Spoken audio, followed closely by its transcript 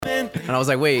And I was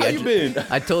like, wait, How you been?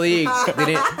 I totally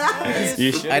didn't.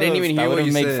 I didn't even hear what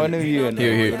you make said. fun of you. And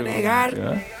Here.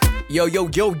 Yeah. Yo,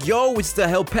 it's the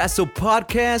El Paso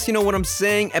podcast. You know what I'm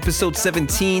saying? Episode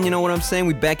 17, you know what I'm saying?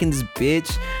 We back in this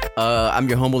bitch. I'm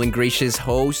your humble and gracious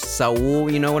host, Saul,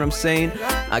 you know what I'm saying?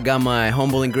 I got my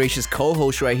humble and gracious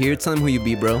co-host right here. Tell him who you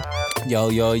be, bro. Yo,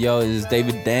 this is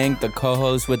David Dank, the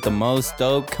co-host with the most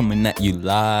dope, coming at you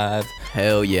live.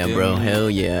 Hell yeah, bro. Hell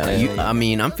yeah. Yeah. I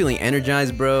mean, I'm feeling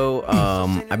energized, bro.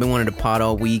 I've been wanting to pod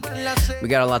all week. We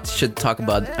got a lot of shit to talk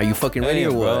about. Are you fucking ready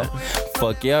or what?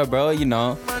 Fuck yeah, bro. You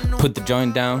know, put the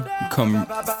joint down, come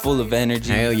full of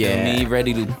energy. Hell yeah. Me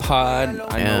ready to pod.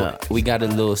 I know we got a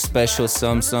little special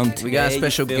some today. We got a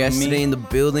special guest today in the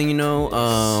building, you know.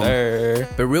 Sir.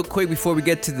 But real quick before we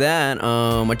get to that,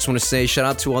 I just want to say shout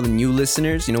out to all the new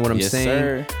listeners. You know what I'm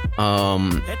saying? Sir.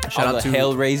 Shout out the to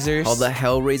Hellraisers. all the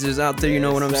Hellraisers out there. You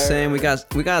know what I'm saying? We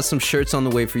got some shirts on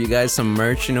the way for you guys, some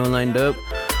merch, you know, lined up.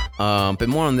 But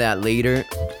more on that later.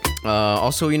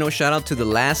 Also, you know, shout out to the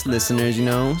last listeners. You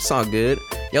know, it's all good.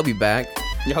 Y'all be back.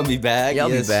 Y'all be back. Y'all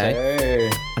be back. Sir.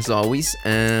 As always.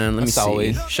 And let me As see.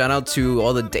 always. Shout out to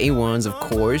all the day ones, of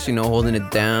course, you know, holding it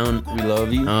down. We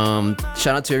love you.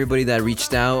 Shout out to everybody that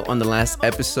reached out on the last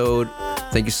episode.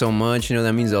 Thank you so much. You know,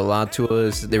 that means a lot to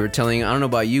us. They were telling, I don't know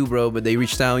about you, bro, but they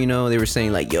reached out, you know, they were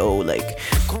saying like, yo, like,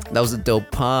 that was a dope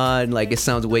pod. Like, it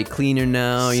sounds way cleaner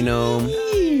now, you know.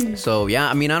 So, yeah,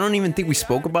 I mean, I don't even think we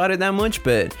spoke about it that much,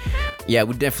 but yeah,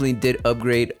 we definitely did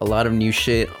upgrade a lot of new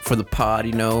shit for the pod,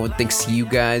 you know. Thanks to you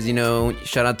guys, you know.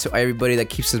 Shout out to everybody that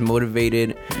keeps us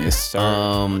motivated. Yes, sir.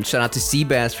 Shout out to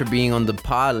Seabass for being on the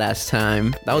pod last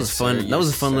time. That was fun. sir. That was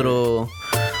a Yes,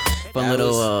 fun sir.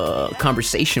 little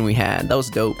conversation we had. That was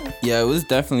dope. Yeah, it was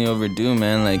definitely overdue,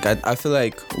 man. Like, I feel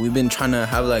like we've been trying to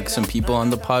have, like, some people on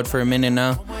the pod for a minute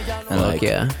now. And, like,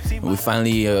 yeah. we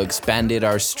finally expanded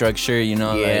our structure, you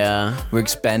know? Yeah. Like, we're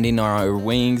expanding our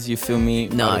wings, you feel me?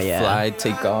 No, How to yeah. fly,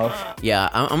 take off. Yeah,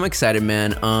 I'm excited,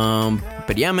 man.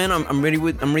 But yeah, man, I'm ready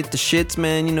with the shits,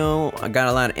 man. You know, I got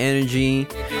a lot of energy.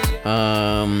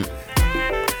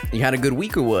 You had a good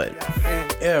week or what?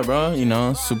 Yeah, bro, you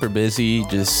know, super busy,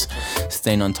 just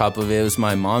staying on top of it. It was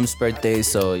my mom's birthday,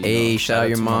 so, you Hey, know, shout out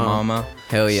your to mom. my mama.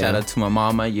 Hell yeah. Shout out to my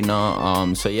mama, you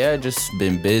know. So, yeah, just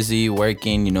been busy,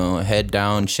 working, you know, head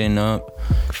down, chin up.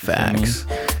 Facts.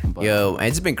 Yo,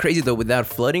 it's been crazy though with that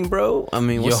flooding, bro. I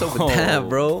mean, what's up with that,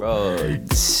 bro?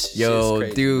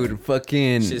 Yo, dude,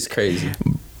 fucking Shit's crazy.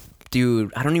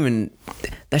 dude, I don't even.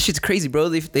 That shit's crazy, bro.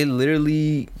 They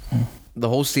literally. The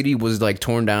whole city was like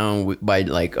torn down by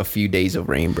like a few days of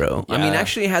rain, bro. I mean, Yeah.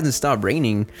 actually, it hasn't stopped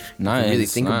raining. Nah, if you really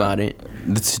it's think not. about it.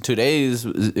 Today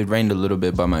it rained a little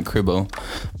bit by my cribbo,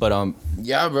 but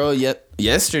yeah, bro.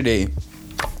 Yesterday,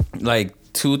 like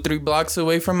 2-3 blocks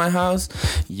away from my house,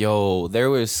 yo, there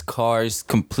was cars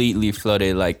completely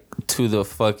flooded, like to the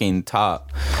fucking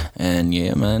top. And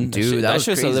yeah, man, Dude, that was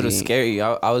just a little crazy. scary.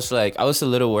 I was a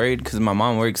little worried because my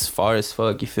mom works far as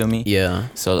fuck. You feel me? Yeah.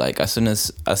 So like as soon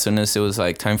as it was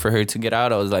like time for her to get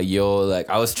out, I was like, yo, like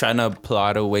I was trying to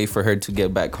plot a way for her to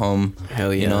get back home.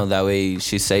 Hell yeah. You know, that way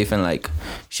she's safe and like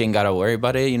she ain't gotta worry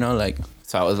about it, you know, like.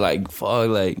 So I was like, fuck,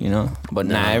 like, you know. But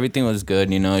nah, everything was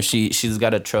good, you know. She's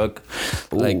got a truck.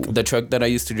 Like the truck that I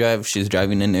used to drive, she's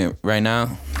driving in it right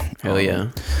now. Hell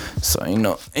yeah. So ain't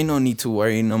no need to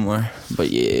worry no more. But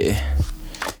yeah.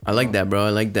 I like that, bro. I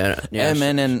like that. Yeah,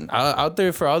 man, and out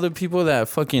there for all the people that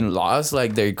fucking lost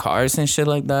like their cars and shit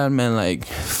like that, man, like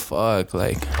fuck,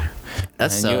 like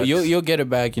That sucks. you'll get it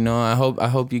back, you know. I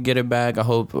hope you get it back. I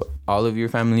hope all of your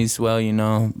family's well, you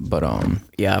know. But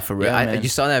Yeah, for real. Yeah, man. You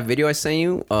saw that video I sent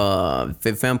you?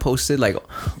 FitFam posted like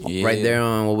right there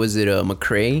on what was it?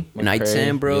 McRae and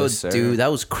I-10, bro. Yes, sir. Dude,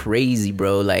 that was crazy,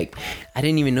 bro. Like I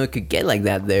didn't even know it could get like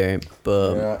that there.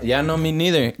 But yeah, no, me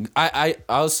neither. I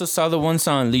also saw the ones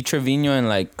on Lee Trevino and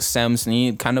like Sam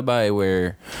Snead, kind of by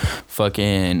where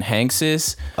fucking Hanks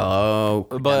is. oh,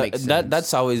 But makes sense.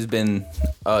 that's always been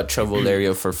a troubled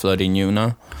area for flooding, you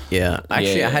know. Yeah,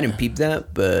 actually, Yeah. I hadn't peeped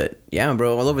that, but yeah,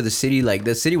 bro, all over the city, like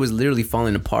the city was literally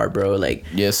falling apart, bro. Like,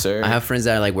 Yes, sir. I have friends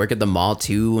that like work at the mall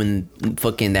too, and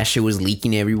fucking that shit was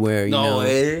leaking everywhere. You No know?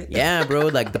 way. Yeah, bro.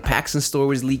 Like the Paxson store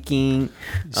was leaking.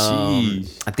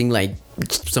 Sheesh. I think like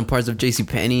some parts of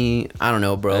JCPenney. I don't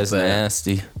know, bro. That's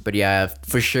nasty. But yeah,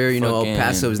 for sure, you know, El Fucking-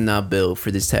 Paso is not built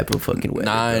for this type of fucking weather.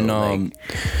 Nah, I bro. know. Like,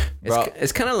 Bro.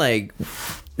 it's kind of like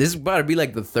this is about to be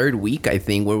like the third week, I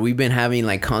think, where we've been having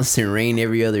like constant rain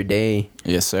every other day.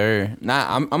 Yes, sir.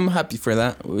 Nah, I'm happy for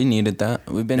that. We needed that.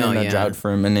 We've been No, in a yeah. drought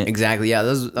for a minute. Exactly. Yeah, that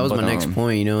was But, my next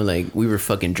point. You know, like we were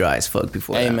fucking dry as fuck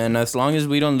before. Hey that. man, as long as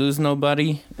we don't lose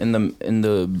nobody in the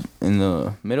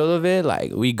middle of it,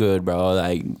 like we good, bro.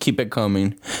 Like keep it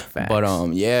coming. Facts.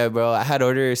 But yeah, bro, I had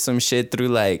ordered some shit through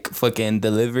like fucking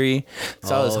delivery,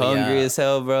 so I was hungry as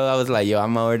hell, bro. I was like, yo,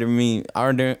 I'm gonna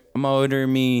order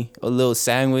me a little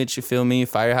sandwich. You feel me?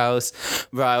 Firehouse,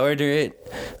 bro. I order it.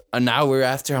 An hour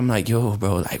after, I'm like, yo,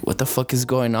 bro, like, what the fuck is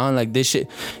going on? Like, this shit,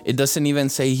 it doesn't even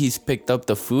say he's picked up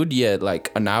the food yet. Like,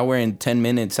 an hour and 10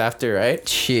 minutes after, right?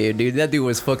 Shit, dude, that dude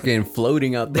was fucking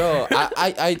floating out there. Bro,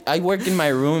 I work in my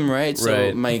room, right?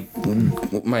 So my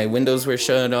windows were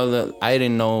shut. I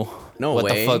didn't know what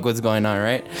the fuck was going on,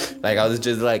 right? Like, I was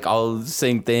just like all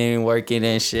same thing, working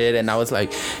and shit, and I was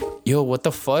like, yo, what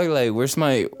the fuck? Like, where's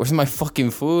my fucking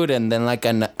food? And then like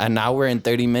an hour and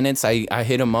 30 minutes, I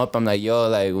hit him up. I'm like, yo,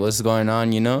 like, what's going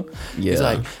on? You know? Yeah. He's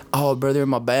like, oh, brother,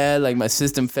 my bad. Like, my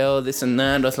system failed, this and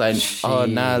that. I was like, oh,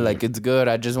 nah, like, it's good.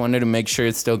 I just wanted to make sure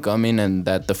it's still coming and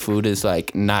that the food is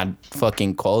like not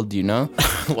fucking cold, you know?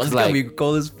 What's like, gonna be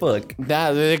cold as fuck?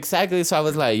 That exactly. So I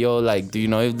was like, yo, like, do you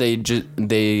know if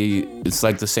it's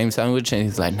like the same sandwich? And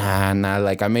he's like, nah.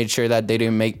 Like, I made sure that they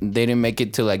didn't make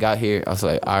it till I got here. I was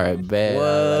like, all right, bet.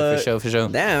 Like, for sure.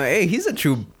 Damn, hey, he's a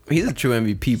true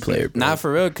MVP player, bro. Not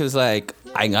for real, cause like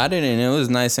I got it and it was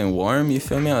nice and warm. You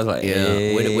feel me? I was like, yeah.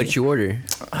 Hey. What'd you order?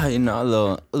 You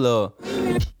know, a little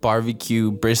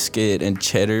barbecue brisket and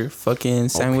cheddar fucking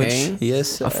sandwich. Okay.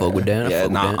 Yes, I fuck with that. Yeah,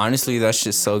 honestly, that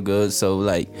shit's so good. So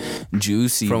like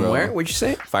juicy. From bro. where? What'd you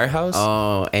say? Firehouse.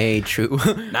 Oh, hey, true.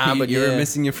 But you were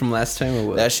missing it from last time or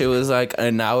what? That shit was like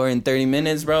an hour and 30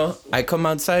 minutes, bro. I come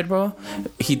outside, bro.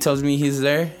 He tells me he's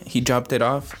there. He dropped it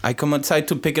off. I come outside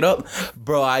to pick it up,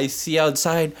 bro. I see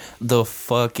outside the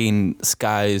fucking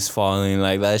sky is falling.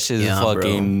 Like, that shit's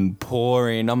fucking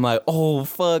pouring. I'm like, oh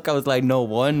fuck. I was like, no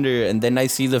wonder. And then I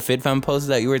see the FitFam post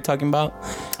that you were talking about.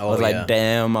 I was like,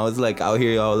 damn. I was like out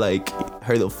here all like,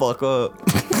 hurry the fuck up.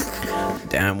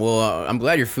 Damn. Well, I'm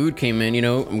glad your food came in, you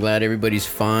know. I'm glad everybody's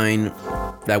fine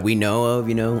that we know of,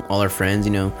 you know. All our friends,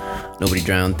 you know. Nobody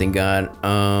drowned, thank God.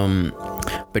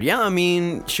 But yeah, I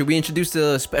mean, should we introduce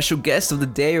the special guest of the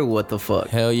day or what the fuck?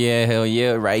 Hell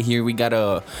yeah. Right here we got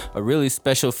a really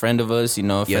special friend of us, you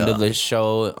know, a friend of the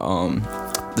show.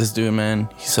 This dude, man,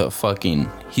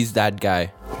 he's that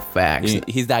guy. Facts.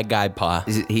 He's that guy, pa.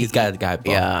 He's got that guy,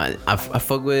 pa. Yeah, I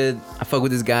fuck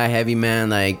with this guy heavy, man.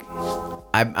 Like,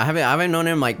 I haven't known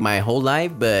him like my whole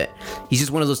life, but he's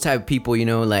just one of those type of people, you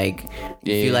know, like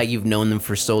you feel like you've known them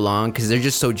for so long because they're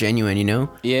just so genuine, you know.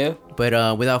 Yeah.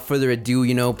 But without further ado,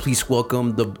 you know, please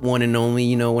welcome the one and only,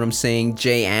 you know what I'm saying,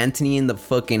 Jay Anthony in the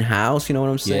fucking house. You know what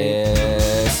I'm saying?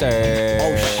 Yes, sir.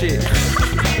 Oh shit.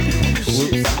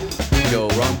 Whoops. Yo,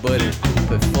 wrong button.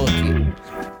 But fuck it.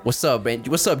 What's up, man?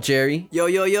 What's up, Jerry? Yo.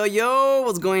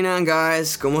 What's going on,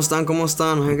 guys? ¿Cómo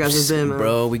están? How you guys been, man?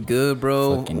 Bro, we good,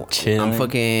 bro. Fucking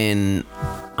chilling.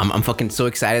 I'm fucking so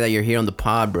excited that you're here on the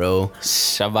pod, bro.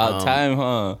 About time,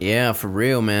 huh? Yeah, for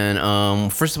real, man.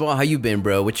 First of all, how you been,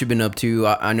 bro? What you been up to?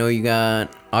 I know you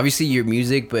got obviously your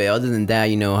music, but other than that,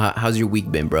 you know, how's your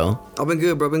week been, bro? I've been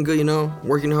good, bro. You know,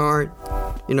 working hard.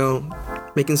 You know,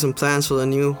 making some plans for the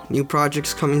new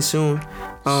projects coming soon.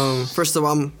 First of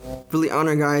all, I'm really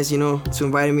honored, guys, you know, to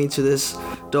invite me to this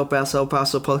dope ass El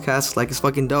Paso podcast. Like, it's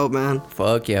fucking dope, man.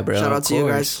 Fuck yeah, bro. Shout out to you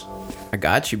guys. I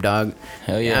got you, dog.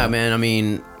 Hell yeah, man. I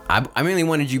mean, I really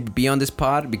wanted you to be on this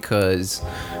pod because,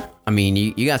 I mean,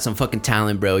 you got some fucking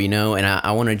talent, bro, you know, and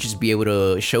I want to just be able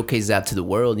to showcase that to the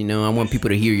world, you know. I want people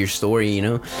to hear your story, you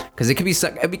know, because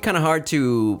it'd be kind of hard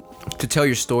to tell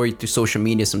your story through social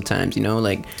media sometimes, you know.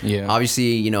 Like,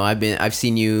 obviously, you know, I've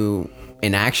seen you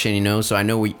in action, you know, so I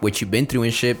know what you've been through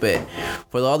and shit. But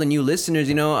for all the new listeners,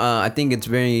 you know, I think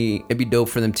it'd be dope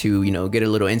for them to, you know, get a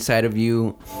little insight of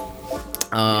you.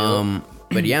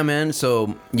 But yeah, man,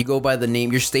 so you go by the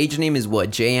name, your stage name is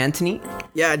what, Jay Anthony?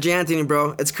 Yeah, Jay Anthony,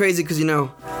 bro. It's crazy because, you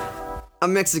know,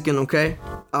 I'm Mexican, okay?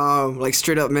 Like,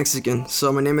 straight up Mexican.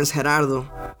 So my name is Gerardo.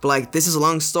 But, like, this is a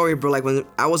long story, bro. Like, when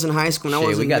I was in high school, when I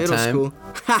was in middle school.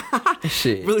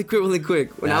 Shit. Really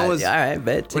quick. When I was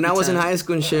in high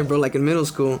school and shit, bro, like in middle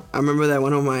school, I remember that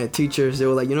one of my teachers, they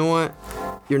were like, you know what?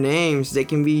 Your names, they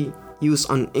can be used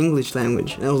on English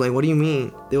language. And I was like, what do you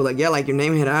mean? They were like, yeah, like your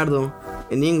name Gerardo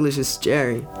in English is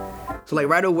Jerry. So like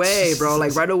right away,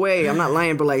 I'm not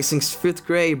lying, but like since 4th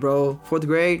grade, por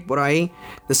ahí,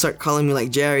 they start calling me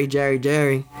like Jerry.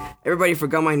 Everybody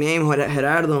forgot my name,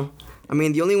 Gerardo. I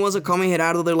mean, the only ones that call me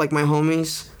Gerardo, they're like my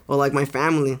homies or like my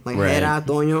family, like Gera,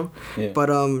 Toño. Yeah. But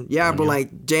bro,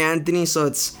 like Jay Anthony, so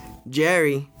it's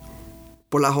Jerry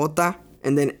por la J,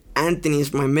 and then Anthony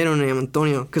is my middle name,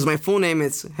 Antonio, because my full name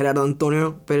is Gerardo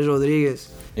Antonio Perez Rodriguez.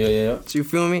 Yeah. So you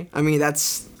feel me? I mean,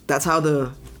 that's how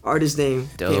the artist name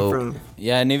came from.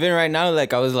 Yeah, and even right now,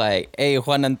 like I was like, "Hey,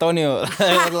 Juan Antonio,"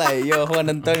 I was like, "Yo, Juan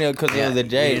Antonio," because of the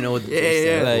J. You know what the J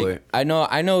stands Like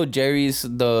I know Jerry's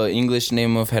the English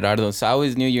name of Gerardo, so I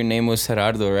always knew your name was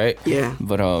Gerardo, right? Yeah.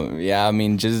 But yeah, I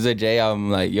mean, just the J, I'm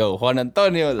like, "Yo, Juan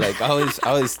Antonio," like I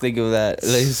always think of that.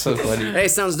 Like, it's so funny. Hey,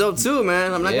 sounds dope too,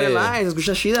 man. I'm not gonna lie.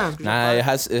 Escucha chida. Nah, it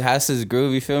has his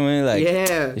groove. You feel me? Like,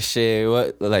 yeah. Shit,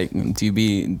 what like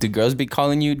do girls be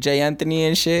calling you J Anthony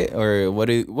and shit, or what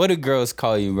do girls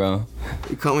call you, bro?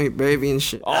 You call me baby and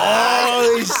shit.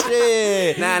 Oh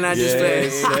shit! Nah, just playing.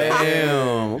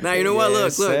 Damn. Now you know what?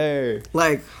 Look. Sir.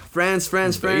 Like friends.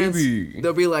 Baby.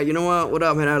 They'll be like, you know what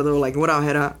up, Gerardo? Like, what up,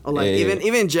 Gerardo? Or like,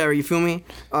 even Jerry, you feel me?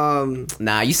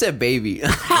 Nah, you said baby.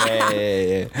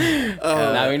 Yeah.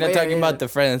 Now we're not talking about the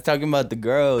friends, talking about the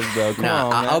girls, bro. Come on,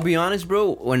 man. I'll be honest,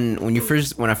 bro. When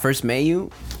I first met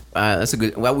you, that's a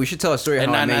good. Well, we should tell a story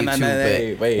how I met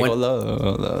you too. Wait, hold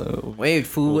up. Wait,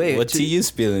 fool, wait. What tea you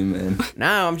spilling, man?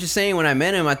 Nah, I'm just saying when I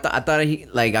met him, I thought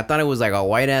it was like a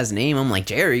white ass name. I'm like,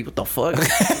 Jerry, what the fuck?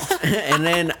 And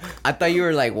then I thought you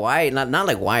were like white, not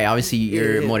like white. Obviously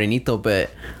you're morenito, but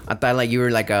I thought like you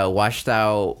were like a washed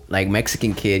out like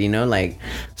Mexican kid, you know? Like,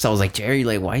 so I was like, Jerry,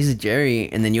 like why is it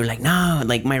Jerry? And then you were like, no,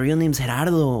 like my real name's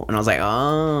Gerardo. And I was like,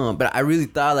 oh, but I really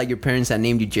thought like your parents had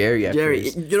named you Jerry at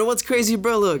first. You know what's crazy,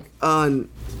 bro? Look, on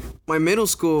my middle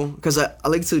school, because I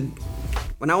like to,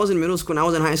 when I was in middle school and I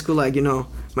was in high school, like, you know,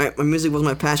 my music was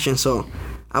my passion, so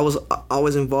I was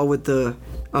always involved with the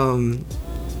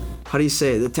how do you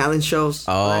say it? The talent shows.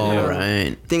 Oh,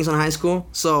 right. Things on high school.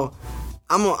 So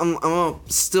I'm a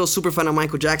still super fan of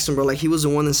Michael Jackson, bro. Like, he was the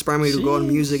one that inspired me to go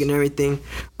into music and everything.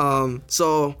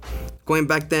 So going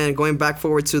back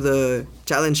forward to the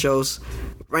talent shows,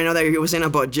 right now that you were saying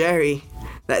about Jerry,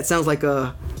 that sounds like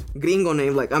a gringo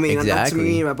name. Like, I mean, not to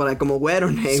me, but like como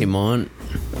güero name. Simón.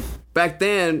 Back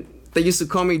then, they used to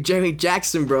call me Jerry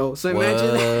Jackson, bro. So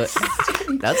imagine that.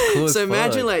 That's cool. So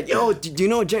imagine like, yo, do you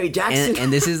know Jerry Jackson?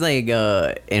 And this is like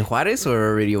in Juarez or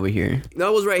already over here? No,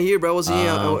 it was right here, bro. It was here.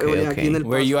 Okay.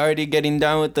 Were you already getting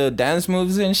down with the dance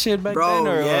moves and shit back then?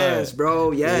 Or yes,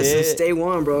 bro. Yes, since day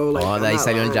one, bro. Like, that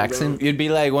salió en Jackson? Bro. You'd be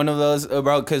like one of those,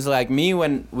 bro, because like me,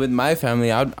 when with my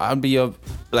family, I'd be up.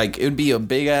 Like, it'd be a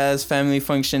big ass family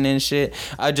function and shit.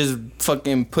 I just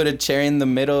fucking put a chair in the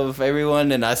middle of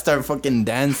everyone and I start fucking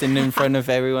dancing in front of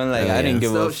everyone. Like, I didn't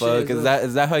give a fuck. Is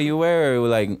that how you were,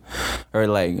 or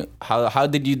like how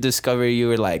did you discover you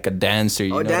were like a dancer?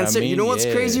 You know dancer. What I mean? You know what's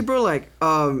crazy, bro? Like,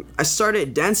 I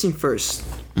started dancing first.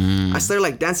 I started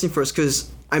like dancing first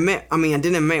because I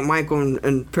didn't meet Michael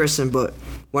in person, but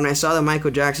when I saw that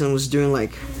Michael Jackson was doing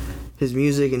like his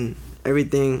music and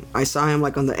everything, I saw him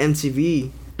like on the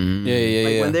MTV.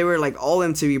 Yeah. When they were like all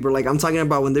MTV, bro. Like, I'm talking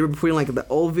about when they were putting like the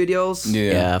old videos.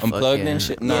 Yeah, Unplugged and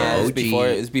shit. No,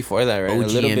 it's before that, right? OG a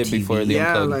little MTV. bit before the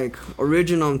Unplugged. Like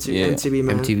original MTV,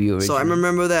 man. MTV original. So I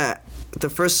remember that the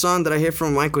first song that I heard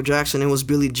from Michael Jackson, it was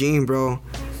Billie Jean, bro.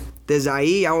 Desde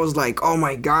ahí, I was like, oh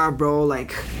my god, bro.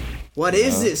 Like, what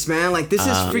is this, man? Like, this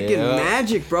is freaking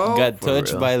magic, bro. Got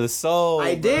touched by the soul.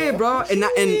 I did, bro. And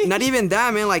not even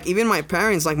that, man. Like, even my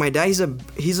parents, like my dad,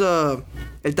 he's a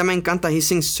él también canta, he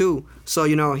sings too. So,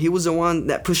 you know, he was the one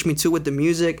that pushed me too with the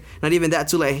music. Not even that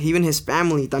too, like even his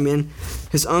family también.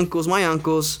 His uncles, my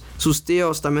uncles, sus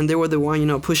tíos también, they were the one, you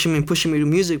know, pushing me to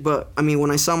music. But I mean,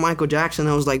 when I saw Michael Jackson,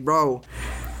 I was like, bro,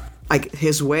 like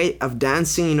his way of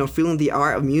dancing, you know, feeling the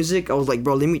art of music, I was like,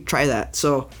 bro, let me try that.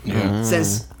 So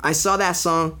since I saw that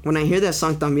song, when I hear that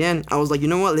song también, I was like, you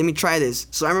know what, let me try this.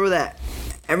 So I remember that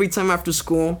every time after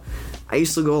school, I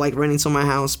used to go like run into my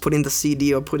house, putting the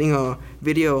CD or putting a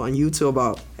video on YouTube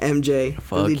about MJ,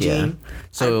 Billie Jean.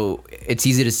 So it's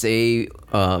easy to say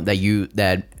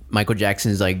that Michael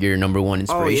Jackson is like your number one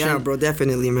inspiration. Oh yeah, bro,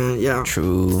 definitely, man. Yeah.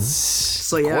 True.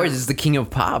 So yeah, of course, it's the king of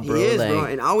pop, bro. He is, like, bro,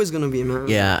 and always gonna be, man.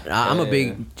 Yeah, I'm a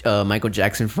big Michael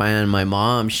Jackson fan. My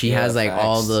mom, she has like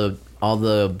all the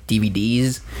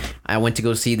DVDs. I went to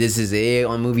go see This Is It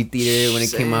on movie theater when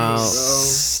it came out. Bro.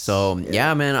 So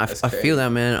yeah, man, I feel that,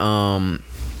 man.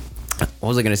 What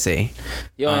was I gonna say?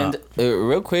 Yo, and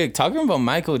real quick, talking about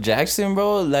Michael Jackson,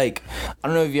 bro, like, I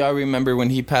don't know if y'all remember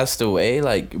when he passed away,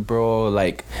 like, bro,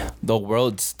 like, the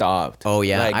world stopped. Oh,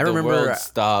 yeah. Like, I remember. The world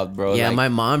stopped, bro. Yeah, like, my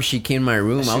mom, she came in my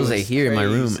room. I was like here in my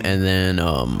room. And then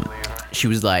she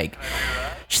was like,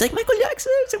 Michael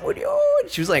Jackson se murió.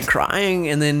 She was like crying,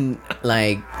 and then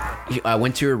like I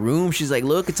went to her room. She's like,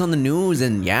 look, it's on the news,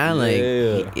 and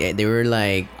they were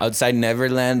like outside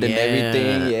Neverland and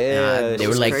everything. They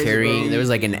were like carrying. Bro. There was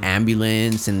like an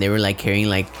ambulance, and they were like carrying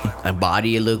like a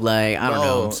body. It looked like I don't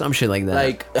know, some shit like that.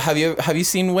 Like, have you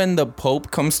seen when the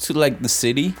Pope comes to like the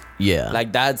city? Yeah.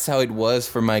 Like, that's how it was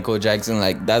for Michael Jackson.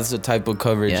 Like, that's the type of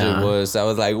coverage it was. I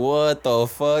was like, what the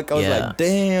fuck? I was like,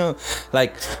 damn.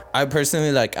 Like, I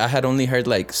personally, like, I had only heard,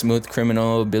 like, Smooth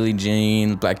Criminal, Billie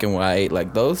Jean, Black and White,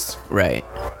 like, those. Right.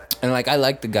 And, like, I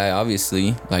like the guy,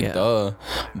 obviously. Like, duh.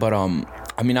 But,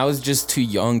 I mean, I was just too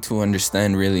young to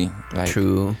understand, really. Like,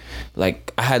 true.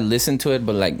 Like, I had listened to it,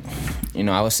 but, like, you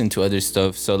know, I was into other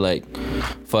stuff. So, like,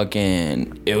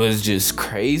 fucking, it was just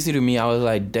crazy to me. I was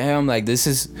like, damn, like, this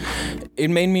is... It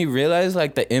made me realize,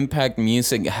 like, the impact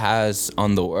music has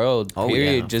on the world,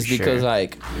 period. Just because,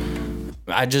 like...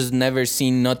 I just never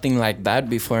seen nothing like that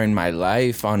before in my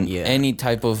life on any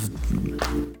type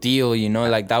of deal, you know?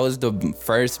 Like, that was the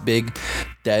first big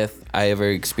death I ever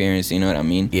experienced, you know what I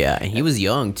mean? Yeah, and he was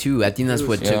young, too. I think that's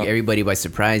what took everybody by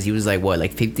surprise. He was like, what,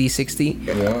 like 50, 60?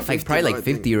 Yeah. Like, probably like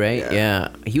 50, right? Yeah.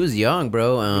 He was young,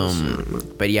 bro.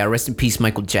 But yeah, rest in peace,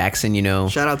 Michael Jackson, you know?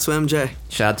 Shout out to MJ.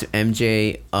 Shout out to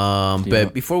MJ.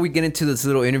 But before we get into this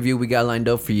little interview we got lined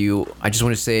up for you, I just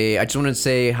want to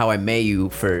say how I met you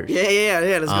first. Yeah,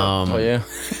 let's go.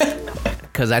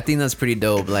 Because I think that's pretty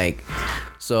dope. Like,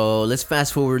 so let's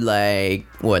fast forward, like,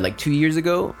 what, like 2 years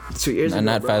ago? 2 years ago,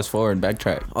 not fast forward,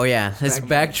 backtrack. Oh, yeah. Let's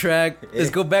backtrack. Let's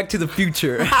go back to the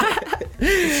future.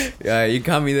 Yeah, you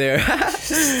caught me there.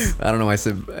 I don't know why I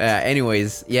said...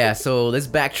 anyways, yeah, so let's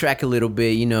backtrack a little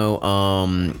bit, you know.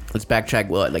 Let's backtrack,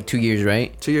 what, like 2 years,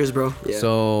 right? 2 years, bro. Yeah.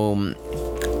 So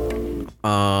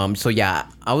yeah,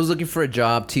 I was looking for a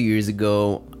job 2 years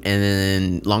ago, and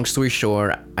then long story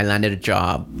short, I landed a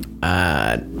job.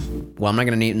 Well, I'm not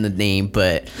gonna name the name,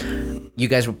 but you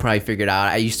guys will probably figure it out.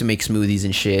 I used to make smoothies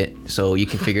and shit, so you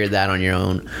can figure that on your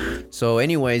own. So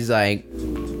anyways, like,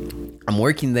 I'm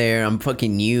working there. I'm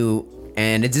fucking new,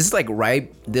 and it's just like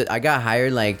I got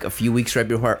hired like a few weeks right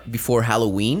before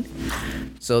Halloween.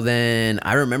 So then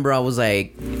I remember I was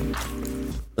like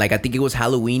I think it was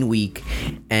Halloween week,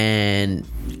 and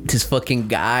this fucking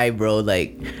guy, bro,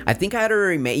 like, I think I had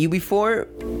already met you before,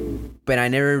 but I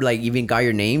never, like, even got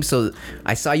your name. So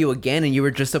I saw you again, and you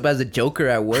were dressed up as a Joker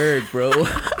at work, bro.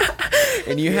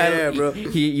 And you had,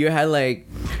 you had, like,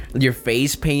 your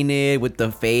face painted with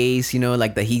the face, you know,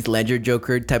 like the Heath Ledger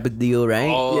Joker type of deal, right?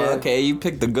 Oh, okay, you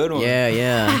picked the good one.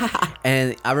 Yeah.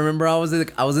 And I remember I was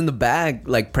in the back,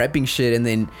 like, prepping shit, and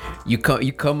then you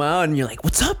come out, and you're like,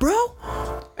 "What's up, bro?"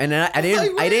 And I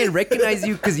didn't recognize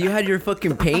you because you had your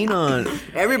fucking paint on.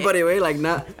 Everybody, right? Like,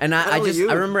 not. And I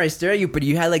remember I stared at you, but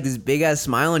you had like this big ass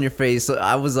smile on your face. So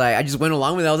I was like, I just went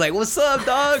along with it. I was like, "What's up,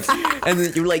 dog?" And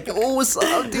then you were like, "Oh, what's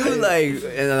up, dude?" Like,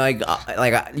 and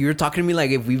like you were talking to me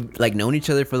like if we've like known each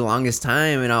other for the longest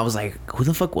time. And I was like, "Who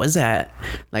the fuck was that?"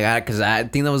 Like, because I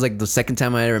think that was like the second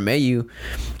time I ever met you.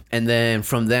 And then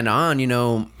from then on, you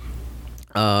know,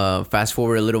 fast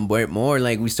forward a little bit more,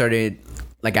 like we started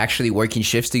like actually working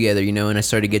shifts together, you know, and I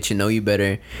started to get to know you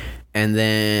better. And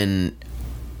then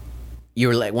you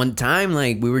were like, one time,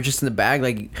 like, we were just in the back,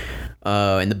 like,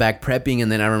 in the back prepping,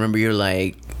 and then I remember you're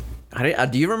like,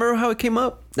 do you remember how it came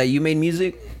up that you made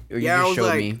music? Or you just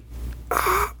showed me?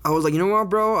 I was like, you know what,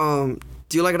 bro?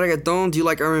 Do you like reggaeton? Do you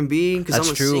like R&B? Because I'm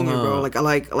a singer, bro. Like, I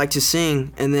like to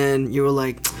sing. And then you were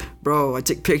like, bro, I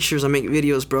take pictures, I make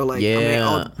videos, bro. Like,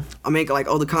 I make like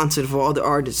all the content for all the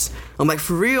artists. I'm like,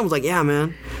 for real? I was like, yeah,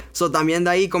 man. So también de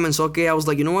ahí comenzó que I was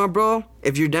like, you know what, bro?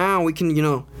 If you're down, we can, you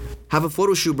know, have a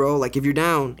photo shoot, bro. Like, if you're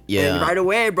down. Yeah. And right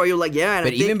away, bro, you're like, yeah. And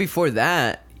but even before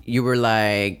that, you were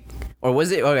like, or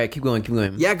was it? Okay, keep going.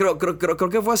 Yeah, creo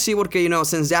que fue así porque, you know,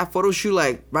 since that photo shoot,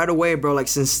 like, right away, bro, like,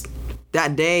 since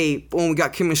that day, boom, we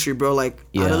got chemistry, bro. Like,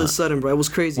 out of the sudden, bro, it was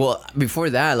crazy. Well, before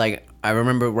that, like, I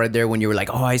remember right there when you were like,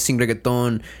 "Oh, I sing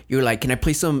reggaeton." You were like, "Can I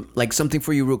play something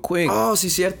for you real quick?" Oh, sí,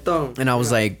 cierto. And I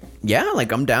was like, "Yeah,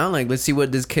 like, I'm down. Like, let's see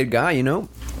what this kid got, you know."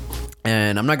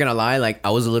 And I'm not gonna lie, like, I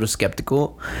was a little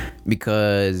skeptical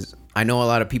because I know a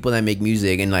lot of people that make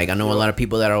music, and like I know a lot of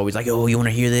people that are always like, "Oh, you want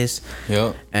to hear this?"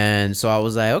 Yeah. And so I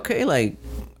was like, okay, like,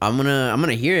 I'm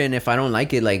gonna hear it, and if I don't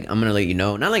like it, like, I'm gonna let you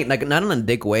know. Not not in a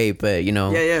dick way, but, you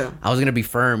know. Yeah. I was gonna be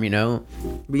firm, you know.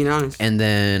 Being honest. And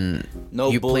then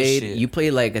you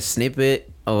played like a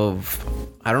snippet of,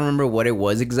 I don't remember what it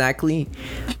was exactly,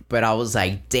 but I was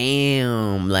like,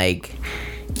 damn, like,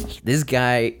 this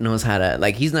guy knows how to,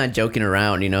 like, he's not joking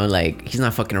around, you know, like, he's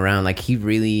not fucking around, like, he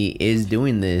really is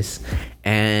doing this.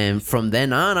 And from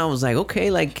then on, I was like, okay,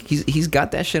 like, he's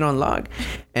got that shit on lock.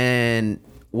 And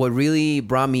what really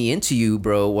brought me into you,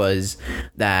 bro, was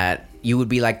that you would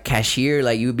be like cashier,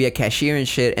 like you would be a cashier and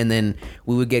shit, and then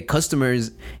we would get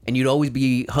customers, and you'd always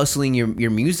be hustling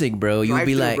your music, bro. You'd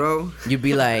be like, bro. You'd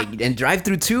be like, and drive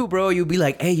through too, bro. You'd be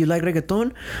like, hey, you like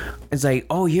reggaeton? It's like,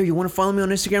 oh, here, you want to follow me on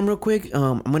Instagram real quick?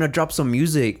 I'm gonna drop some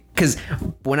music. Cause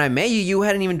when I met you, you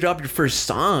hadn't even dropped your first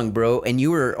song, bro, and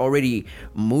you were already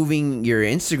moving your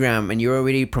Instagram and you were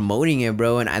already promoting it,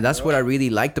 bro. And that's what I really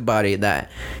liked about it, that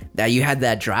you had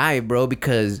that drive, bro.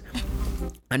 Because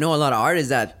I know a lot of artists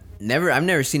that I've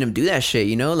never seen them do that shit,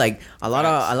 you know, like a lot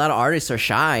of artists are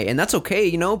shy, and that's okay,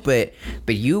 you know, but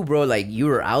you, bro, like you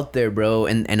were out there, bro,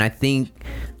 and I think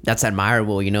that's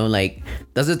admirable, you know, like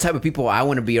those are the type of people I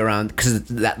want to be around, because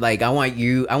that, like, I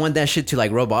want that shit to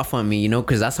like rub off on me, you know,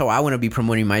 because that's how I want to be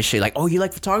promoting my shit. Like, oh, you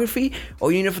like photography? Oh,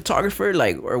 you need a photographer?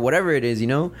 Like, or whatever it is, you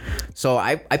know. So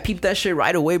I peeped that shit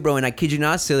right away, bro, and I kid you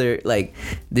not, Siller, like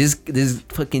this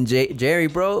fucking Jerry,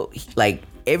 bro, like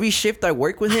every shift I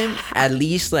work with him, at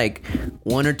least like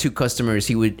 1 or 2 customers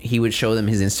he would show them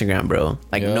his Instagram, bro.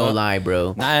 Like, no lie,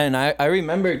 bro. And I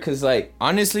remember, cause like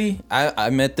honestly,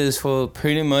 I met this fool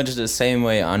pretty much the same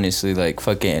way. Honestly, like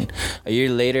fucking a year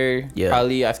later,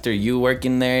 probably after you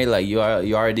working there, like you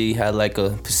already had like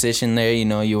a position there. You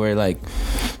know, you were like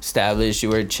established, you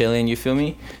were chilling. You feel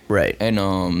me? Right. And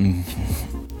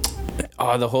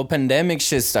the whole pandemic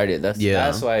shit started.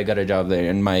 That's why I got a job there.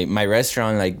 And my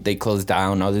restaurant, like, they closed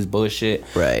down, all this bullshit.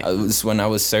 Right. It was when I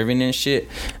was serving and shit.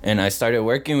 And I started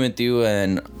working with you,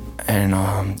 and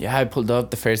I pulled up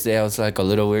the first day. I was like a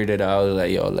little weirded out. I was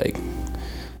like, yo, like,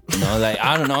 you know, like,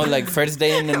 I don't know, like first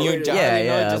day in the new job, you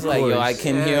know, just like, yo, I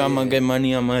came here, I'm gonna get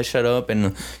money, I'm gonna shut up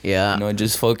and you know,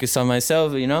 just focus on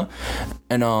myself, you know.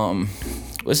 And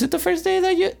was it the first day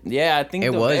that you? Yeah, I think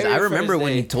it was. I remember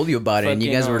when he told you about it, and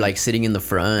you guys were like sitting in the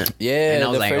front. Yeah, and I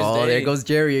was like, oh, there goes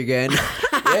Jerry again.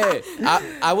 Yeah,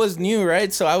 I was new,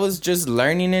 right? So I was just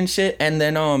learning and shit. And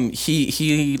then he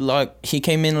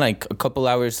came in like a couple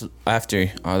hours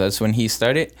after. That's when he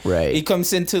started. Right. He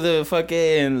comes into the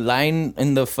fucking line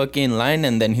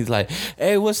and then he's like,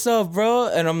 "Hey, what's up, bro?"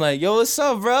 And I'm like, "Yo, what's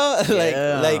up, bro?"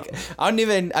 like I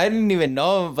didn't even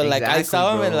know him, but like I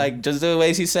saw him, bro. And like just the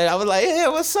way he said, I was like, "Hey,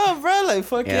 what's up, bro?" Like,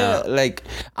 fuck yeah. Like,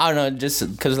 I don't know,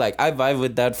 just cause like I vibe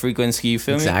with that frequency, you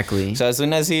feel me? Exactly. So as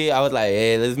soon as I was like,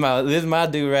 "Hey, this is my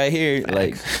dude right here."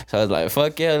 Like, so I was like,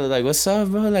 "Fuck yeah!" Like, "What's up,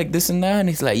 bro?" Like this and that. And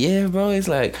he's like, "Yeah, bro." He's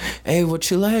like, "Hey, what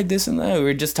you like?" This and that. We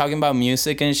were just talking about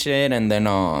music and shit, and then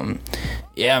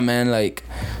yeah, man. Like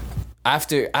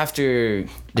after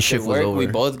the shift was over, we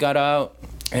both got out,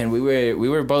 and we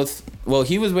were both. Well,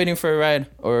 he was waiting for a ride,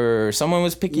 or someone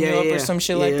was picking you up, or some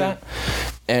shit like that,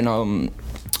 and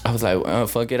I was like, oh,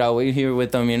 fuck it, I'll wait here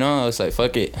with them, you know. I was like,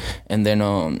 fuck it. And then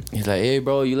he's like, "Hey,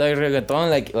 bro, you like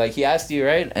reggaeton?" Like he asked you,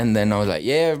 right? And then I was like,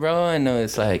 "Yeah, bro." And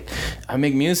it's like, "I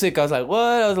make music." I was like, "What?"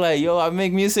 I was like, "Yo, I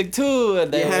make music too."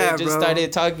 And then we just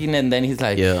started talking, and then he's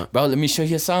like, "Bro, let me show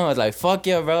you a song." I was like, "Fuck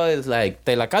yeah, bro." It's like,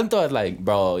 "Te la canto." I was like,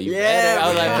 "Bro, you better." I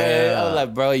was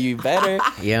like, "Bro, you better."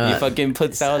 Yeah. You fucking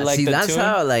puts out like the that's tune.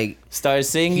 How like start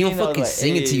singing. He'll fucking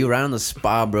sing it to you right on the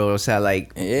spot, bro. So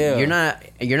like, you're not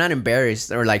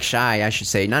embarrassed, or like shy, I should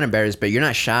say. Not embarrassed, but you're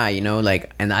not shy, you know.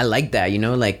 Like, and I like that, you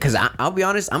know. Like, cause I'll be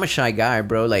honest, I'm a shy guy,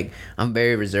 bro. Like, I'm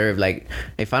very reserved. Like,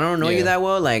 if I don't know you that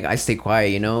well, like, I stay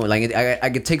quiet, you know. Like,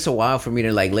 it takes a while for me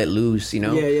to like let loose, you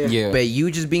know. Yeah. But you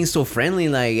just being so friendly,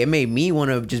 like, it made me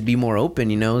want to just be more open,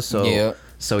 you know. So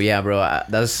yeah, bro.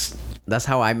 That's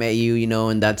how I met you, you know,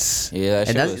 and that's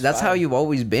how you've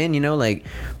always been, you know, like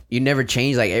you never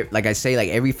changed. Like I say, like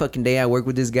every fucking day I work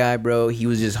with this guy, bro. He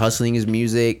was just hustling his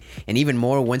music, and even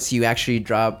more once you actually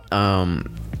drop Te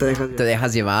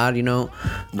Dejas Llevar, you know.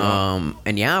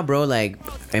 And yeah, bro, like,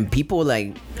 and people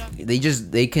like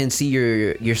they can see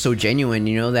you're so genuine,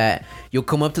 you know, that you'll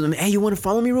come up to them, "Hey, you want to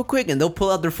follow me real quick?" And they'll pull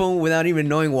out their phone without even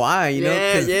knowing why, you know,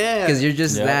 because you're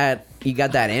just that. You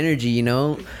got that energy, you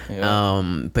know.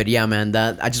 But yeah, man,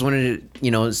 that I just wanted to,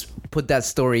 you know, put that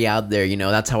story out there, you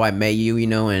know. That's how I met you, you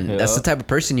know, and that's the type of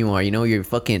person you are, you know. You're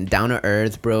fucking down to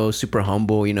earth, bro, super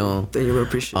humble, you know. Thank you,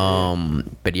 appreciate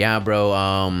it. But yeah, bro,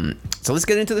 so let's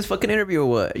get into this fucking interview or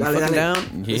what? You fucking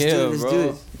down? Let's do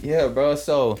it. Yeah, bro.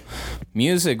 So,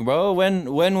 music, bro.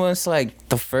 When was like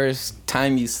the first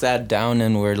time you sat down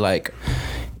and were like,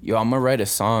 "Yo, I'm gonna write a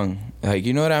song"? Like,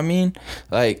 you know what I mean?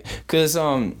 Like, cause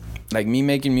like me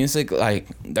making music, like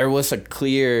there was a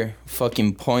clear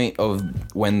fucking point of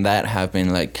when that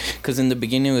happened, like, cause in the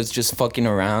beginning it was just fucking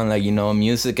around, like, you know,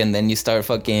 music, and then you start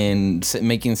fucking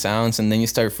making sounds, and then you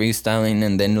start freestyling,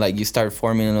 and then like you start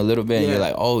forming a little bit, and you're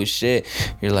like, oh shit,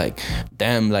 you're like,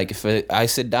 damn, like if I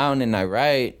sit down and I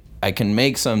write, I can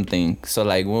make something. So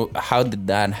like, how did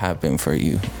that happen for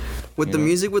you? With the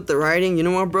music, with the writing, you know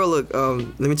what, bro? Look,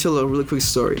 let me tell a really quick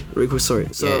story.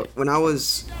 So when I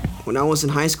was in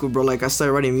high school, bro, like I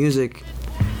started writing music.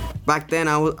 Back then,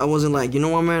 I wasn't like, you know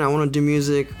what, man? I want to do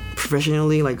music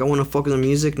professionally. Like I want to focus on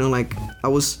music. You know, like I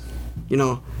was, you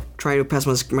know, trying to pass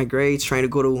my grades, trying to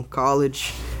go to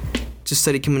college to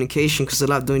study communication because I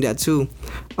love doing that too.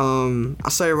 I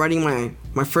started writing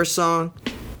my first song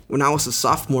when I was a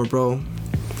sophomore, bro.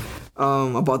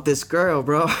 About this girl,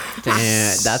 bro.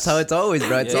 Damn, that's how it's always,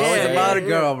 bro. It's always about a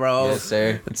girl, bro. Yes,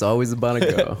 sir. It's always about a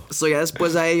girl. So yeah,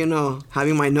 después I, you know,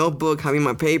 having my notebook, having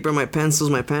my paper, my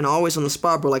pencils, my pen, always on the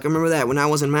spot, bro. Like I remember that when I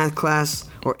was in math class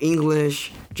or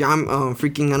English,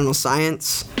 freaking, I don't know,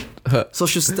 science,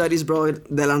 social studies, bro.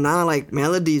 De la nada, like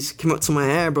melodies came up to my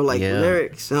head, bro, like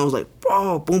lyrics, and I was like,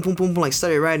 bro, boom, boom, boom, boom, like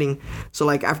started writing. So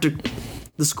like after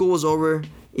the school was over,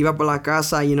 iba por la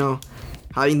casa, you know,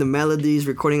 having the melodies,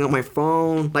 recording on my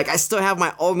phone. Like, I still have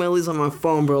my old melodies on my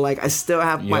phone, bro. Like, I still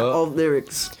have my old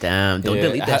lyrics. Damn, don't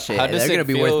delete that shit. How does They're going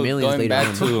to be worth millions later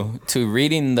on. Going back to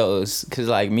reading those? Because,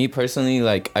 like, me personally,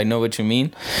 like, I know what you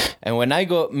mean. And when I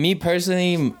go, me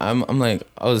personally, I'm like,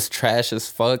 I was trash as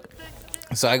fuck.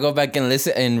 So I go back and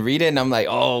listen and read it, and I'm like,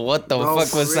 oh, what the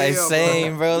fuck was I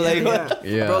saying, bro? Like, what?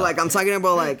 Yeah. Bro, like, I'm talking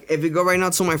about, like, if you go right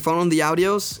now to my phone on the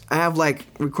audios, I have, like,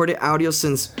 recorded audio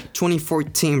since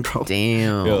 2014, bro.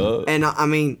 Damn. Yeah. And, I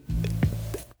mean,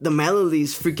 the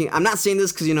melodies freaking... I'm not saying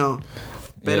this because, you know...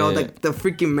 But like the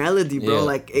freaking melody, bro,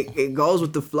 like it goes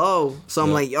with the flow. So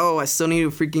I'm like, yo, I still need to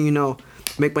freaking, you know,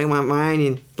 make my mind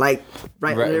and like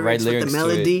write lyrics with the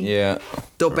melody. Yeah.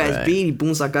 Dope ass beat,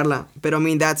 boom, sacarla. But I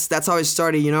mean, that's how it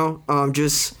started, you know.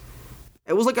 Just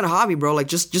it was like a hobby, bro. Like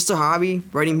just a hobby,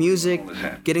 writing music,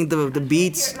 getting the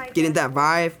beats, getting that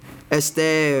vibe.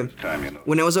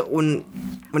 When I was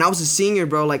a senior,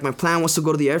 bro, like my plan was to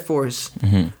go to the Air Force.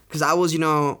 Cause I was, you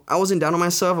know, I wasn't down on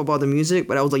myself about the music,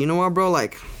 but I was like, you know what, bro,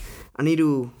 like I need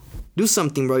to do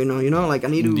something, bro. You know, like I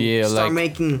need to start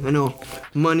making, you know,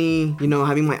 money. You know,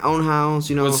 having my own house.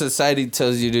 You know, what society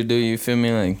tells you to do. You feel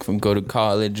me? Like go to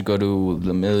college, go to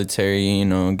the military. You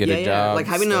know, get a job. Like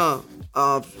having a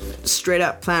straight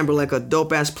up plan, bro, like a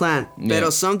dope ass plan.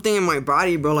 Pero something in my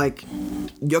body, bro, like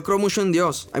yo creo mucho en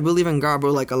Dios. I believe in God,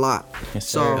 bro, like a lot. Yes,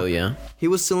 so sir. Hell yeah. He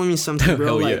was telling me something,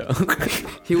 bro. Like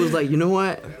he was like, you know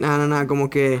what? Nah, como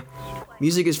que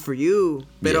music is for you.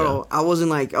 Pero I was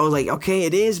like, okay,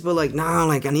 it is, but like, nah,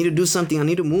 like I need to do something. I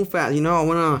need to move fast. You know,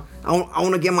 I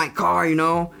wanna get my car. You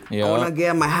know, I wanna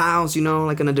get my house. You know,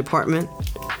 like in a department.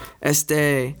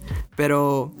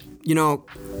 Pero you know,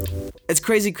 it's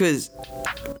crazy because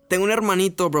tengo un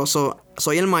hermanito, bro. So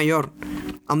soy el mayor.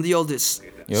 I'm the oldest.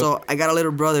 Yep. So I got a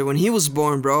little brother. When he was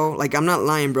born, bro, like I'm not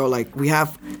lying, bro. Like we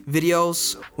have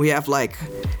videos, we have like,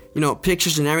 you know,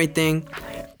 pictures and everything.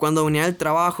 Cuando venía del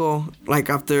trabajo, like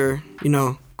after, you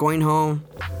know, going home,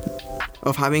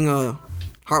 of having a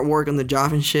hard work on the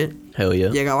job and shit. Hell yeah.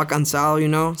 Llegaba cansado, you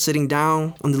know, sitting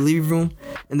down on the living room.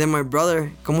 And then my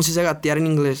brother, ¿cómo se dice gatear en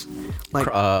inglés? Like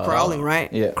crawling,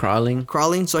 right? Yeah.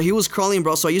 Crawling. So he was crawling,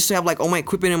 bro. So I used to have like all my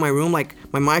equipment in my room, like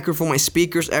my microphone, my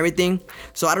speakers, everything.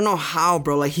 So I don't know how,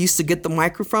 bro. Like he used to get the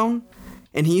microphone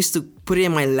and he used to put it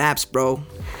in my laps, bro.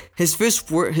 His first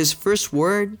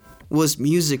word was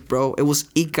music, bro. It was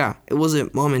Ica. It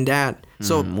wasn't mom and dad.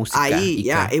 So ahí,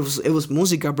 it was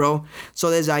música, bro. So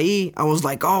desde ahí, I was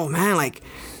like, oh man, like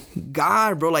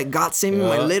God, bro, like God sent me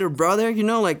my little brother, you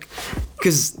know, like,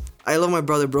 cause I love my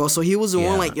brother, bro. So he was the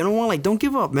one, like, you know what, like, don't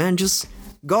give up, man. Just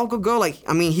go. Like,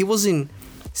 I mean, he wasn't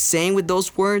saying with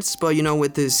those words, but you know,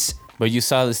 with his. But you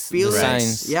saw the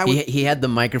signs. Yeah, he had the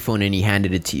microphone and he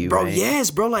handed it to you, bro. Right?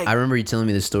 Yes, bro. Like I remember you telling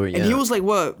me the story. And he was like,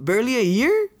 what? Barely a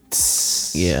year.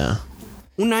 Yeah.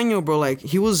 Un año, bro. Like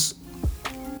he was.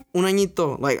 Un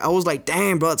añito. Like I was like,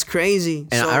 damn, bro, it's crazy.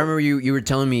 And I remember you were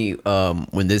telling me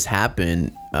when this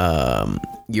happened,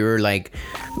 you were like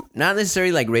not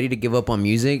necessarily like ready to give up on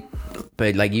music,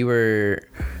 but like you were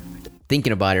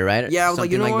thinking about it, right? Yeah, I was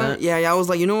like, you know what? Yeah, I was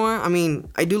like, you know what? I mean,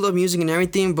 I do love music and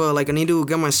everything, but like I need to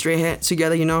get my straight head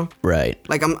together, you know? Right.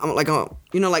 Like I'm like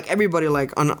you know, like everybody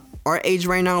like on our age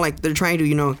right now, like they're trying to,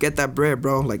 you know, get that bread,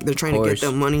 bro. Like they're trying to get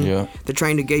that money. Yeah. They're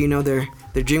trying to get, you know, their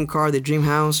dream car, their dream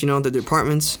house, you know, their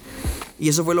apartments. Y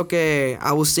eso fue lo que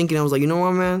I was thinking. I was like, you know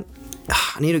what, man?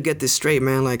 I need to get this straight,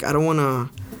 man. Like I don't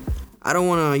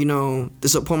wanna, you know,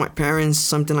 disappoint my parents,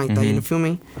 something like that. You feel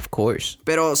me? Of course.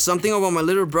 Pero something about my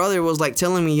little brother was like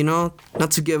telling me, you know,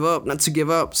 not to give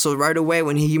up. So right away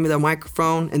when he gave me the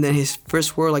microphone and then his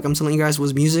first word, like I'm telling you guys,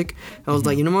 was music. I was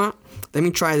like, you know what? Let me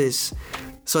try this.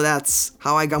 So that's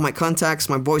how I got my contacts,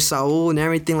 my boy Saul and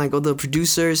everything, like all the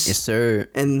producers. Yes, sir.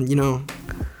 And you know,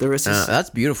 the rest is. That's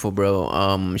beautiful, bro.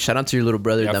 Shout out to your little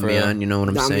brother, Damian. You know what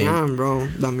I'm saying? Damian, bro.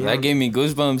 Damian. That gave me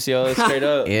goosebumps, yo, straight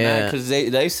up. Yeah. Because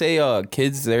they say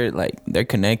kids, they're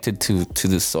connected to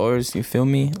the source. You feel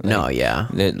me? Like, No, yeah.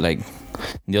 That like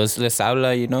Dios les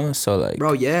habla, you know. So like,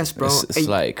 bro, yes, bro.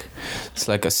 It's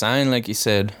like a sign, like you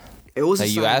said. It was like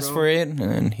a you sign, asked bro. for it,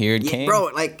 and here it came,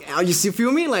 bro. Like you see, feel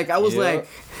me? Like I was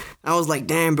like,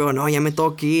 damn, bro. No, ya me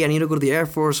toqué. I need to go to the Air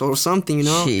Force or something, you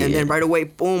know. Shit. And then right away,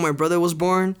 boom, my brother was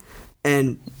born,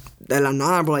 and de la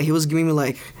nada, bro. Like he was giving me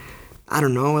like, I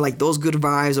don't know, like those good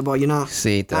vibes about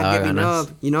Sí, te not da giving ganas. up,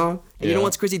 you know. And you know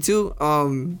what's crazy too?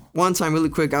 One time, really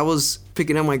quick, I was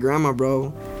picking up my grandma,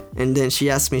 bro, and then she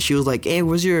asked me. She was like, "Hey,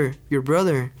 where's your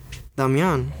brother,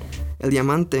 Damian, El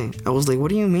Diamante?" I was like, "What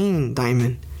do you mean,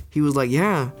 Diamond?" He was like,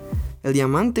 "Yeah, El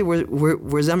Diamante. Where's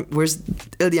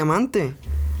El Diamante?"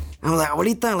 I was like,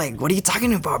 "Abuelita, like, what are you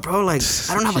talking about, bro? Like,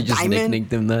 I don't have She a just diamond."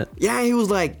 nicknamed him that. Yeah, he was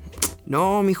like,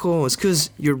 "No, mijo, it's cause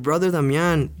your brother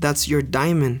Damian, that's your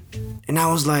diamond." And I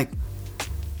was like,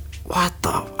 "What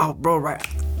the? Oh, bro, right?"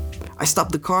 I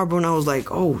stopped the car, bro, and I was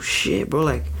like, "Oh shit, bro,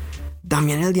 like,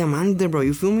 Damian El Diamante, bro.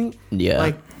 You feel me?" Yeah.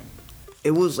 Like,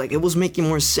 it was making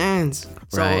more sense.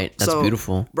 Right, that's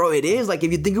beautiful. Bro, it is. Like,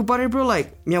 if you think about it, bro,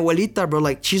 like, mi abuelita, bro,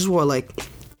 like, she's what, like,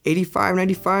 85,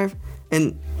 95?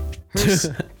 And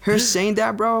her saying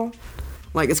that, bro,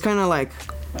 like, it's kind of like...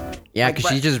 Yeah, like,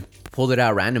 because she just pulled it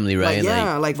out randomly, right? Like,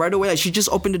 yeah, like, right away, like, she just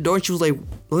opened the door and she was like,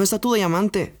 ¿Dónde está tu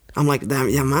diamante? I'm like,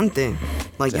 diamante?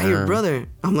 Like, yeah, your brother.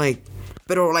 I'm like...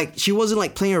 But like, she wasn't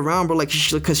like playing around, bro. Like,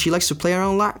 because she likes to play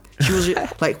around a lot. She was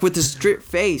like with a straight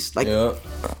face, like,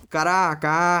 cara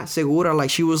acá, segura. Like,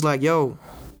 she was like, "Yo,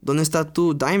 ¿dónde está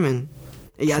tu diamond?"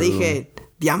 Y ya dije,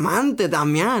 "Diamante,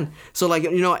 Damian." So like,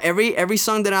 you know, every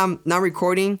song that I'm not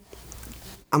recording,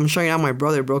 I'm showing out my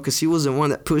brother, bro, because he was the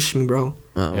one that pushed me, bro.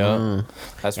 Yeah,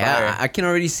 that's yeah, I can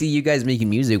already see you guys making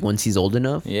music once he's old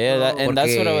enough. Yeah,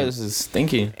 that's what I was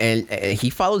thinking. And he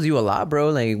follows you a lot, bro.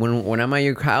 Like when I'm at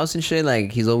your house and shit,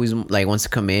 like he's always like wants to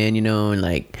come in, you know, and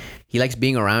like he likes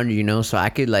being around you, you know. So I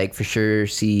could like for sure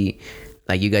see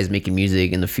like you guys making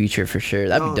music in the future for sure.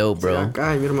 That'd be dope, bro.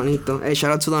 Acá, mi hermanito. Hey,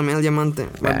 shout out to Damian Diamante,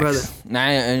 my brother. Nah,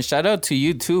 and shout out to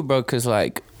you too, bro, cause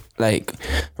like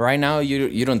right now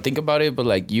you don't think about it, but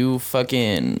like you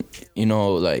fucking, you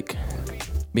know, like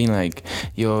being like,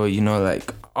 yo, you know,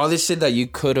 like all this shit that you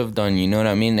could have done, you know what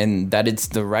I mean, and that it's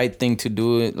the right thing to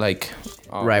do it, like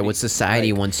right, what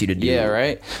society wants you to do. Yeah,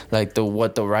 right. Like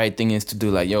what the right thing is to do.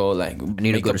 Like, yo, like I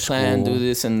need make to go a to plan, school. do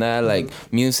this and that. Like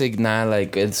music, nah,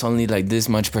 like it's only like this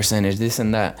much percentage, this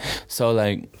and that. So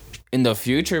like in the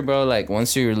future, bro, like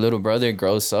once your little brother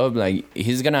grows up, like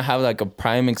he's gonna have like a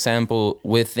prime example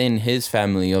within his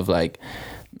family of like,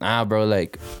 nah, bro,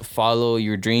 like follow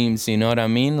your dreams, you know what I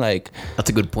mean? Like that's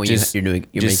a good point you're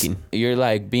making. You're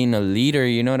like being a leader,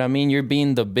 you know what I mean? You're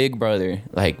being the big brother,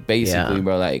 like basically,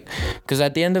 bro. Like, cause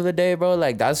at the end of the day, bro,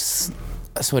 like that's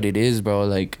what it is, bro.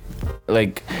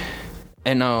 Like.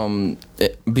 And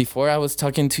before I was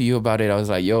talking to you about it, I was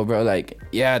like, yo, bro, like,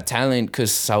 yeah, talent,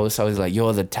 cause I was like,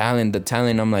 yo, the talent.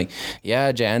 I'm like,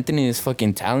 yeah, Jay Anthony is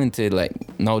fucking talented,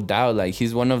 like, no doubt. Like,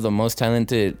 he's one of the most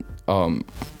talented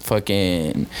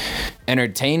fucking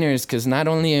entertainers, cause not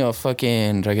only a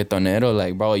fucking reggaetonero,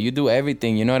 like, bro, you do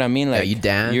everything, you know what I mean? Like, you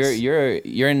dance.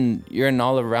 You're an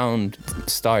all around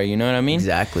star, you know what I mean?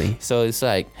 Exactly. So it's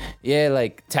like, yeah,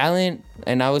 like talent.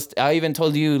 And I even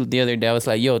told you the other day, I was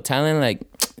like, yo, talent, like,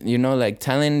 you know, like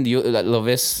talent, you like, lo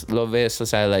ves, o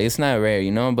sea, like it's not rare,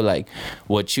 you know, but like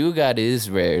what you got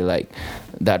is rare, like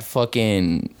that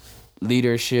fucking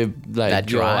leadership, like that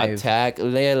drive, attack,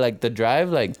 like the drive,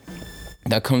 like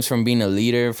that comes from being a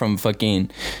leader, from fucking,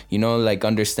 you know, like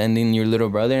understanding your little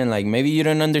brother. And like maybe you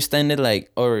don't understand it, like,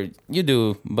 or you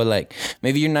do, but like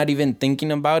maybe you're not even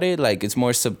thinking about it, like it's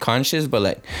more subconscious. But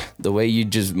like the way you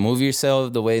just move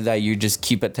yourself, the way that you just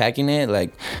keep attacking it,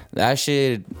 like that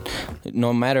shit,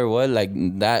 no matter what, like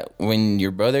that, when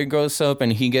your brother grows up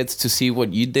and he gets to see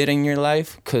what you did in your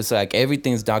life, because like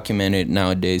everything's documented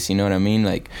nowadays, you know what I mean?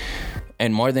 Like,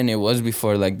 and more than it was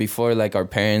before. Like before, like our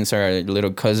parents or our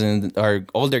little cousins, our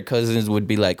older cousins would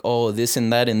be like, oh, this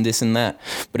and that and this and that,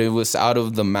 but it was out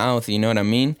of the mouth, you know what I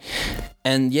mean?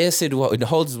 And yes, it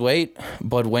holds weight,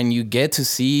 but when you get to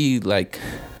see like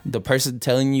the person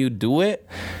telling you do it,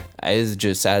 it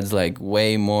just adds like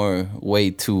way more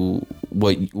weight to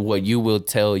what you will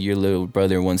tell your little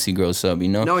brother once he grows up, you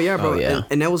know? No, yeah, bro. Oh, yeah.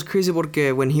 And that was crazy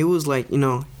porque when he was like, you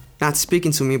know, not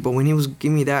speaking to me, but when he was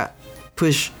giving me that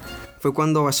push, fue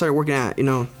cuando I started working at, you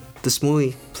know, the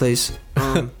smoothie place.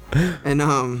 The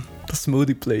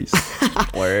smoothie place.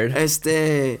 Word. Ya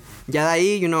de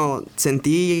ahí, you know,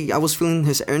 I was feeling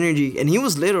his energy. And he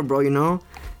was little, bro, you know.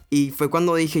 Y fue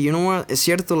cuando dije, you know what, es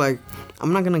cierto, like,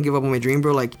 I'm not gonna give up on my dream,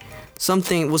 bro. Like,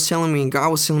 something was telling me, God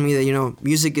was telling me that, you know,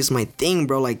 music is my thing,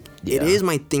 bro. Like, it is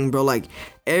my thing, bro. Like,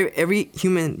 every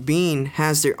human being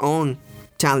has their own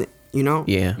talent, you know?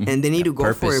 Yeah. And they need to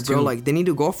go for it, bro. Too. Like, they need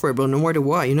to go for it, bro, no matter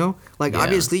what, you know? Like,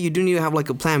 obviously, you do need to have, like,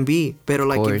 a plan B. But,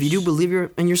 like, if you do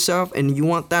believe in yourself and you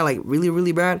want that, like, really,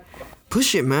 really bad,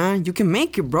 push it, man. You can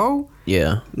make it, bro.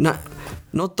 Yeah.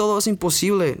 No todo es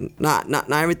imposible.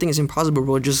 Not everything is impossible,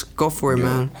 bro. Just go for it,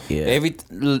 man. Yeah.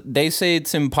 They say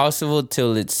it's impossible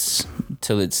till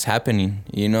it's happening.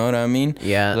 You know what I mean?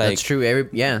 Yeah, like, that's true.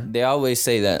 They always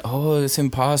say that. Oh, it's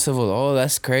impossible. Oh,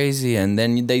 that's crazy. And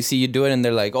then they see you do it, and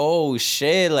they're like, oh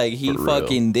shit, like he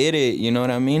fucking did it. You know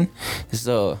what I mean?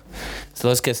 So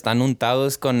los que están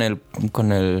untados con el.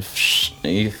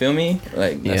 You feel me?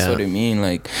 Like that's what I mean.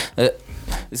 Like.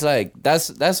 It's like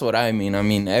that's what I mean. I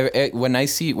mean, when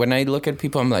I look at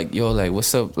people, I'm like, yo, like,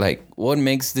 what's up? Like, what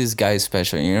makes this guy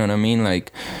special? You know what I mean?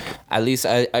 Like, at least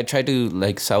I try to,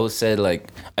 like Saul said, like,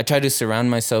 I try to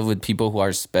surround myself with people who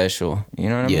are special. You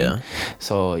know what I mean?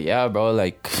 So yeah, bro,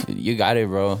 like, you got it,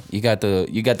 bro. You got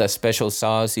that special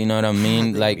sauce. You know what I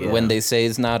mean? Like when they say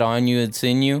it's not on you, it's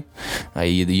in you.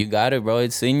 Like you got it, bro.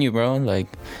 It's in you, bro. Like,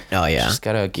 oh yeah, just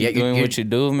gotta keep doing what you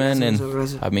do, man.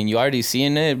 And I mean, you already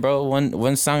seeing it, bro.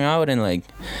 One song out, and like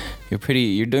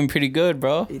you're doing pretty good,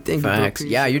 bro. Facts.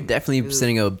 Yeah, you're definitely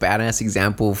setting a badass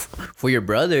example for your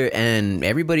brother and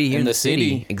everybody here in the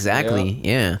city. Exactly.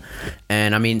 Yeah.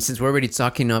 And I mean, since we're already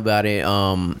talking about it,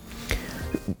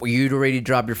 you'd already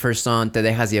dropped your first song, Te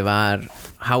Dejas Llevar.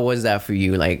 How was that for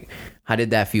you? Like, how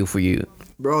did that feel for you?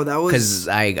 Bro, that was... Because,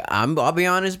 like, I'll be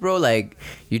honest, bro, like,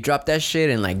 you dropped that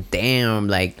shit and, like, damn,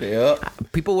 like,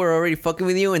 people were already fucking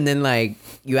with you, and then, like,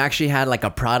 you actually had, like, a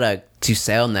product to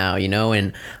sell now, you know,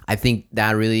 and I think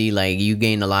that really, like, you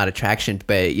gained a lot of traction.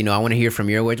 But, you know, I want to hear from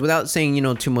your words without saying, you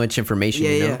know, too much information.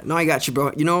 Yeah. No, I got you,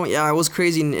 bro. You know, yeah, it was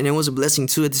crazy, and it was a blessing,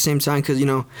 too, at the same time, because, you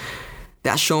know,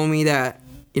 that showed me that,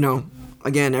 you know,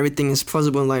 again, everything is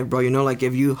possible in life, bro. You know, like,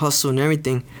 if you hustle and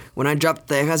everything. When I dropped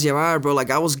Te Dejas Llevar, bro,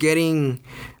 like, I was getting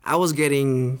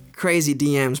crazy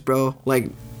DMs, bro.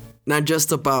 Like, not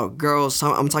just about girls.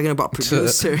 I'm talking about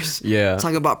producers. Yeah.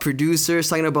 Talking about producers,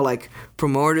 talking about, like,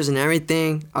 promoters and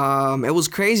everything. It was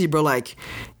crazy, bro. Like,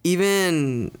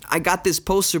 even I got this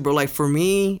poster, bro. Like, for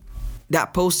me,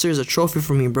 that poster is a trophy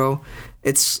for me, bro.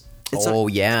 It's it's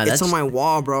on my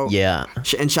wall, bro. Yeah.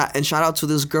 And shout out to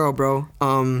this girl, bro.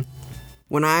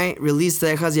 When I released Te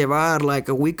Dejas Llevar, like,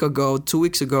 2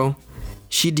 weeks ago,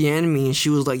 she DM'd me and she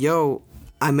was like, yo,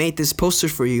 I made this poster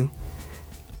for you.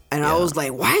 And I was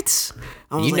like, what?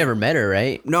 You never met her,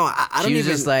 right? No, I don't even... She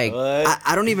was just like...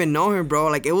 I don't even know her, bro.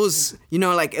 Like, it was... You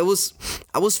know, like, it was...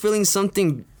 I was feeling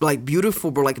something, like,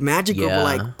 beautiful, bro. Like, magical, bro.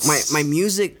 Like, my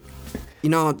music, you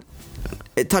know,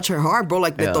 it touched her heart, bro.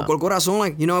 Like, me tocó el corazón.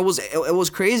 Like, you know, it was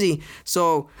crazy.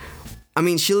 So, I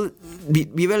mean, she...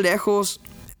 Vive lejos.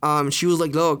 She was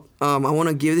like, look, I want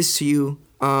to give this to you.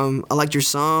 I liked your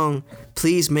song.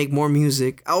 Please make more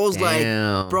music. I was like,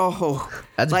 bro.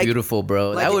 That's like, beautiful,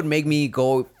 bro. Like, that would make me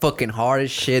go fucking hard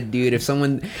as shit, dude. If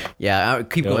someone... Yeah,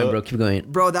 keep going, bro. Keep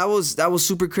going. Bro, that was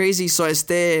super crazy. So I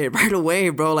stayed right away,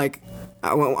 bro. Like,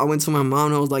 I went to my mom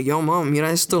and I was like, yo, mom, mira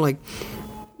esto, like...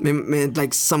 Man,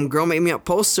 like, some girl made me a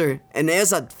poster, and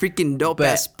it's a freaking dope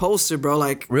ass poster, bro.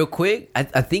 Like, real quick, I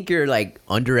think you're, like,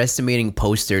 underestimating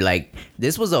poster. Like,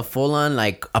 this was a full on,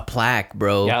 like, a plaque,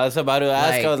 bro. Yeah, I was about to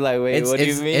ask. Like, I was like, wait, what do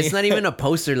you mean? It's not even a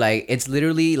poster. Like, it's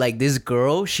literally like this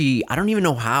girl. I don't even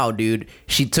know how, dude.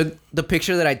 She took the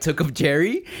picture that I took of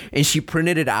Jerry and she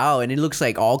printed it out, and it looks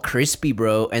like all crispy,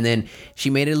 bro. And then she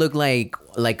made it look like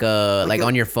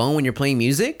on your phone when you're playing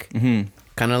music. Mm-hmm.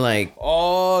 Kind of like,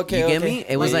 you get me?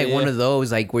 It was like one of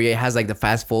those, like, where it has like the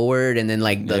fast forward and then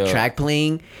like the track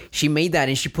playing. She made that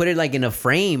and she put it like in a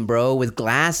frame, bro, with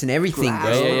glass and everything,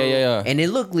 bro. Yeah. And it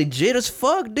looked legit as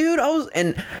fuck, dude.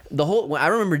 I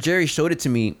remember Jerry showed it to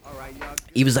me.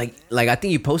 He was like I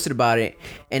think you posted about it,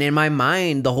 and in my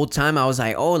mind the whole time I was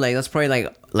like, oh, like that's probably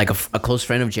like a close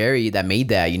friend of Jerry that made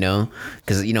that, you know,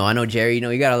 because, you know, I know Jerry, you know,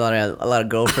 you got a lot of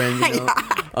girlfriends, you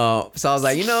know. So I was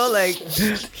like, you know, like,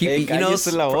 you know, I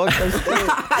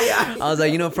was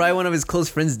like, you know, probably one of his close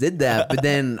friends did that. But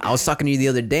then I was talking to you the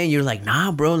other day and you were like,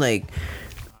 nah, bro, like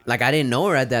I didn't know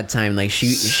her at that time. Like,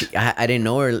 I didn't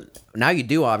know her. Now you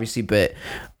do, obviously, but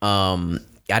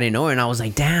I didn't know her, and I was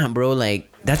like, damn, bro, like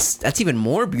that's even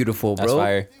more beautiful, bro. That's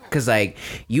fire. Cause like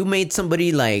you made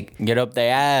somebody like get up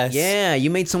their ass. Yeah, you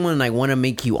made someone like want to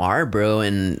make you art, bro,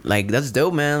 and like that's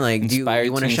dope, man. Like, do you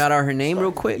want to shout out her name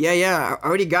real quick? Yeah, I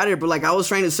already got it, but like I was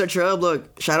trying to search her up.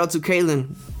 Look, shout out to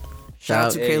Caitlin. Shout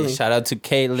out to Caitlin. Shout out to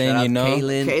Caitlin. You know,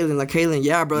 Caitlin.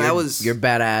 Yeah, bro, that was. You're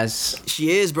badass. She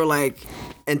is, bro. Like,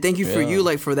 and thank you for you,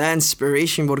 like, for that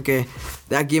inspiration, porque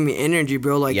that gave me energy,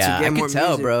 bro. Like, to get more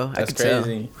music. Bro. That's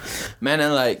crazy, man.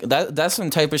 And like that's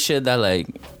some type of shit that like.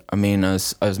 I mean,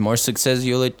 as more success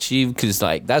you'll achieve, cause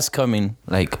like that's coming,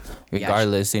 like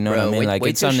regardless, you know what I mean? Like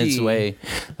it's on its way.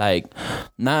 Like,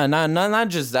 not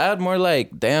just that. More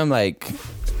like, damn, like,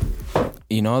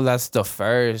 you know, that's the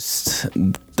first.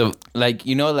 Like,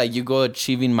 you know, like you go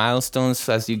achieving milestones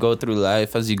as you go through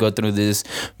life, as you go through this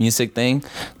music thing.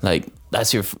 Like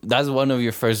that's one of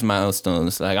your first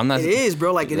milestones. Like I'm not. It is,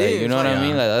 bro. Like it is. You know what I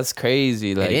mean? Like that's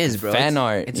crazy. Like it is, bro. Fan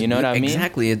art. You know what I mean?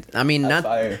 Exactly. I mean, not.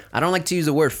 Fire. I don't like to use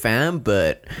the word fan,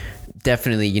 but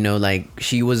definitely, you know, like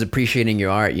she was appreciating your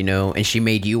art, you know, and she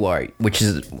made you art, which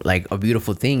is like a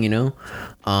beautiful thing, you know.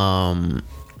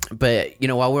 But you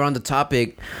know, while we're on the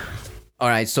topic. All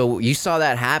right, so you saw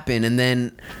that happen, and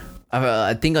then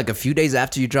I think like a few days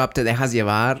after you dropped Te Dejas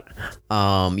Llevar,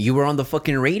 you were on the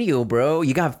fucking radio, bro.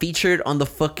 You got featured on the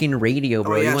fucking radio,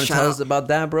 bro. You want to tell us about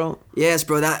that, bro? Yes,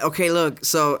 bro. Okay, look.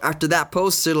 So after that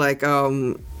poster, like,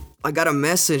 I got a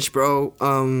message, bro,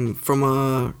 from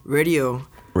a radio.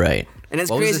 Right. And it's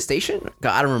what crazy. Was the station?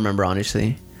 God, I don't remember,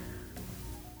 honestly.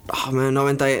 Oh, man,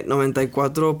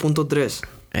 94.3.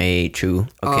 Hey, true.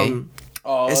 Okay.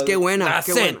 Es que buena. Es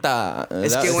que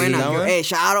buena. Hey,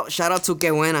 shout out to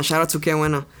Que Buena. Shout out to Que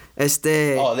Buena.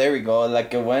 Oh, there we go. La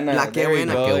Que Buena. La Que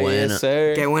Buena. Yes,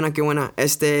 sir. Que Buena.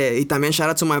 Y también shout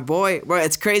out to my boy. Bro,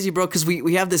 it's crazy, bro, because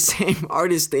we have the same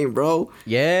artist name, bro.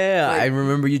 Yeah, like, I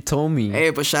remember you told me.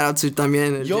 Hey, but shout out to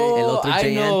también. Yo,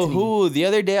 I know who. The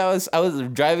other day I was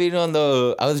driving I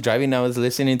was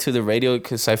listening to the radio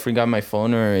because I forgot my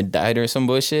phone or it died or some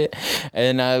bullshit.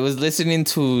 And I was listening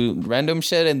to random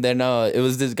shit, and then it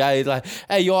was this guy like,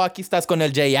 hey, yo, aquí estás con el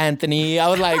J. Anthony. I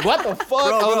was like, what the fuck?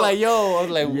 Bro. I was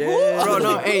like, yeah. Bro,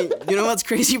 no, hey, you know what's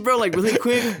crazy, bro? Like, really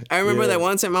quick, I remember that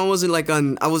one time I was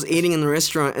I was eating in the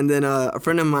restaurant, and then a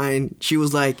friend of mine, she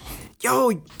was like,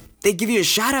 yo, they give you a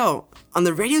shout out on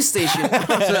the radio station.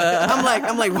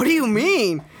 I'm like, what do you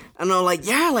mean? And I'm like,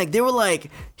 yeah, like they were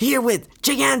like, here with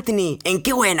J. Anthony and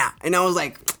Que Buena. And I was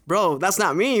like, bro, that's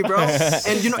not me, bro.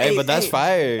 And you know, but that's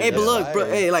fire. Hey, but look, bro,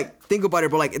 hey, like, think about it,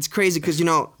 bro. Like, it's crazy because, you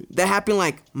know, that happened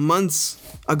like months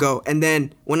ago. And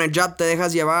then when I dropped Te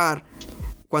Dejas Llevar,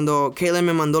 cuando Caleb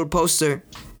me mandó el poster,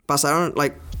 pasaron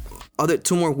like other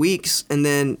 2 more weeks, and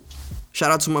then shout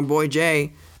out to my boy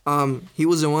Jay. He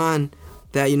was the one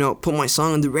that, you know, put my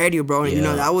song on the radio, bro. And you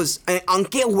know, that was on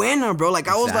Que Buena, bro. Like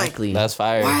I was like, that's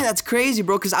fire. Wow, that's crazy,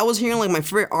 bro. Because I was hearing like my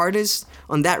favorite artist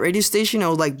on that radio station. I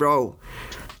was like, bro,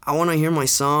 I want to hear my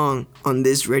song on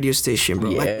this radio station,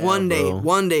 bro. Yeah, like one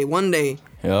day.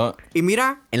 Yeah. Y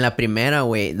mira. En la primera,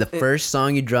 way, the first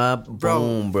song you dropped,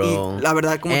 boom, bro. La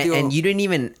verdad, como te digo, and you didn't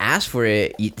even ask for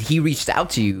it. He reached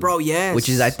out to you. Bro, yes. Which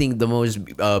is, I think, the most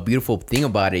beautiful thing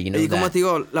about it, you know. Y como te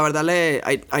digo, la verdad,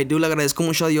 I do le agradezco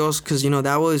mucho a Dios, because, you know,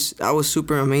 that was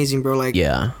super amazing, bro. Like,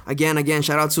 yeah. Again,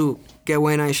 shout out to Que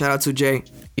Buena and shout out to Jay.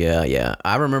 Yeah.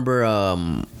 I remember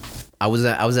I was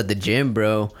at the gym,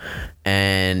 bro,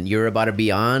 and you were about to be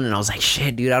on, and I was like,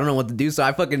 shit, dude, I don't know what to do. So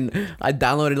I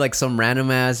downloaded like some random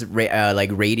ass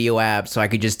like radio app so I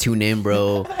could just tune in,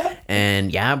 bro.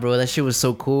 And yeah, bro, that shit was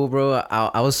so cool, bro.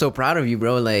 I was so proud of you,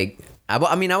 bro. Like,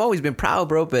 I mean, I've always been proud,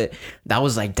 bro, but that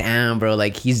was like, damn, bro,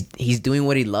 like he's doing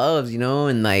what he loves, you know,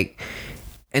 and like.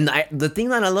 And the thing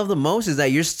that I love the most is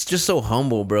that you're just so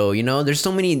humble, bro. You know, there's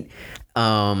so many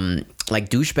like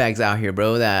douchebags out here,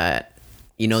 bro, that,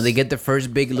 you know, they get the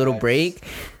first big little break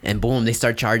and boom, they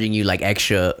start charging you like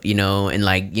extra, you know, and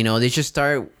like, you know, they just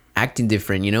start acting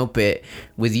different, you know. But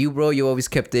with you, bro, you always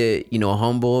kept it, you know,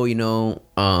 humble, you know,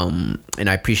 and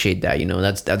I appreciate that, you know.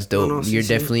 That's dope. No, you're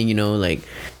definitely, you know, like,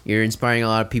 you're inspiring a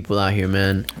lot of people out here,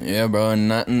 man. Yeah, bro.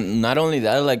 And not only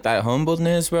that, like that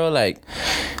humbleness, bro, like,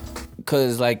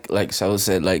 cause like Saul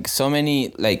said, like so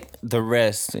many, like the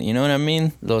rest, you know what I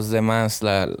mean? Los demás,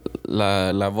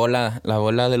 la bola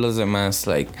de los demás,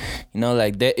 like, you know,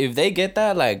 like if they get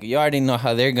that, like you already know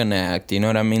how they're gonna act, you know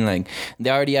what I mean? Like they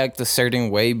already act a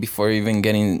certain way before even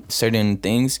getting certain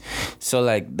things. So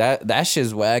like that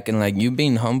shit's whack, and like you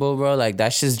being humble, bro, like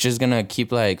that shit's just gonna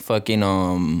keep like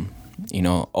fucking you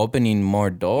know, opening more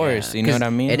doors. You know what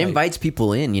I mean? It invites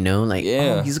people in, you know, like,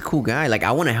 oh, he's a cool guy. Like,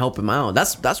 I want to help him out.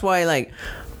 That's why, like,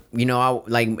 you know,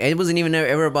 it wasn't even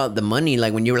ever about the money.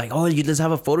 Like when you were like, oh, let's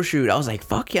have a photo shoot. I was like,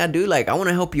 fuck yeah, dude. Like I want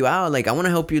to help you out. Like I want to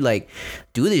help you like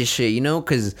do this shit, you know?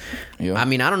 Cause I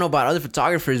mean, I don't know about other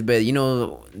photographers, but you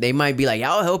know, they might be like,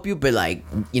 yeah, I'll help you, but like,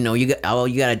 you know,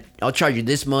 I'll charge you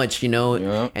this much, you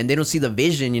know, and they don't see the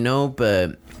vision, you know,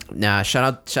 but nah,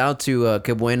 shout out to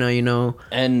Que Buena, you know.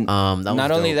 And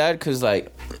not only that, cause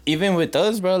like even with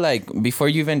us, bro, like before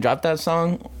you even dropped that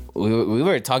song, we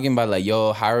were talking about like,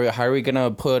 yo, how are we gonna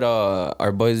put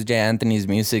our boys Jay Anthony's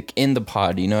music in the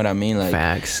pod? You know what I mean? Like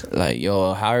facts. Like,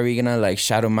 yo, how are we gonna like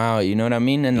shout him out? You know what I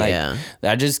mean? And like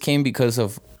that just came because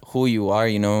of who you are,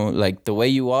 you know, like the way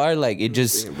you are. Like it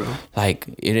just like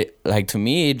to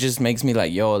me it just makes me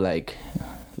like, yo, like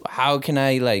how can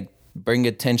I like bring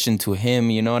attention to him?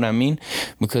 You know what I mean?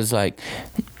 Because like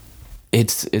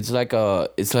it's like a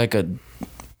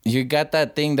you got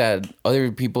that thing that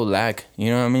other people lack,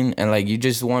 you know what I mean? And like you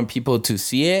just want people to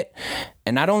see it,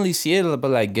 and not only see it,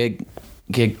 but like get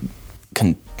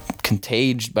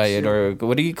contaged by it, or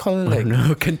what do you call it? Like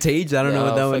no, contaged. I don't know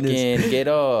what that one is. Get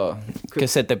que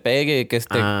se te pegue, que se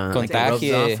te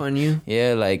contagie. Rubs off on you.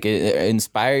 Yeah, like it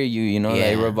inspire you, you know,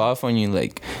 like rub off on you,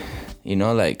 like, you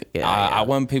know, like I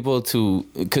want people to,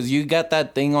 cause you got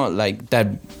that thing on, like that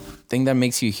thing that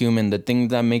makes you human, the thing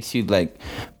that makes you like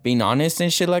being honest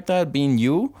and shit like that, being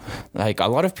you. Like a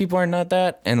lot of people are not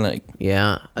that, and like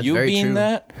you being true.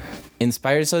 That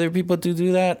inspires other people to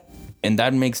do that, and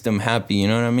that makes them happy. You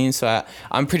know what I mean? So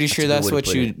I'm pretty sure that's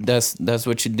what you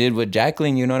did with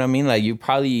Jacqueline. You know what I mean? Like you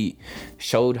probably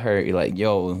showed her like,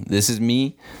 yo, this is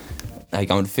me. Like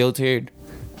I'm unfiltered.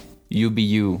 You be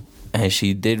you. And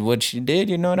she did what she did,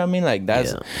 you know what I mean? Like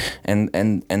that's and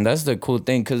that's the cool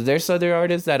thing, because there's other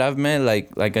artists that I've met,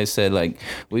 like I said, like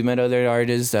we met other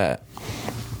artists that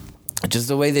just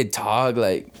the way they talk,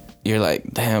 like you're like,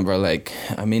 damn, bro, like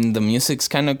I mean the music's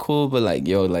kind of cool, but like,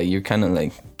 yo, like you're kind of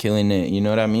like killing it, you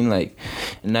know what I mean? Like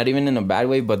not even in a bad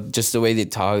way, but just the way they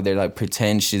talk, they're like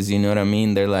pretentious, you know what I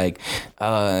mean? They're like you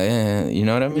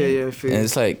know what I mean? Yeah, and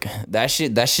it's like that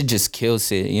shit just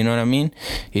kills it, you know what I mean?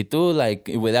 Y tú, like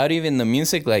without even the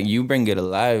music, like you bring it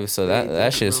alive, so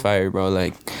that shit's fire, bro.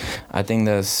 Like I think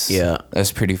that's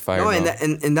pretty fire. No,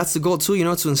 and that's the goal too, you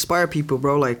know, to inspire people,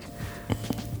 bro, like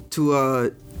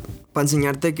to para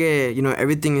enseñarte que, you know,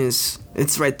 everything it's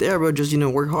right there, bro. Just, you know,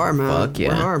 work hard, man. Fuck yeah.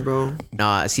 Work hard, bro.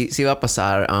 Nah, sí va a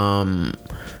pasar.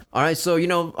 All right, so, you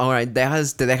know, all right, Te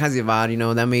Dejas Llevar, you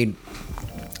know, that made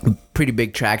pretty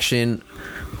big traction.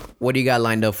 What do you got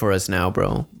lined up for us now,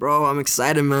 bro? Bro, I'm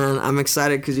excited, man. I'm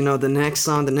excited because, you know, the next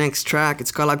song, the next track,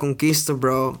 it's called La Conquista,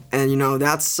 bro. And, you know,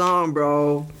 that song,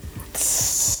 bro,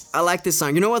 I like this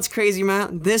song. You know what's crazy,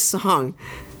 man? This song,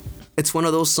 it's one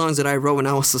of those songs that I wrote when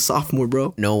I was a sophomore,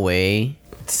 bro. No way.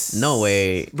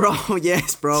 Bro,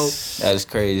 yes, bro. That's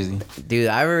crazy. Dude,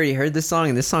 I already heard this song,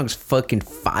 and this song's fucking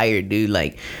fire, dude.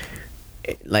 Like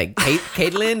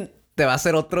Caitlyn te va a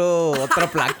hacer otra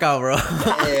placa, bro.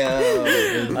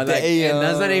 Damn.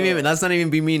 And that's not even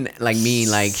be mean. Like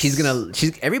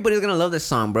everybody's gonna love this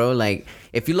song, bro. Like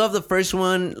if you love the first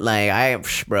one, like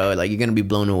bro, like you're gonna be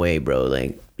blown away, bro.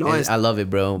 Like I love it,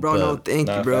 bro. Bro, no, thank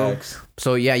you, bro. Facts.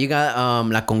 So yeah, you got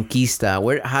La Conquista.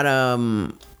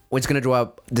 What's gonna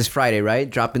drop this Friday, right?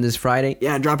 Dropping this Friday?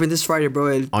 Yeah, dropping this Friday,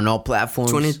 bro. On all platforms.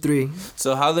 23.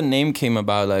 So how the name came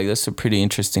about, like that's a pretty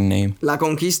interesting name. La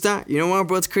Conquista. You know what,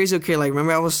 bro? It's crazy. Okay, like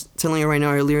remember I was telling you right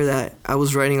now earlier that I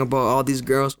was writing about all these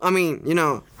girls. I mean, you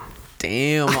know.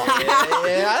 Damn.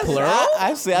 Yeah, plural?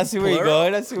 I see where you're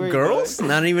going. I see where girls? You're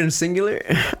going. Not even singular?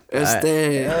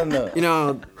 You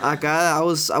know, I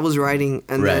was writing,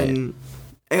 and then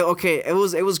it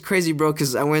was crazy, bro,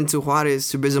 because I went to Juarez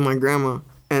to visit my grandma,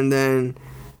 and then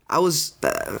I was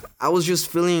just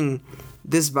feeling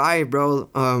this vibe, bro,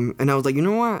 and I was like, you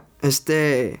know what,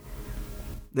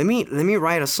 let me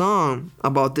write a song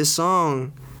about this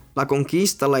song, La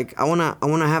Conquista. Like I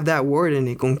wanna have that word in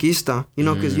it, Conquista, you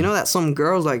know, because you know that some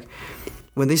girls, like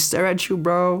when they stare at you,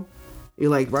 bro,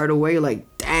 you're like right away, you're like,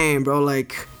 damn, bro,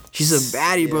 like she's a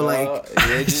baddie, bro. Like,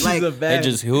 she's like, a baddie. They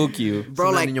just hook you,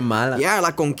 bro. Like, yeah,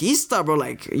 La Conquista, bro.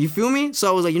 Like, you feel me? So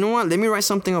I was like, you know what? Let me write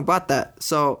something about that.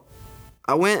 So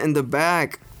I went in the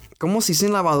back. ¿Cómo se dicen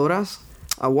lavadoras?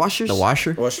 Washers. The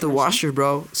washer. The washer,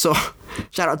 bro. So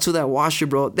shout out to that washer,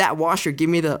 bro. That washer gave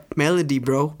me the melody,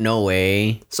 bro. No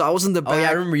way. So I was in the back. Oh yeah,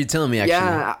 I remember you telling me. Actually.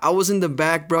 Yeah, I was in the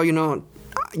back, bro. You know,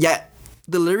 yeah.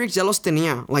 The lyrics ya los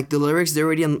tenía. Like the lyrics, they're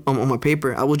already on my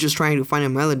paper. I was just trying to find a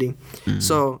melody. Mm-hmm.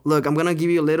 So look, I'm gonna give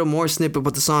you a little more snippet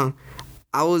about the song.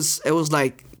 It was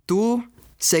like, tú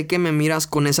sé que me miras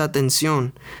con esa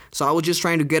atención. So I was just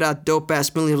trying to get a dope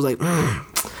ass melody. I was like,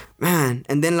 man.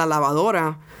 And then la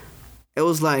lavadora, it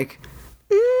was like,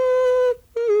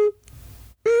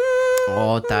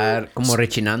 Oh, está como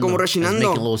rechinando. Como rechinando. It's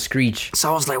making a little screech. So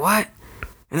I was like, what?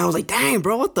 And I was like, dang,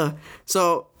 bro, what the?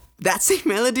 So that same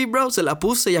melody, bro, se la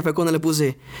puse. Ya fue cuando le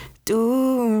puse,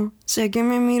 tú, sé que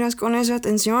me miras con esa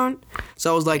atención.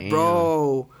 So I was like,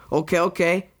 bro,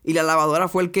 okay. Y la lavadora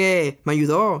fue el que me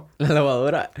ayudó. La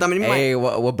lavadora. También hey,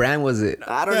 what brand was it?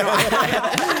 I don't know.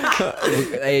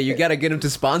 Hey, you gotta get him to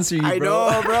sponsor you, bro.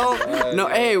 I know, bro. No,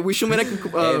 hey, we should make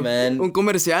un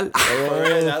comercial.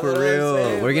 Oh, for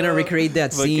real. We're gonna recreate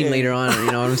that scene later on.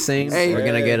 You know what I'm saying? Hey, we're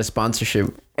gonna get a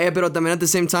sponsorship. Hey, pero también at the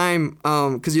same time,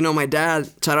 cause you know my dad,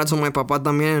 shout out to my papá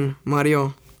también,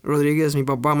 Mario Rodriguez, mi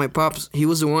papá, my pops. He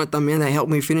was the one también that helped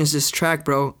me finish this track,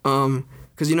 bro.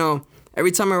 Cause you know,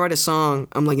 every time I write a song,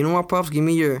 I'm like, you know what, pops,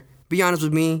 be honest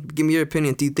with me, give me your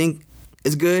opinion. Do you think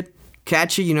it's good,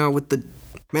 catchy, you know, with the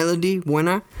melody,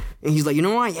 buena? And he's like, you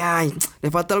know what, yeah,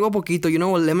 le falta algo poquito, you know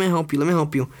what, let me help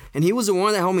you. And he was the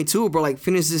one that helped me too, bro, like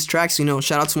finish this track, so, you know,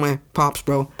 shout out to my pops,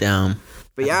 bro. Damn.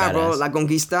 But yeah, bro, La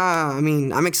Conquista, I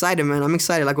mean, I'm excited, man. La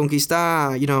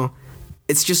Conquista, you know,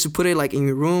 it's just to put it like in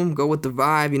your room, go with the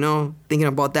vibe, you know, thinking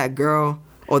about that girl.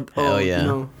 Hell yeah. You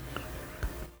know.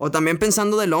 O también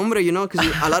pensando del hombre, you know, because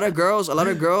a lot of girls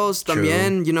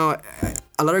también, you know,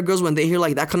 a lot of girls when they hear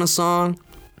like that kind of song,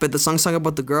 but the song's talking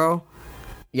about the girl.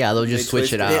 Yeah, they'll just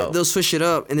switch it out. They'll switch it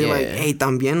up, and they're like, hey,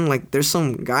 también, like, there's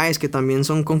some guys que también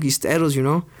son conquisteros, you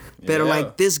know? Pero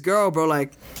like, this girl, bro,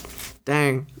 like,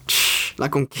 dang, La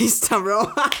Conquista, bro.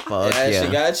 Fuck yeah,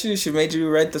 she got you. She made you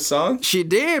write the song. She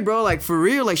did, bro. Like for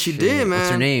real, like she did, man.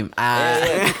 What's her name?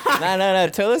 No.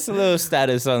 Tell us a little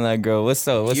status on that girl. What's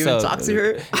up? You even talk to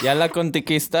her? Ya la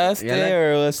conquistaste,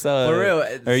 or what's up? For real?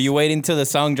 Or are you waiting till the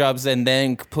song drops and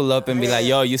then pull up and be like,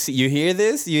 yo, you hear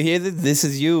this? This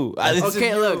is you.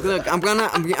 Okay, look. I'm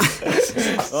gonna.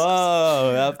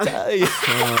 Oh, I'll tell you.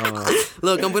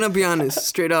 Look, I'm gonna be honest,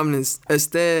 straight up honest.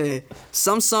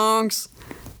 Some songs.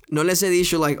 No les he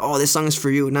dicho like, oh, this song is for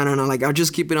you. No. Like, I'll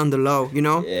just keep it on the low, you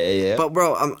know? Yeah. But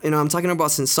bro, I'm talking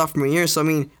about since sophomore year. So I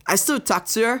mean, I still talk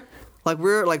to her. Like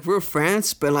we're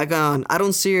friends, but like I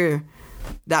don't see her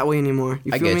that way anymore.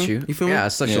 You feel me? You feel me? Yeah,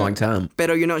 it's such a long time.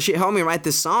 But you know, she helped me write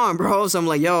this song, bro. So I'm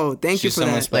like, yo, thank you for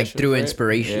that. Like through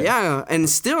inspiration. Yeah, and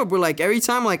still, bro, like every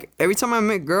time I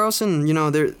meet girls and you know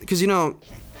because you know,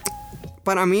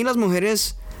 para mí las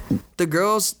mujeres, the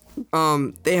girls.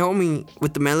 They help me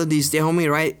with the melodies. They help me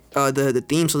write the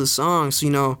themes of the songs. You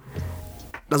know,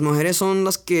 las mujeres son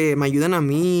las que me ayudan a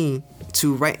mí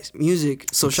to write music.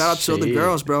 So shout out to all the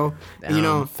girls, bro. Damn, you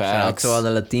know, facts. Shout out to all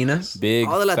the Latinas. Big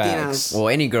all the Latinas. Facts. Well,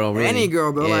 any girl, really. Any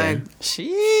girl, bro. Yeah. Like,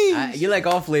 sheesh. You like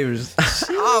all flavors.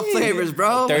 all flavors,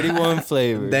 bro. 31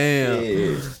 flavors. Damn.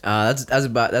 Yeah. That's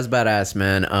badass,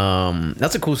 man.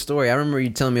 That's a cool story. I remember you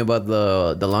telling me about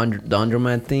the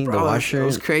laundromat thing, bro, the washer. It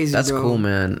was crazy. That's bro. cool,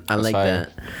 man. I like fire.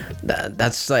 that.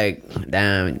 That's like,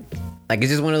 damn. Like, it's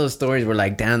just one of those stories where,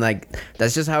 like, damn, like,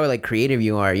 that's just how, like, creative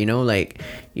you are, you know? Like,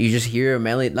 you just hear a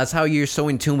melody. That's how you're so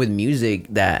in tune with music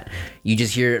that you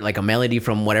just hear, like, a melody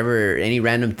from whatever, any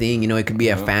random thing, you know? It could be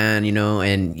a fan, you know?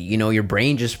 And, you know, your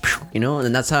brain just, you know?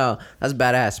 And that's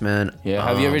badass, man. Yeah.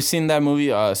 Have you ever seen that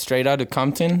movie, Straight Outta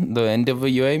Compton, the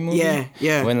NWA movie?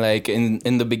 Yeah. When, like,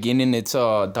 in the beginning, it's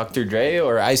Dr. Dre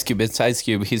or Ice Cube. It's Ice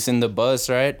Cube. He's in the bus,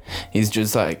 right? He's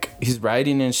just, like, he's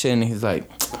riding and shit, and he's like,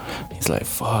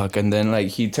 fuck. And then, like,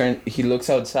 he looks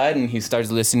outside and he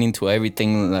starts listening to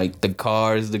everything, like, the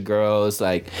cars, the girls,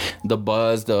 like, the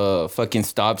buzz, the fucking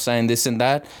stop sign, this and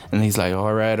that. And he's like,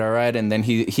 all right. And then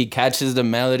he catches the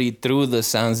melody through the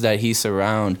sounds that he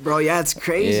surrounds. Bro, yeah, it's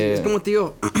crazy. Yeah. It's como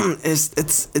tío.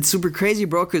 It's super crazy,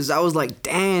 bro, because I was like,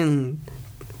 damn.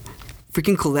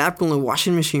 Freaking collab con the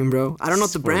washing machine, bro. I don't know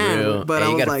the brand, real. but hey, I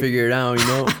was you gotta like, figure it out, you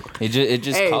know? It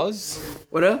just Hey. calls.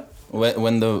 What up?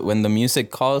 When the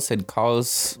music calls, it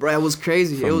calls. Bro, it was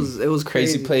crazy. It was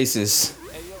crazy crazy. places.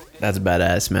 That's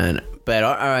badass, man. But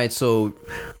all right, so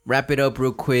wrap it up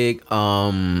real quick.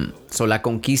 So La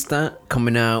Conquista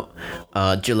coming out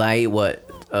July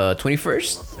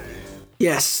 21st?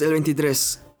 Yes, el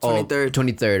 23. 23rd.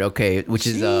 23rd, okay, which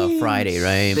is Friday,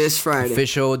 right? This Friday.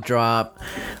 Official drop.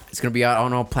 It's gonna be out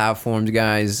on all platforms,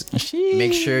 guys. Sheesh.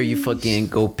 Make sure you fucking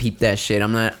go peep that shit.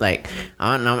 I'm not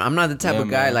the type of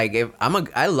guy, man.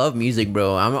 like, I love music,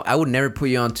 bro. I would never put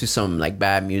you onto some like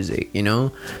bad music, you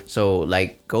know? So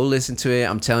like, go listen to it.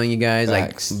 I'm telling you guys,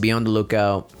 Facts. like, be on the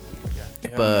lookout.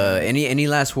 But any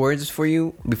last words for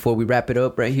you before we wrap it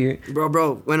up right here?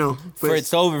 Bro, bueno. For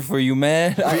it's over for you,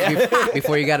 man.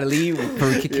 Before you gotta leave, before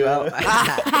we kick you out.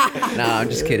 Nah, I'm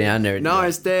just kidding. I never. No,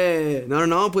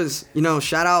 no, pues, you know,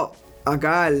 shout out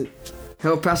acá al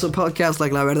El Paso podcast.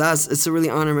 Like, la verdad, it's a really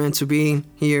honor, man, to be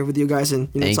here with you guys and,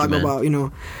 you know, Thank talk you, man. about, you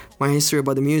know, my history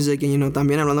about the music, and, you know,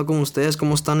 también hablando con ustedes,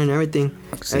 cómo están and everything.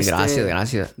 Sí,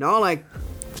 gracias. No, like,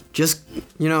 just,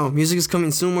 you know, music is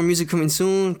coming soon, more music coming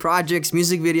soon, projects,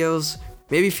 music videos,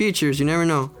 maybe features, you never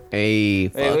know. Hey,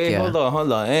 wait,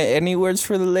 hold on. Any words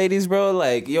for the ladies, bro?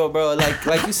 Like, yo, bro,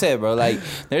 like you said, bro, like,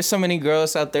 there's so many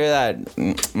girls out there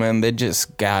that, man, they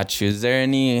just got you. Is there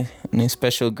any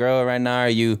special girl right now? Are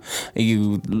you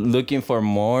looking for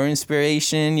more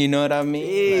inspiration? You know what I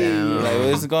mean? Yeah. Like,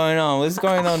 what's going on? What's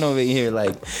going on over here?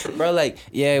 Like, bro, like,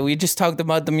 yeah, we just talked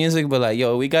about the music, but like,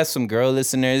 yo, we got some girl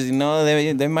listeners. You know,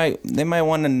 they might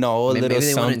want to know a little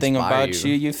something about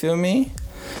you. You feel me?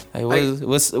 Like,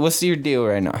 what's your deal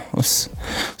right now? What's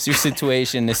your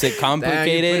situation? Is it complicated?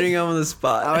 Damn, you're putting him on the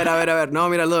spot. A ver. No,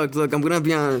 mira, look, I'm gonna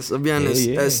be honest. I'll be honest.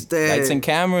 Yeah. Lights and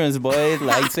cameras, boys.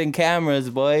 Lights and cameras,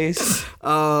 boys.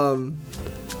 Like,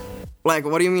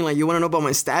 what do you mean? Like, you want to know about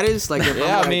my status? Like, if yeah, I'm,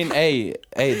 like, I mean, hey,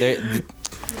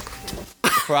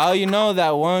 for all you know,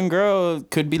 that one girl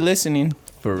could be listening.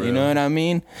 For real. You know what I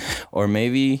mean? Or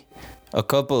maybe a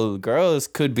couple of girls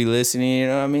could be listening. You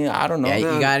know what I mean? I don't know. Yeah,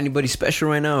 you got anybody special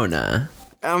right now or nah?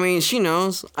 I mean, she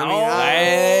knows. I mean,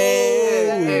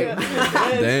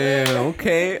 Damn.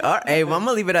 Okay. All right. Hey, well, I'm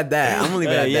gonna leave it at that.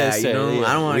 Yes, you know, yeah.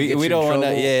 I don't want to get we you don't in want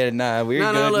trouble. to. Yeah, nah, we're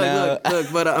no, good now. look.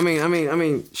 But I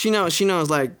mean, she knows.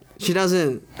 Like, she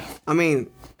doesn't. I mean,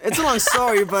 it's a long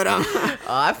story, but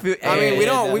I feel. I mean, we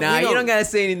don't. Nah, you don't gotta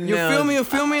say anything. You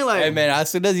feel me? Like, Hey man, as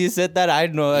soon as you said that, I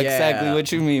know exactly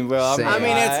what you mean, bro. Same. I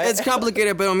mean, it's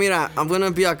complicated, but mira, I'm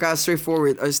gonna be acá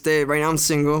straightforward. Right now I'm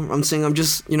single. I'm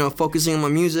just, you know, focusing on my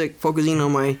music, focusing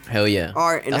on my Hell yeah.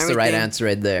 art and That's everything. the right answer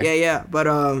right there. Yeah. But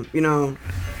you know,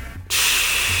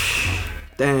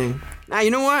 dang. Nah,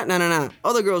 you know what? Nah.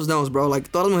 Other girls knows, bro.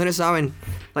 Like, todas las mujeres saben.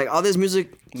 Like, all this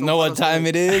music. Know what time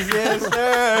it is?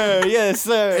 Yes,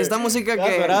 sir. Esta música That's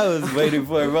que what I was waiting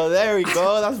for, bro. There we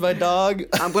go. That's my dog.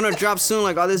 I'm gonna drop soon.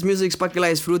 Like, all this music's pa que la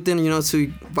disfruten, you know, to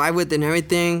vibe with and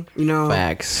everything. You know,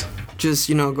 Facts. just,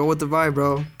 you know, go with the vibe,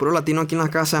 bro. Puro latino aquí en la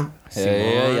casa.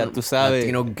 Yeah, tú sabes.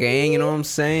 Latino gang, you know what I'm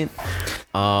saying?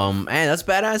 Hey, that's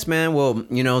badass, man. Well,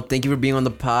 you know, thank you for being on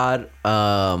the pod.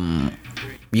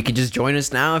 You can just join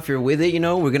us now if you're with it, you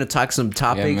know. We're gonna talk some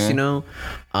topics, you know.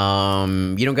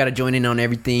 You don't gotta join in on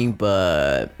everything,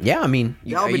 but yeah, I mean,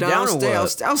 I'll be down.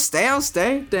 I'll stay.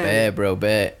 Damn. Bet, bro,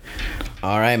 bet.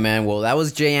 All right, man. Well, that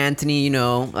was Jay Anthony. You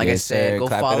know, like I said, go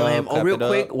follow him. Oh, real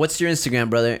quick, what's your Instagram,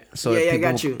 brother? So I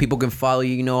got you. People can follow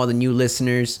you. You know, all the new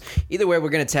listeners. Either way, we're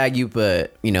gonna tag you,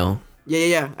 but you know.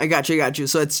 Yeah. I got you.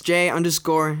 So it's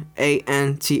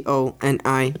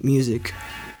J_ANTONI music.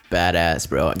 Badass,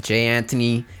 bro. Jay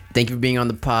Anthony, thank you for being on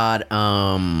the pod.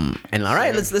 And all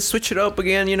right, let's switch it up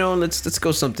again. You know, let's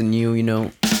go something new. You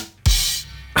know.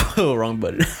 Oh, wrong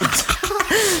button.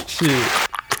 Shit.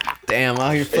 Damn,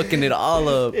 out here fucking it all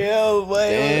up. Yo, boy,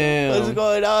 damn. What's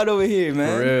going on over here,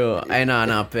 man? For real. Hey,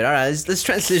 nah, but all right, let's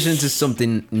transition to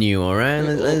something new. All right,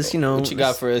 let's you know. What you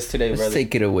got for us today, brother? Let's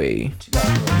take it away.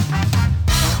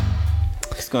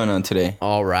 What's going on today?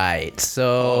 All right,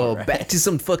 so back to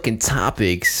some fucking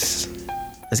topics.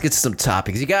 Let's get to some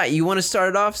topics. You want to start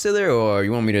it off, Siller, or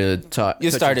you want me to talk?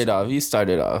 You started off.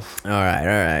 All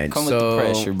right. Come with the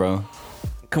pressure, bro.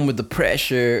 Come with the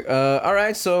pressure. All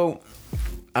right, so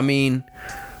I mean,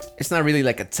 it's not really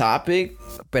like a topic,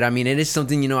 but I mean, it is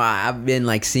something, you know, I've been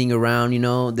like seeing around. You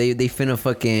know, they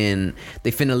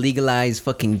finna legalize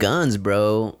fucking guns,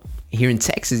 bro. Here in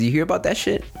Texas, you hear about that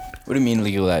shit? What do you mean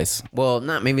legalize? Well,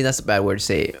 maybe that's a bad word to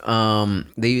say.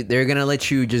 They're gonna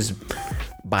let you just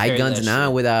buy guns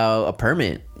now without a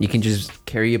permit. You can just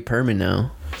carry a permit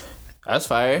now. That's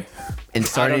fire. And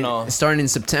starting in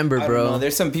September, bro.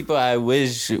 There's some people I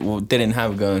wish didn't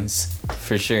have guns,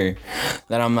 for sure.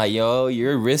 That I'm like, yo,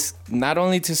 you're a risk not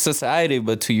only to society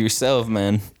but to yourself,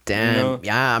 man. Damn. You know?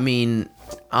 Yeah, I mean,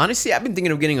 honestly, I've been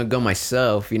thinking of getting a gun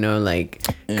myself, you know, like,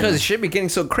 because it should be getting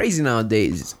so crazy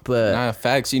nowadays. But nah,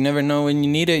 facts. You never know when you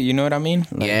need it. You know what I mean?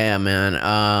 Like, yeah, man.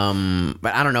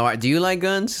 But I don't know. Do you like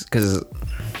guns? Because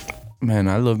man,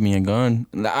 I love me a gun.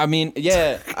 I mean,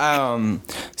 yeah.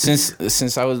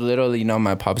 Since I was little, you know,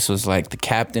 my pops was like the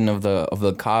captain of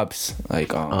the cops.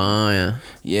 Like,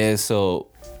 yeah. So,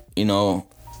 you know,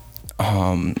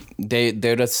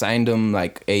 they'd assigned them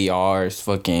like ARs,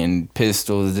 fucking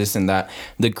pistols, this and that.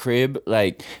 The crib,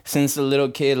 like, since a little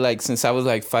kid, like, since I was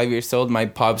like 5 years old, my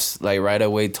pops like right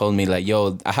away told me like,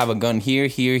 yo, I have a gun here.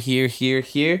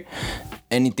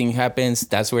 Anything happens,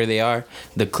 that's where they are.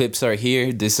 The clips are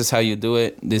here. This is how you do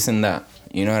it. This and that.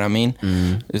 You know what I mean?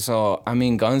 Mm-hmm. So, I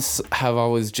mean, guns have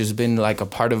always just been like a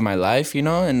part of my life, you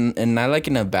know, and not like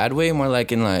in a bad way, more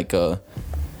like in like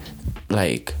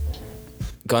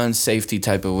gun safety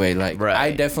type of way. Like, right.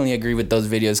 I definitely agree with those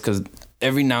videos because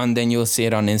every now and then you'll see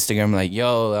it on Instagram, like,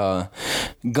 yo,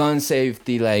 gun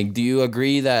safety. Like, do you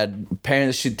agree that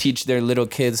parents should teach their little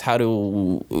kids how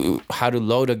to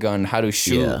load a gun, how to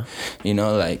shoot? Yeah. You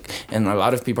know, like, and a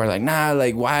lot of people are like, nah,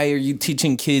 like, why are you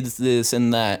teaching kids this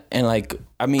and that? And like,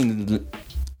 I mean,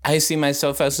 I see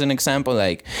myself as an example.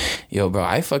 Like, yo, bro,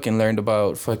 I fucking learned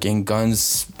about fucking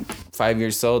guns 5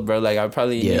 years old, bro. Like, I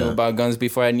probably knew about guns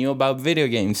before I knew about video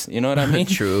games. You know what I mean?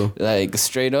 True. Like,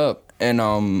 straight up. And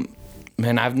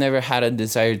man, I've never had a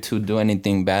desire to do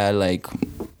anything bad, like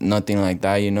nothing like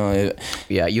that, you know.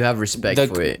 You have respect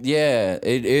for it. Yeah,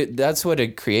 it that's what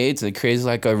it creates. It creates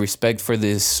like a respect for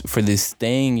this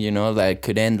thing, you know, that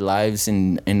could end lives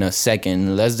in a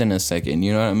second, less than a second.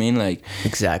 You know what I mean? Like,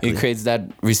 exactly. It creates that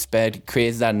respect,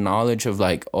 creates that knowledge of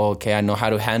like, oh, okay, I know how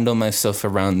to handle myself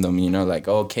around them. You know, like,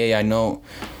 okay, I know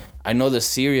the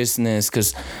seriousness,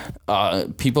 because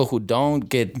people who don't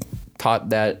get taught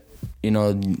that. You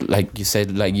know, like you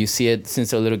said, like you see it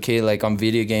since a little kid, like on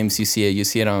video games, you see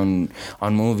it on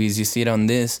movies, you see it on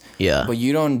this. Yeah. But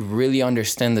you don't really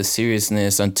understand the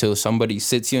seriousness until somebody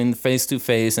sits you in face to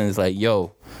face and is like,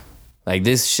 yo, like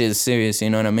this shit is serious,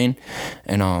 you know what I mean?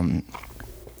 And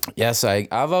yeah, so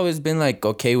I've always been like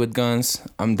okay with guns.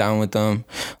 I'm down with them.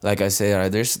 Like I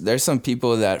said, there's some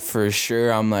people that for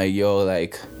sure I'm like, yo,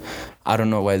 like, I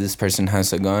don't know why this person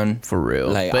has a gun. For real.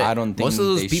 Like, but I don't think most of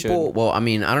those people should. Well, I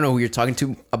mean, I don't know who you're talking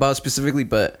to about specifically,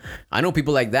 but I know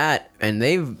people like that, and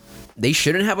they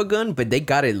shouldn't have a gun, but they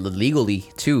got it legally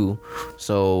too.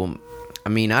 So, I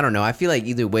mean, I don't know. I feel like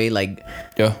either way, like,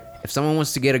 yeah, if someone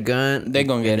wants to get a gun, they're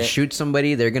gonna get it. Shoot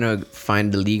somebody, they're gonna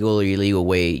find the legal or illegal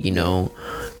way, you know.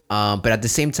 But at the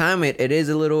same time, it is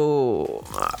a little.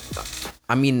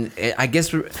 I mean, I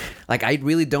guess, like, I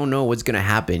really don't know what's gonna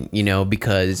happen, you know,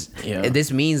 because this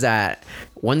means that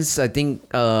once, I think,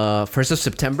 1st of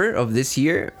September of this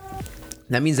year,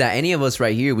 that means that any of us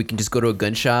right here, we can just go to a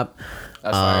gun shop,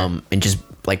 and just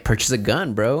like purchase a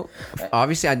gun, bro.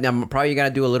 Obviously, I'm probably gonna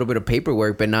do a little bit of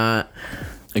paperwork, but not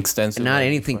extensive, not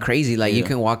anything crazy. Like, you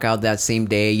can walk out that same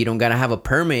day. You don't gotta have a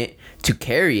permit to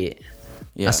carry it.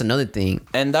 Yeah. That's another thing.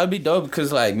 And that'd be dope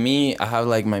because, like, me, I have,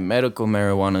 like, my medical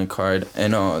marijuana card.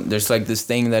 And there's, like, this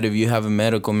thing that if you have a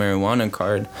medical marijuana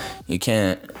card, you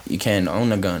can't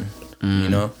own a gun, you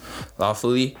know,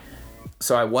 lawfully.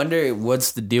 So I wonder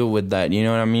what's the deal with that, you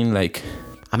know what I mean? Like,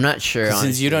 I'm not sure, since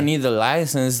honestly. You don't need the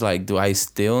license, like, do I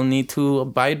still need to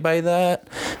abide by that?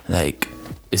 Like,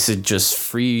 is it just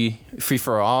free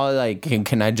for all? Like,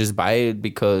 can I just buy it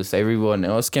because everyone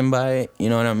else can buy it? You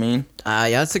know what I mean? Yeah,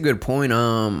 that's a good point.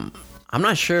 I'm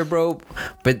not sure, bro.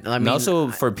 But I mean, and also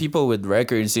for people with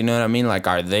records, you know what I mean? Like,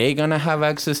 are they gonna have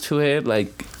access to it?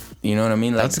 Like, you know what I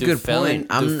mean? Like, that's a good point.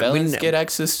 Do felons get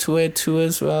access to it too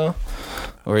as well?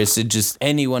 Or is it just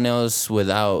anyone else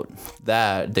without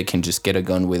that can just get a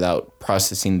gun without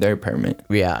processing their permit?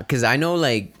 Yeah, because I know,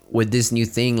 like, with this new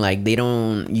thing, like,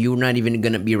 you're not even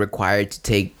gonna be required to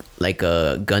take like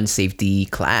a gun safety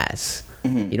class.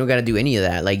 Mm-hmm. You don't gotta do any of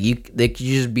that. Like, they could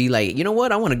just be like, you know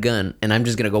what, I want a gun, and I'm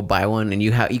just gonna go buy one. And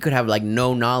you could have like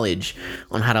no knowledge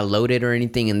on how to load it or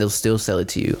anything, and they'll still sell it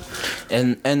to you.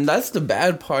 And that's the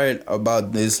bad part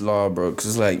about this law, bro.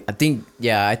 Cause like, I think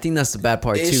that's the bad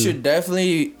part too. It should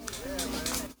definitely.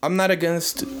 I'm not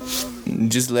against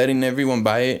just letting everyone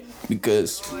buy it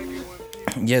because,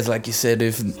 yes, like you said,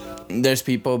 if there's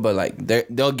people, but like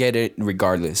they'll get it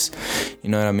regardless. You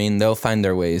know what I mean? They'll find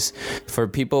their ways. For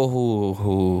people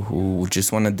who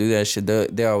just want to do that shit,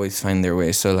 they always find their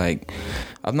way. So like,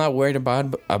 I'm not worried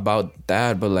about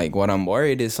that. But like, what I'm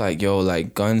worried is like, yo,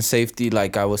 like gun safety,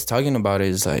 like I was talking about,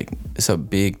 is like, it's a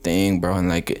big thing, bro. And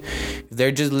like, if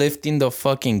they're just lifting the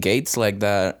fucking gates like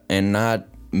that and not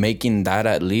making that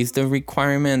at least a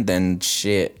requirement, then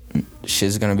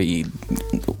shit's gonna be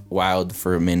wild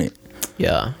for a minute.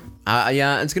 Yeah.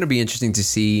 It's gonna be interesting to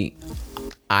see.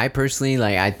 I personally,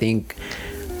 like, I think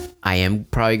I am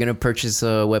probably gonna purchase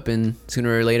a weapon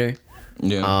sooner or later.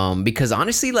 Yeah. Because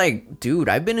honestly, like, dude,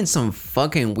 I've been in some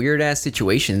fucking weird ass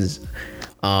situations.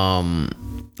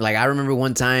 Like, I remember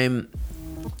one time.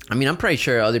 I mean, I'm pretty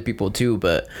sure other people too,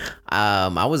 but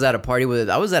I was at a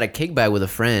kickback with a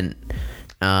friend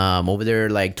over there,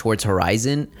 like towards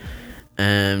Horizon,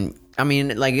 and I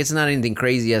mean, like, it's not anything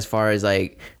crazy as far as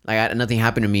like nothing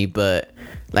happened to me, but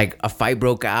like a fight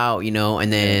broke out, you know,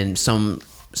 and then some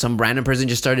random person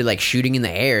just started like shooting in the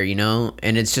air, you know,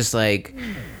 and it's just like,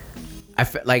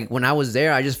 like when I was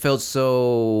there, I just felt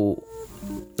so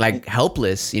like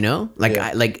helpless, you know, like,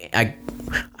 yeah.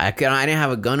 I didn't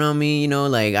have a gun on me, you know,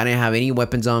 like I didn't have any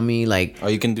weapons on me. Like all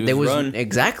you can do is run.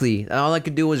 Exactly. All I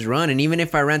could do was run, and even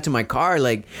if I ran to my car,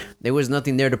 like there was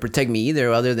nothing there to protect me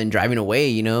either, other than driving away,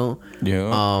 you know.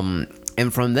 Yeah.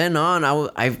 And from then on,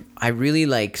 I really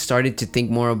like started to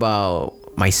think more about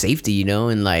my safety, you know,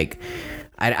 and like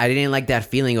I didn't like that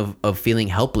feeling of feeling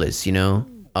helpless, you know.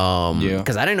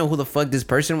 Because I didn't know who the fuck this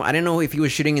person. I didn't know if he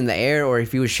was shooting in the air or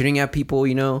if he was shooting at people,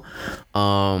 you know.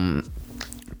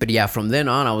 But yeah, from then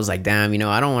on, I was like, damn, you know,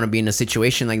 I don't want to be in a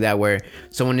situation like that where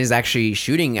someone is actually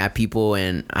shooting at people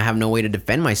and I have no way to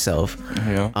defend myself.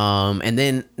 Yeah. And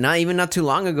then not too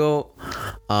long ago,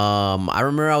 I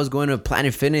remember I was going to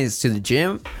Planet Fitness to the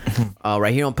gym,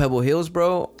 right here on Pebble Hills,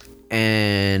 bro,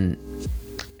 and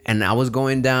I was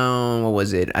going down. What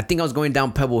was it? I think I was going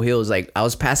down Pebble Hills. Like I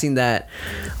was passing that.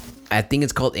 I think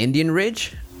it's called Indian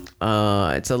Ridge.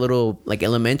 It's a little like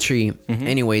elementary. Mm-hmm.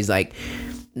 Anyways, like.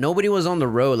 Nobody was on the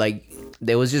road. Like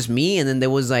there was just me, and then there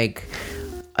was like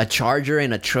a Charger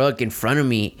and a truck in front of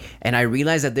me, and I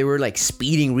realized that they were like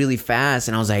speeding really fast,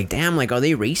 and I was like, damn, like are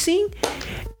they racing?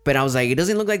 But I was like, it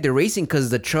doesn't look like they're racing because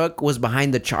the truck was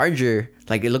behind the Charger.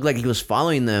 Like it looked like he was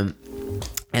following them.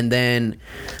 And then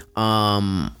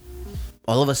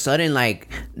all of a sudden, like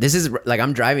this is like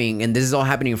I'm driving and this is all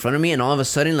happening in front of me, and all of a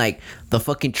sudden like the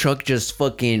fucking truck just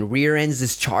fucking rear ends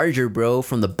this Charger, bro,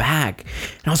 from the back.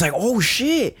 And I was like, oh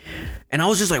shit. And I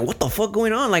was just like, what the fuck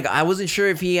going on? Like I wasn't sure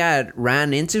if he had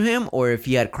ran into him or if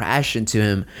he had crashed into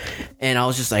him. And I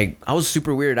was just like, I was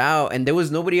super weirded out, and there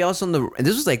was nobody else on the, and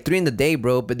this was like 3 a.m,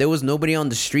 bro, but there was nobody on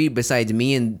the street besides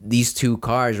me and these 2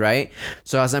 cars, right?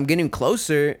 So as I'm getting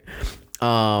closer,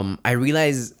 I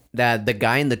realized that the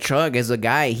guy in the truck is a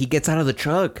guy. He gets out of the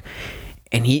truck,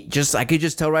 and I could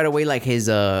just tell right away, like his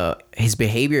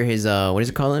behavior, his what does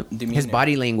it call it? Demeanor. His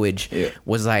body language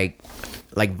was like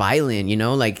violent, you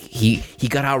know. Like he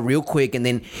got out real quick, and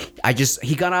then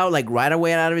he got out like right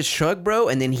away out of his truck, bro,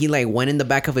 and then he like went in the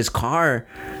back of his car,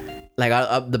 like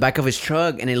up the back of his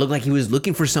truck, and it looked like he was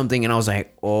looking for something, and I was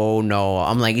like, oh no.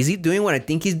 I'm like, is he doing what I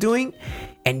think he's doing?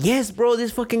 And yes, bro,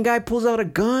 this fucking guy pulls out a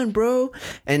gun, bro.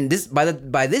 And this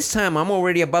by this time, I'm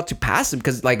already about to pass him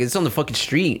because like it's on the fucking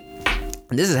street.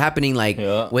 And this is happening like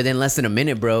within less than a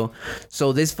minute, bro.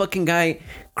 So this fucking guy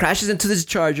crashes into this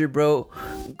Charger, bro,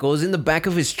 goes in the back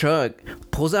of his truck,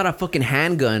 pulls out a fucking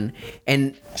handgun,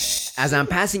 and as I'm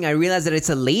passing, I realize that it's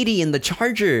a lady in the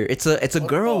Charger. It's a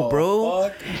girl, bro.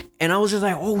 Fuck? And I was just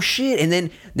like, oh shit. And then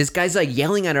this guy's like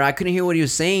yelling at her. I couldn't hear what he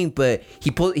was saying, but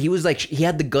he was like, he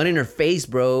had the gun in her face,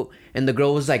 bro. And the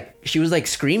girl was like, she was like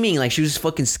screaming, like she was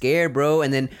fucking scared, bro.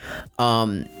 And then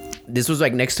this was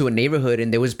like next to a neighborhood,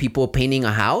 and there was people painting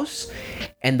a house,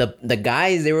 and the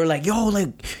guys, they were like, yo,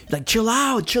 like chill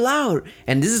out.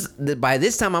 And by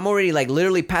this time I'm already like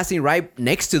literally passing right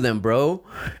next to them, bro.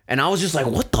 And I was just like,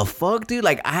 what the fuck, dude?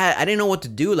 Like I didn't know what to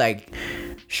do. Like,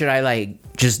 should I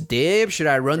like just dip? Should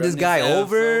I run this guy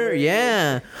over?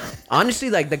 Yeah. Honestly,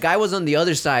 like the guy was on the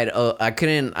other side.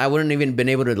 I wouldn't even been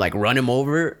able to like run him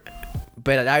over.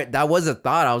 But that was a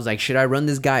thought. I was like, should I run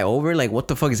this guy over? Like, what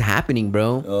the fuck is happening,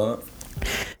 bro?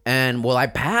 And well, I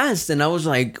passed, and I was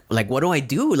like, what do I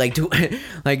do? Like, do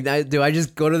I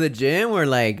just go to the gym or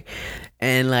like?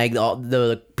 And like all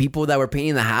the people that were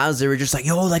painting the house, they were just like,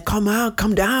 yo, like come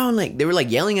down. Like they were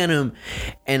like yelling at him,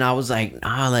 and I was like,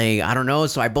 like I don't know.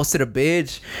 So I busted a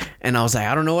bitch, and I was like,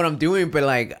 I don't know what I'm doing, but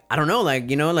like I don't know, like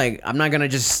you know, like I'm not gonna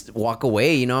just walk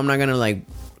away, you know, I'm not gonna like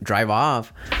drive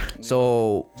off.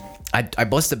 So I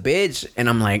bust a bitch, and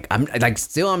I'm like,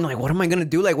 what am I gonna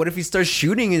do? Like, what if he starts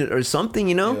shooting it or something,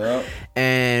 you know? Yeah.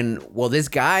 And well, this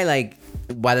guy, like,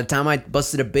 by the time I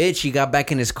busted a bitch, he got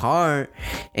back in his car,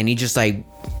 and he just like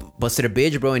busted a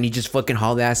bitch, bro, and he just fucking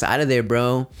hauled the ass out of there,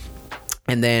 bro.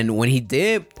 And then when he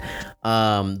dipped,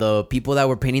 the people that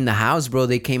were painting the house, bro,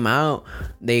 they came out,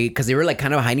 because they were like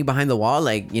kind of hiding behind the wall,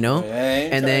 like, you know,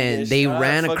 and then they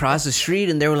ran across the street,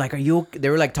 and they were like, they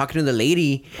were like talking to the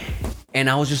lady, and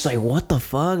I was just like, what the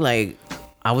fuck? Like,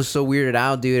 I was so weirded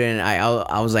out, dude, and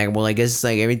I was like, well, I guess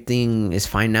like everything is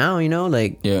fine now, you know,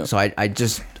 like, yeah. So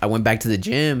I went back to the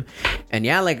gym, and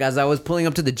yeah, like as I was pulling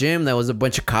up to the gym, there was a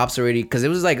bunch of cops already, because it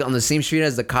was like on the same street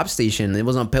as the cop station. It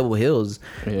was on Pebble Hills.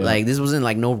 Yeah. Like this wasn't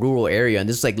like no rural area, and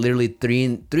this was like literally 3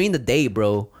 in the day,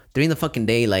 bro. 3 in the fucking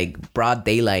day, like broad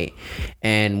daylight.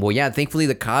 And well, yeah, thankfully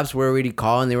the cops were already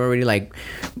called, and they were already like,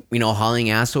 you know, hauling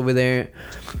ass over there.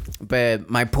 But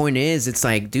my point is, it's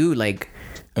like, dude, like,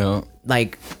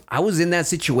 like I was in that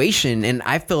situation, and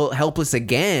I felt helpless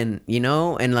again, you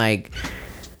know, and like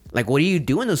what do you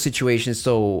do in those situations?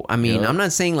 So I mean, I'm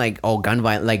not saying like, oh, gun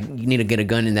violence, like you need to get a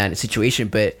gun in that situation,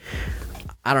 but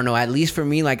I don't know. At least for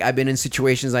me, like I've been in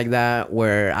situations like that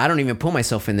where I don't even put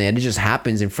myself in there. It just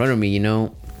happens in front of me, you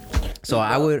know. So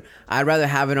I'd rather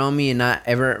have it on me and not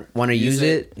ever want to use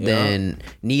it than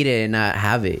need it and not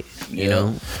have it, you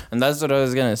know? And that's what I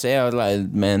was going to say. I was like,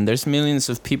 man, there's millions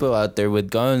of people out there with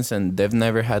guns and they've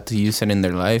never had to use it in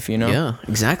their life, you know? Yeah,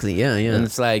 exactly. Yeah. And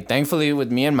it's like, thankfully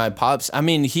with me and my pops, I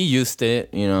mean, he used it,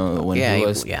 you know, when he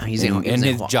was he's in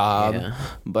his job. Yeah.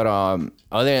 But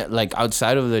other, like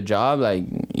outside of the job, like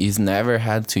he's never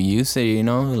had to use it, you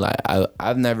know? Like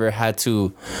I've never had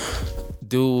to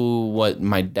do what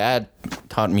my dad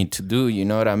taught me to do, you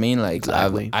know what I mean? Like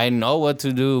exactly. I know what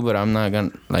to do, but I'm not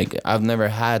gonna, like, I've never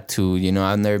had to, you know.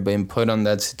 I've never been put on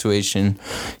that situation,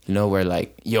 you know, where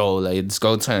like, yo, like it's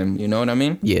go time, you know what I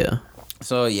mean? Yeah.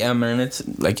 So yeah, man, it's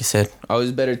like you said,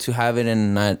 always better to have it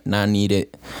and not need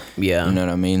it. Yeah. You know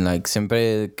what I mean? Like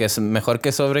siempre que mejor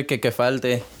que sobre que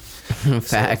falte.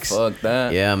 Facts. So, fuck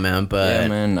that. Yeah, man. But yeah,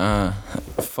 man.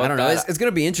 Fuck I don't know. that. It's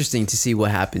gonna be interesting to see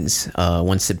what happens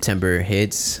once September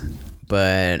hits.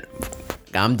 But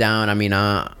I'm down. I mean,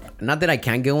 not that I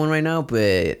can't get one right now,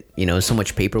 but you know, so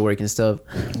much paperwork and stuff.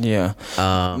 Yeah.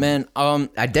 Man.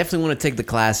 I definitely want to take the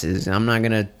classes. I'm not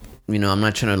gonna. You know, I'm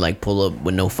not trying to like pull up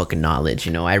with no fucking knowledge.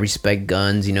 You know, I respect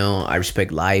guns. You know, I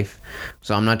respect life.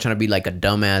 So I'm not trying to be like a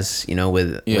dumbass. You know,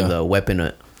 with a weapon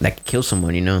that can kill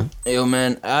someone. You know. Yo,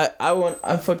 man.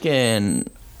 I fucking.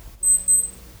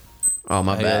 Oh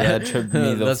my bad. That tripped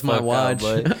me the That's fuck my watch.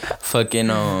 Out, but fucking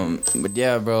but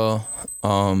yeah, bro.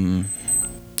 Give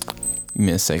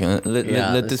me a second.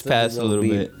 Let this pass a little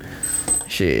bit.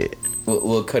 Shit.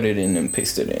 We'll cut it in and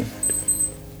paste it in.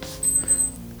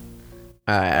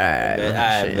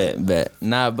 Alright. Bet.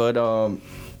 Nah, but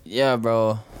yeah,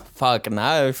 bro. Fuck,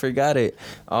 nah, I forgot it.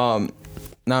 Nah,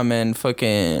 man,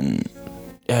 fucking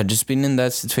yeah, just being in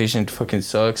that situation fucking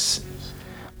sucks.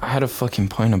 I had a fucking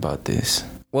point about this.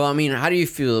 Well, I mean, how do you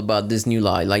feel about this new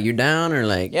law? Like, you're down or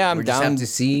like... Yeah, I'm down. just have to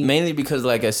see? Mainly because,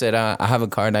 like I said, I have a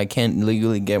card. I can't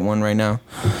legally get one right now.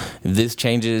 If this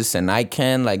changes and I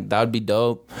can, like, that would be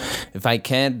dope. If I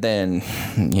can't, then,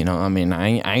 you know, I mean,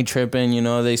 I ain't tripping. You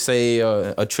know, they say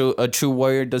a true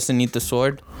warrior doesn't need the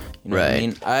sword. You know right. what I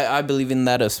mean? I believe in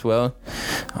that as well.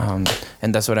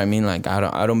 And that's what I mean. Like,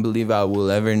 I don't believe I will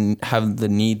ever have the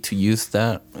need to use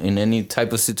that in any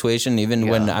type of situation, even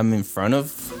when I'm in front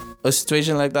of a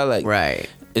situation like that. Like, right.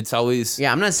 It's always...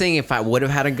 Yeah, I'm not saying if I would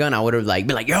have had a gun, I would have like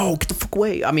been like, yo, get the fuck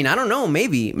away. I mean, I don't know,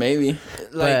 maybe.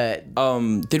 Like,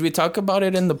 did we talk about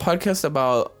it in the podcast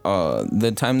about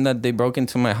the time that they broke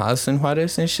into my house in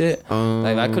Juarez and shit?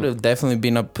 Like, that could have definitely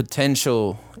been a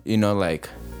potential, you know, like,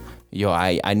 yo,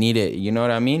 I need it, you know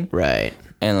what I mean? Right.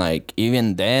 And like,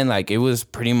 even then, like, it was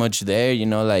pretty much there, you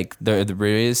know, like the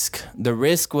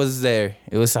risk was there.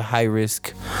 It was a high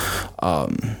risk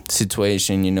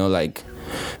situation, you know, like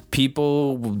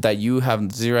people that you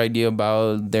have zero idea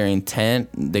about their intent,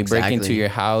 they break into your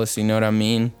house, you know what I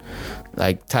mean?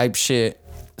 Like, type shit.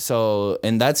 So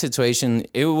in that situation,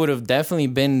 it would have definitely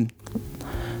been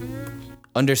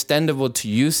understandable to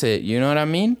use it, you know what I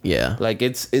mean? Yeah. Like,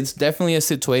 it's definitely a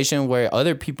situation where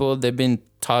other people, they've been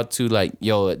taught to, like,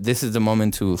 yo, this is the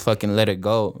moment to fucking let it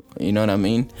go, you know what I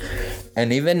mean?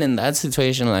 And even in that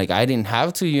situation, like, I didn't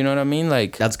have to, you know what I mean?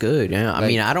 Like, that's good. Yeah. Like, I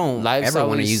mean, I don't ever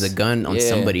want to use a gun on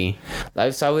somebody.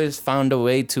 Life's always found a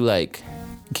way to, like,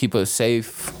 keep us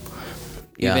safe.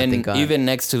 Yeah, even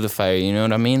next to the fire, you know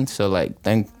what I mean? So, like,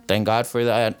 thank God for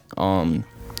that.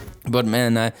 But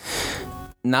man,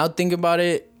 now think about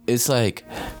it, it's like,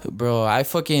 bro, I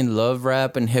fucking love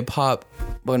rap and hip hop,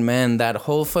 but man, that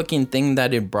whole fucking thing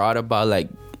that it brought about, like,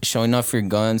 showing off your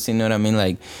guns, you know what I mean?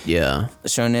 Like, yeah,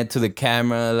 showing it to the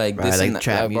camera, like, right, this like and that,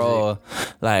 trap bro.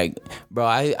 Like, bro,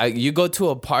 I you go to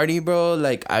a party, bro.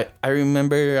 Like, I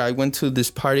remember I went to this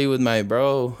party with my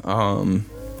bro,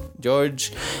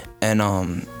 George, and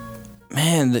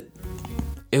man,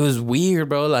 it was weird,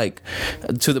 bro. Like,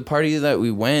 to the party that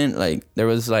we went, like, there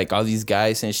was, like, all these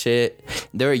guys and shit.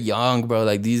 They were young, bro.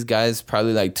 Like, these guys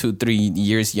probably, like, 2-3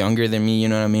 years younger than me, you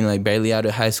know what I mean? Like, barely out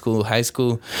of high school.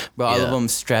 Bro, all of them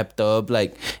strapped up,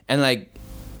 like, and, like,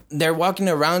 they're walking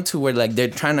around to where, like, they're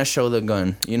trying to show the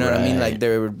gun. You know what I mean? Like,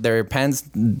 their pants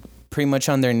pretty much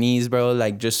on their knees, bro,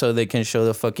 like, just so they can show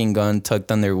the fucking gun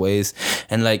tucked on their waist.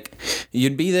 And, like,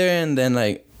 you'd be there and then,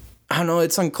 like, I don't know,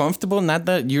 it's uncomfortable. Not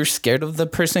that you're scared of the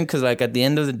person, because, like, at the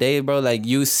end of the day, bro, like,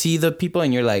 you see the people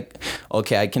and you're like,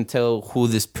 okay, I can tell who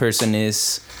this person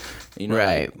is. You know,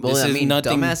 right. Like, well, I mean,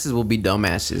 dumbasses will be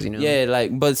dumbasses, you know? Yeah,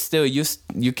 like, but still,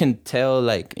 you can tell,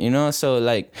 like, you know? So,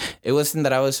 like, it wasn't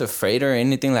that I was afraid or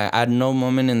anything. Like, at no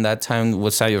moment in that time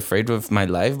was I afraid of my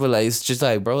life. But, like, it's just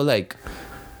like, bro, like,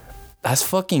 that's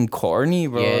fucking corny,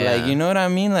 bro. Yeah. Like, you know what I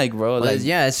mean? Like, bro, well, like,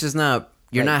 yeah, it's just not.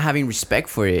 You're not having respect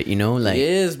for it, you know? Like, it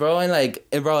is, bro. And like,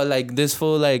 bro, like this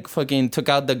fool like fucking took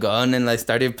out the gun and like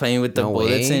started playing with the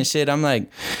bullets and shit. I'm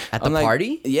like, at the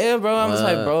party? Yeah, bro. I was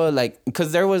like, bro, like,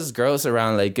 cause there was girls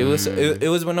around. Like, it was it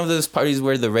was one of those parties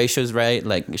where the ratio's right.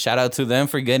 Like, shout out to them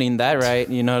for getting that right.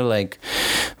 You know, like,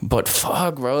 but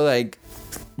fuck, bro, like.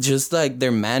 Just like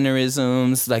their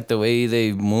mannerisms, like the way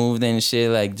they moved and shit,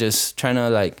 like just trying to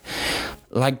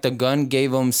like the gun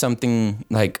gave them something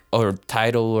like or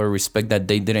title or respect that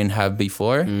they didn't have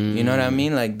before. You know what I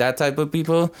mean? Like that type of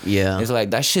people. Yeah. It's like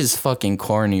that shit's fucking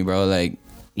corny, bro. Like,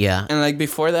 yeah. And like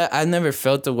before that, I never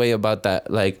felt a way about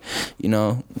that. Like, you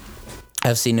know,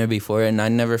 I've seen her before and I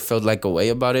never felt like a way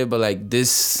about it, but like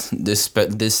this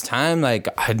time, like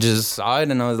I just saw it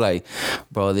and I was like,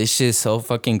 bro, this shit's so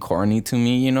fucking corny to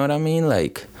me, you know what I mean?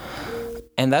 Like,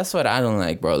 and that's what I don't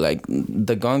like, bro. Like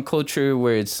the gun culture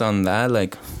where it's on that,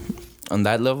 like on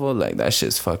that level, like that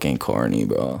shit's fucking corny,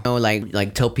 bro. You know,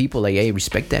 like tell people like, hey,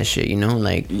 respect that shit, you know,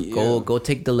 like go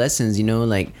take the lessons, you know,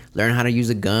 like learn how to use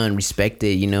a gun, respect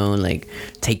it, you know, like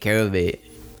take care of it.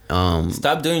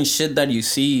 Stop doing shit that you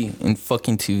see in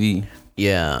fucking TV.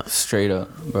 Yeah. Straight up,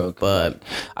 bro. But like,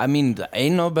 I mean,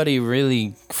 ain't nobody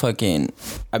really fucking.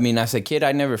 I mean, as a kid,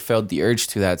 I never felt the urge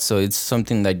to that. So it's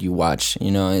something that you watch,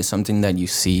 you know, it's something that you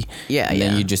see. Yeah, and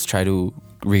then you just try to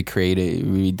recreate it,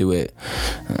 redo it.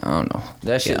 I don't know.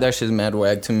 That shit's mad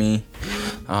whack to me.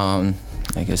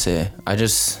 Like I said,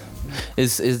 it's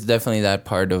definitely that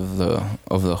part of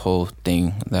the whole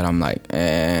thing that I'm like,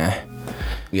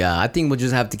 Yeah, I think we'll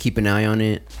just have to keep an eye on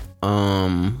it.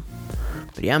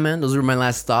 But yeah, man, those were my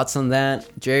last thoughts on that.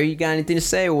 Jerry, you got anything to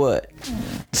say or what?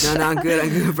 No, I'm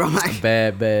good, bro. Like,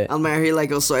 bad. I'm right here,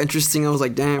 like, it was so interesting. I was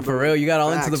like, damn, for real, you got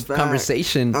all into the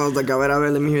conversation. I was like, all right,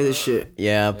 let me hear this shit.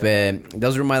 Yeah, but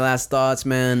those were my last thoughts,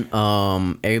 man.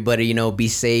 Everybody, you know, be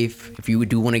safe. If you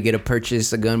do want to get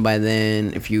a gun by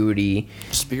then, if you already,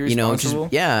 just be responsible.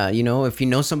 You know, if you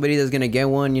know somebody that's gonna get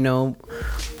one, you know,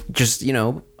 just, you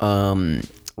know,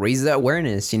 raise that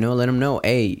awareness, you know, let them know,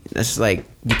 hey, that's like,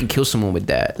 you can kill someone with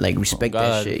that. Like, respect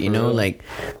that shit, you know, like,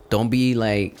 don't be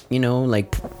like, you know,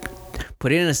 like,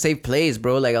 put it in a safe place,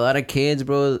 bro. Like, a lot of kids,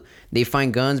 bro, they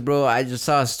find guns, bro. I just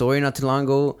saw a story not too long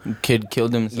ago. Kid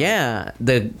killed himself. Yeah,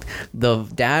 the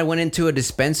dad went into a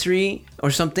dispensary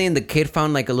or something. The kid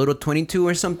found like a little 22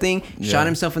 or something, shot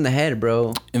himself in the head,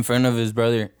 bro. In front of his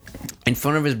brother.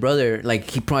 Like,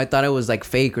 he probably thought it was like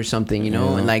fake or something, you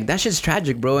know. And like, that shit's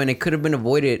tragic, bro. And it could have been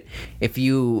avoided if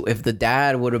the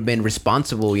dad would have been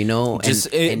responsible, you know,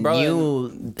 and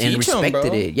knew and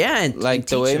respected it. Yeah, and like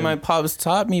the way my pops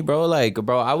taught me, bro. Like,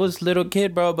 bro, I was little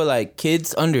kid, bro, but like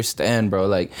kids understand, bro.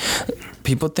 Like,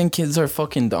 people think kids are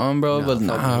fucking dumb, bro, but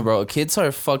nah, bro, kids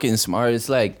are fucking smart. It's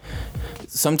like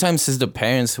sometimes it's the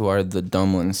parents who are the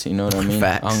dumb ones, you know what I mean?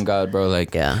 Facts. On God, bro.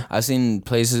 Like, yeah, I've seen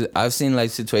like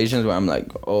situations where I'm like,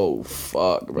 oh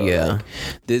fuck, bro. Yeah, like,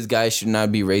 this guy should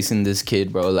not be racing this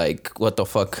kid, bro. Like, what the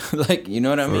fuck? Like, you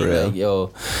know what I mean? real. Like,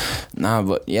 yo, nah,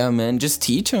 but yeah, man, just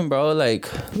teach him, bro. Like,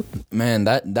 man,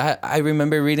 that I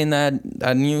remember reading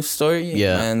that news story.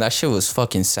 Yeah, man, that shit was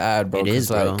fucking sad, bro. It is,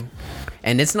 bro. Like,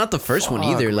 and it's not the first one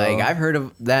either. Bro. Like, I've heard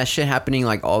of that shit happening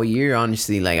like all year,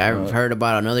 honestly. Like, I've heard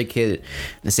about another kid,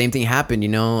 the same thing happened, you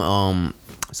know.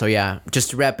 So yeah,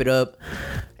 just to wrap it up,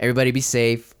 everybody be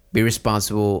safe, be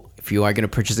responsible. If you are gonna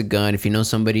purchase a gun, if you know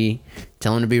somebody,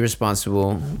 tell them to be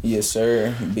responsible. Yes,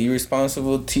 sir. Be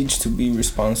responsible. Teach to be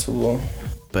responsible.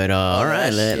 But all right,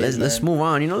 let's move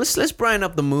on. You know, let's brighten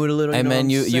up the mood a little. Hey, man,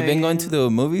 you've been going to the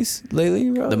movies lately,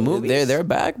 bro? The movies? They're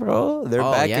back, bro. They're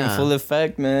back in full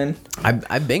effect, man.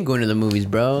 I've been going to the movies,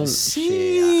 bro.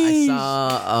 Shit, I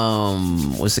saw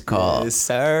what's it called? Yes,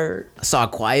 sir. I saw A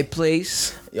Quiet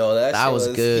Place. Yo, that was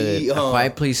good. A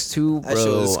Quiet Place 2,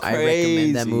 bro. I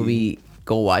recommend that movie.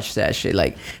 Go watch that shit.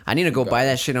 Like, I need to go buy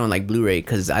that shit on like Blu-ray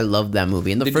because I love that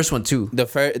movie. And the first one too. The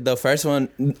first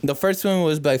one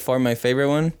was by far my favorite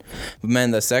one. But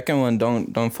man, the second one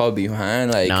don't fall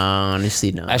behind. Like, no,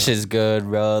 honestly, no. That shit's good,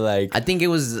 bro. Like, I think it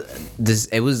was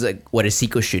like what a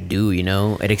sequel should do. You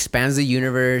know, it expands the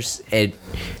universe. It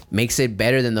makes it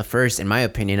better than the first, in my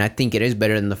opinion. I think it is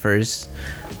better than the first.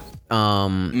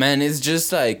 Man, it's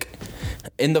just like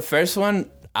in the first one,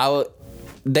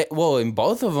 in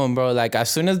both of them, bro, like as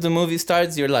soon as the movie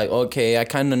starts, you're like, okay, I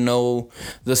kind of know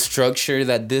the structure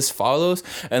that this follows,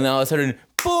 and then all of a sudden,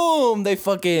 boom, they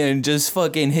fucking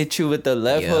hit you with the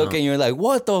left hook, and you're like,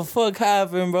 what the fuck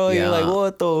happened, bro? You're like,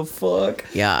 what the fuck?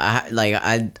 Yeah,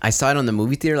 I saw it on the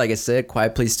movie theater, like I said,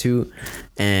 Quiet Place 2,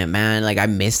 And man, like I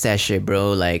miss that shit,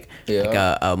 bro. Like, like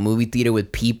a movie theater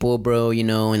with people, bro. You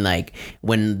know, and like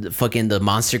when the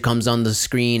monster comes on the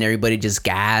screen, everybody just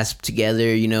gasp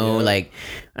together. You know, like,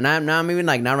 and I'm even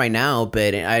like not right now,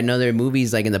 but I know there are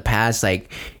movies like in the past,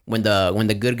 like when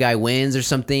the good guy wins or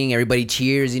something, everybody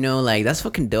cheers. You know, like that's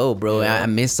fucking dope, bro. I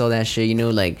missed all that shit. You know,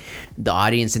 like the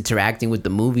audience interacting with the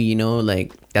movie. You know,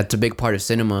 like that's a big part of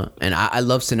cinema, and I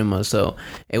love cinema, so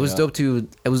it was dope to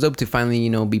finally, you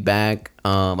know, be back.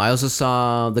 I also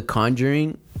saw The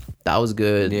Conjuring. That was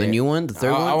good. The new one, the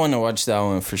third one. I want to watch that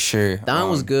one for sure. That one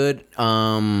was good.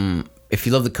 If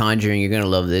you love The Conjuring, you're gonna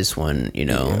love this one. You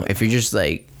know, if you're just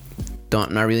like not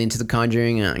really into The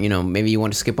Conjuring, you know, maybe you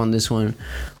want to skip on this one.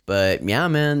 But yeah,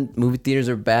 man, movie theaters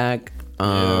are back.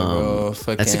 Bro,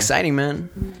 that's exciting, man.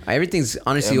 Everything's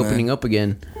honestly opening up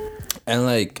again. And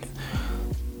like,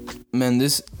 man,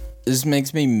 this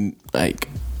makes me like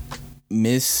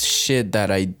miss shit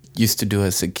that I used to do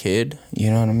as a kid.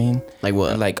 You know what I mean? Like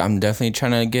what? Like I'm definitely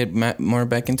trying to get more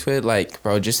back into it. Like,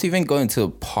 bro, just even going to the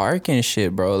park and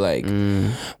shit, bro. Like,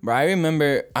 bro, I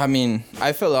remember. I mean,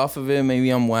 I fell off of it. Maybe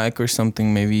I'm whack or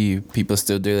something. Maybe people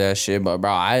still do that shit. But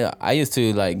bro, I used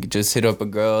to like just hit up a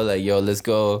girl like, yo, let's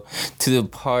go to the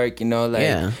park. You know,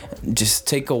 like just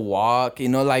take a walk. You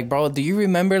know, like, bro, do you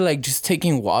remember like just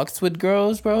taking walks with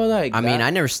girls, bro? Like, I mean, I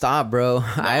never stopped, bro.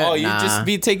 You just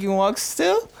be taking walks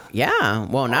still? Yeah,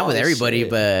 well, not with everybody,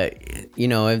 but you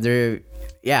know, if they're,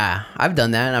 I've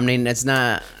done that. I mean, it's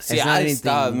not. See, it's not anything.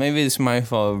 Stopped. Maybe it's my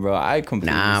fault, bro. I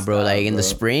completely bro. Stopped, like in the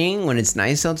spring when it's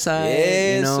nice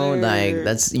outside, you know, like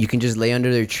that's you can just lay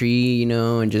under their tree, you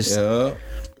know, and just I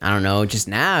don't know, just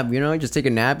nap, you know, just take a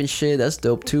nap and shit. That's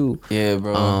dope too. Yeah,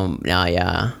 bro.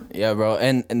 Yeah, bro.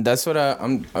 And that's what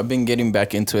I've been getting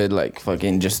back into it, like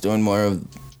fucking just doing more of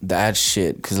that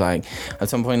shit, cause like at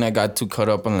some point I got too caught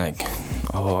up on like,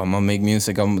 oh, I'm gonna make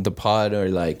music on the pod, or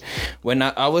like when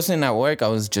I wasn't at work, I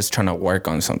was just trying to work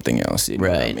on something else, you know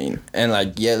what I mean? And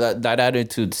like that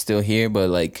attitude's still here,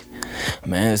 but like,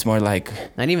 man, it's more like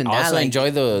not even that. Also like, enjoy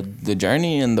the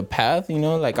journey and the path, you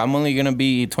know. Like I'm only gonna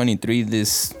be 23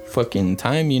 this fucking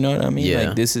time, you know what I mean?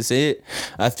 Like this is it.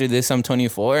 After this, I'm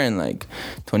 24, and like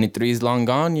 23 is long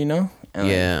gone, you know. And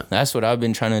like, that's what I've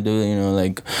been trying to do, you know,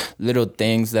 like little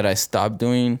things that I stopped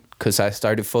doing because I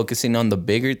started focusing on the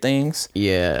bigger things.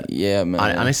 Yeah, man.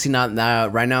 Honestly, not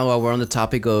that. Right now, while we're on the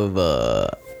topic of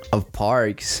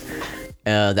parks,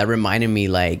 that reminded me,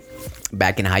 like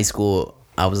back in high school,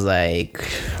 I was like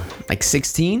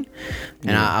 16,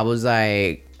 and I was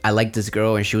like, I liked this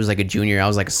girl, and she was like a junior. I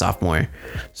was like a sophomore,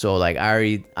 so like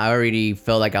I already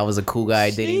felt like I was a cool guy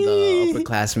dating the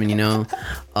upperclassmen, you know.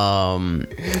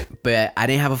 But I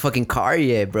didn't have a fucking car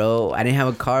yet, bro. I didn't have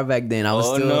a car back then. I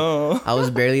was I was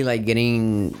barely like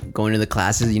going to the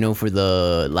classes, you know, for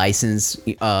the license.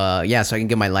 So I can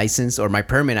get my license or my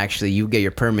permit. Actually, you get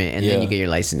your permit and then you get your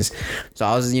license. So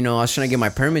I was trying to get my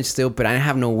permit still, but I didn't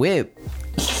have no whip.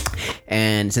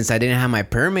 And since I didn't have my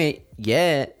permit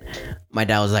yet, my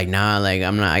dad was like, nah, like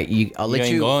I'll let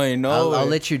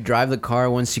you drive the car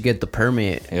once you get the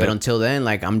permit. But until then,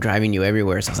 like I'm driving you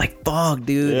everywhere. So I was like, fuck,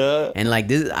 dude. And like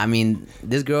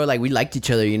this girl, like we liked each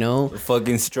other, you know. The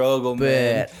fucking struggle,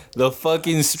 man. The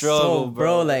fucking struggle,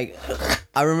 bro. Like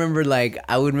I remember, like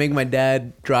I would make my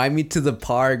dad drive me to the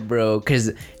park, bro,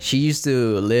 because she used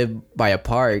to live by a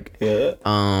park.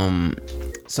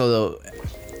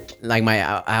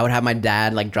 I would have my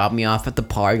dad like drop me off at the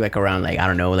park like around like I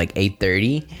don't know like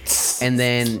 8:30, and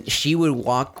then she would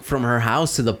walk from her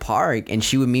house to the park and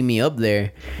she would meet me up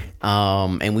there,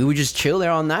 and we would just chill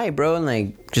there all night, bro, and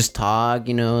like just talk,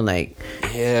 you know, like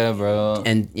bro.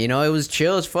 And you know, it was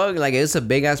chill as fuck. Like it's a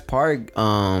big ass park,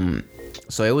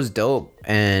 so it was dope,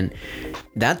 and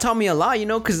that taught me a lot, you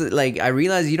know, because like I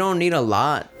realized you don't need a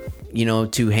lot, you know,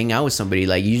 to hang out with somebody.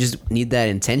 Like you just need that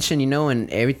intention, you know, and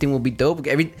everything will be dope.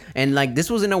 And like this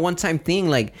wasn't a one-time thing.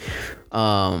 Like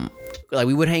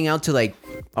we would hang out to like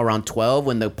around 12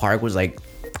 when the park was like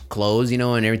closed, you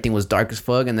know, and everything was dark as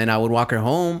fuck. And then I would walk her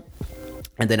home,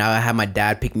 and then I would have my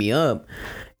dad pick me up.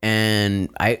 And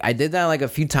I did that like a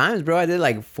few times, bro. I did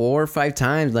like 4 or 5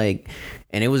 times, like,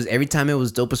 and it was every time it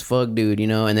was dope as fuck, dude, you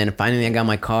know. And then finally I got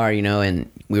my car, you know,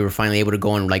 and we were finally able to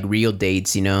go on like real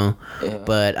dates, you know.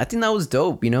 But I think that was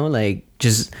dope, you know, like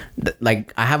just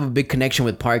like I have a big connection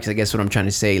with parks, I guess what I'm trying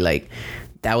to say. Like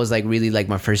that was like really like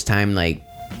my first time like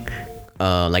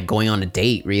like going on a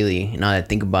date, really, now that I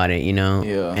think about it, you know?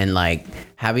 Yeah. And like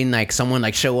having like someone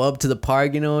like show up to the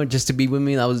park, you know, just to be with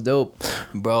me, that was dope.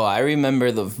 Bro, I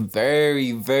remember the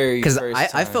very, very Because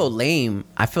first I felt lame.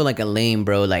 I feel like a lame,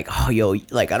 bro. Like, oh, yo,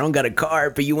 like I don't got a car,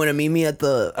 but you want to meet me at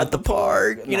the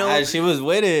park, you know? Nah, she was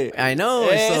with it. I know,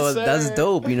 Yes, so sir. that's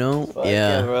dope, you know? Fuck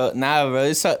Yeah. bro. Nah, bro.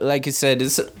 It's like you said.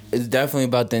 It's definitely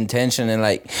about the intention, and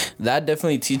like that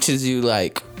definitely teaches you,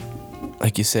 like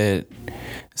you said.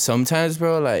 Sometimes,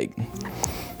 bro, like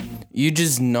you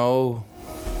just know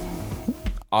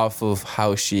off of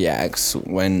how she acts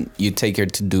when you take her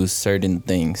to do certain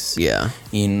things. Yeah.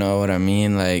 You know what I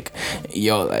mean? Like,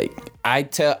 yo, like I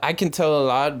can tell a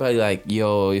lot, but like,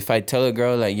 yo, if I tell a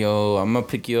girl like, yo, I'm gonna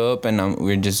pick you up and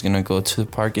we're just gonna go to the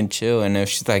park and chill, and if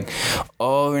she's like,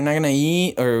 oh, we're not gonna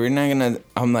eat or we're not gonna,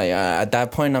 I'm like, at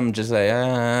that point I'm just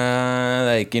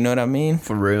like, you know what I mean?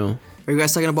 For real. Are you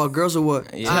guys talking about girls or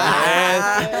what?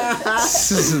 Yeah.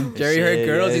 Jerry heard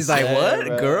girls. yes, He's like, sir, what?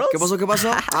 bro. Girls? ¿Qué pasó? ¿Qué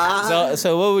pasó?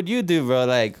 So what would you do, bro?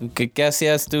 Like, ¿qué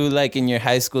hacías tú, like, in your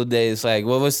high school days? Like,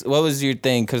 what was your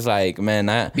thing? Cause like,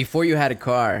 man, Before you had a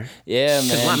car. yeah,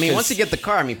 man. I mean, 'cause- once you get the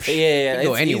car, I mean, yeah, you can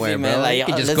go it's anywhere, easy, bro. man. Like, you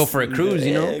can just go for a cruise,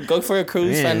 you know? Go for a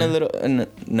cruise, Yeah. find a little,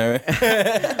 no,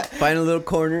 Find a little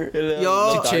corner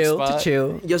Yo, to chill.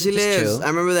 Yo, sí, Just Les. chill. I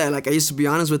remember that. Like, I used to be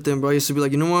honest with them, bro. I used to be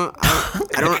like, you know what?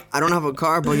 I don't have a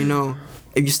car, but you know,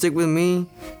 if you stick with me,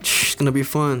 it's gonna be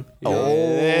fun.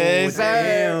 Oh,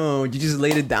 damn. You just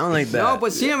laid it down like that. No,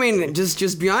 but see, I mean,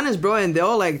 just be honest, bro. And they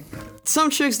all like, some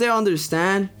chicks they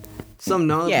understand, some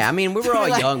no. Yeah, I mean, we were all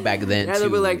Like, young back then, Yeah, too. they'll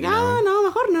be like, you know? no,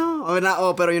 mejor no. Or not,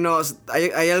 oh, pero you know,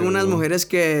 hay algunas mujeres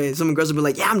que some girls will be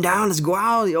like, yeah, I'm down, let's go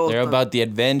out. Yo, They're about the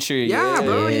adventure. yeah,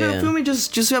 bro. You know, Yeah. feel me?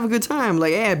 Just have a good time.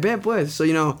 Like, hey, I bet, pues. So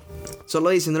you know, solo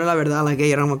diciendo la verdad, like,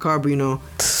 hey, I don't have a car, but you know,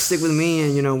 stick with me,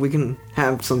 and you know, we can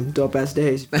have some dope ass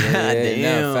days. Yeah, Damn.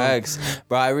 no, facts.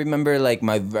 Bro, I remember, like,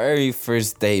 my very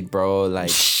first date, bro. Like,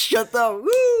 Shut up,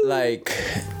 woo. like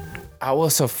I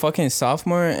was a fucking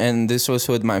sophomore, and this was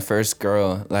with my first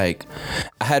girl. Like,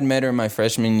 I had met her my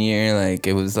freshman year. Like,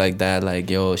 it was like that. Like,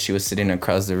 yo, she was sitting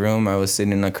across the room. I was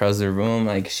sitting across the room.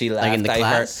 Like, she laughed. Like in the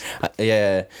class?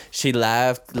 Yeah, she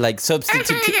laughed. Like,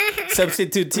 substitute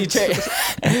teacher.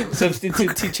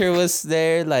 Substitute teacher was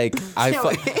there. Like,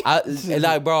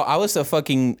 like, bro, I was a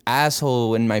fucking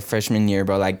asshole in my freshman year,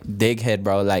 bro. Like, dighead,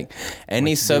 bro. Like,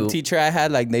 any sub teacher I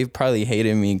had, like, they probably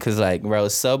hated me because, like, bro,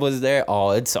 sub was there.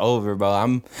 Oh, it's over, bro.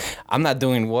 I'm not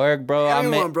doing work, bro.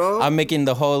 Bro. I'm making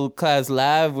the whole class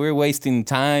laugh. We're wasting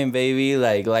time, baby.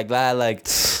 Like that. Like,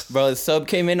 bro, sub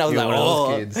came in. I was You're like, one of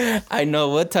oh, those kids. I know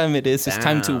what time it is. It's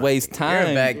time to Damn. waste time.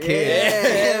 You're a bad kid.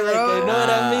 Yeah, Like, bro. you know what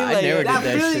I mean? I Like, never did That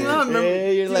that feeling, shit. huh? Remember, Yeah,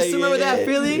 you're you like, still remember that yeah,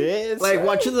 feeling? yeah, like sir.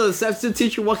 watching the substitute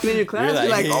teacher walking in your class, you're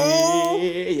like, oh,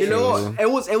 you know,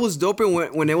 it was dope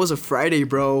when it was a Friday,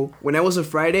 bro. When it was a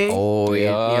Friday, Oh,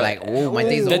 yeah. You're like, oh, my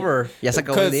day's The- over. Ya se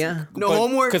acabó el día. no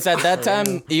homework. Because at that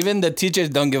time, even the teachers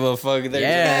don't give a fuck. They're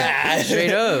Yeah, just-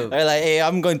 straight up. They're like, hey,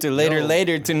 I'm going to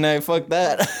later tonight. Fuck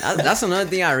that. That's another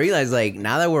thing I realized. Like,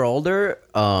 now that we're older,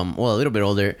 well, a little bit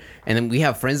older, and then we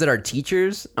have friends that are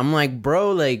teachers. I'm like,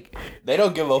 bro, like, They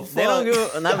don't give a fuck. they don't go.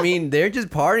 I mean, they're just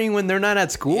partying when they're not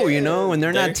at school, you know. When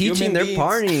they're they're not teaching, human they're beings.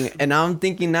 partying. And I'm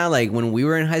thinking now, like, when we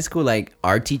were in high school, like,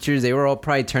 our teachers, they were all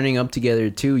probably turning up together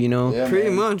too, you know. Yeah. Pretty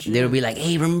man. much. They'll be like,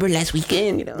 hey, remember last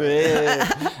weekend, you know.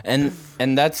 Yeah.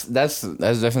 and that's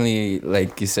definitely,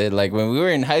 like you said, like when we were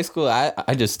in high school,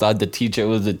 I just thought the teacher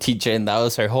was the teacher and that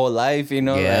was her whole life, you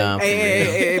know. Yeah. Like,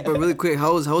 Hey, but really quick,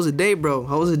 how was the day, bro?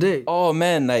 How was the day? oh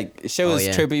man, like shit was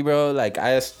yeah. trippy, bro. Like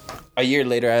a year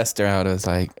later I asked her out. I was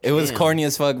like, it was Damn. corny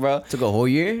as fuck, bro. Took a whole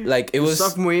year. Like it was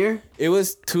Sophomore year? it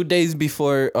was 2 days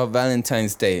before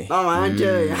Valentine's Day. Oh man,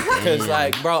 Cause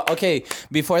like, bro, okay,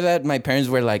 before that, my parents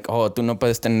were like, "Oh, tú no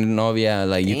puedes tener novia.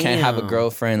 Like, you can't have a Damn.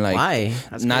 girlfriend. Like, Why?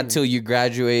 That's not crazy. till you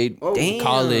graduate Damn.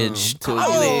 college. Till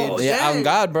College, yeah, on shit.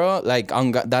 God, bro. Like,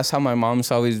 on God, that's how my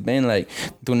mom's always been. Like,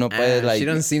 tú no puedes like she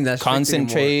doesn't seem that strict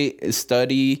concentrate,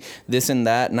 study, this and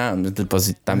that. Nah,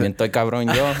 pues también estoy cabrón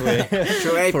yo, güey.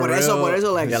 Sure, hey, For por eso,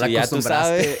 real. like, Ya la Ya tú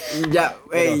acostumbraste. sabes. yeah,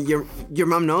 hey, your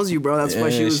mom knows you, bro. That's why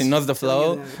she was. She knows the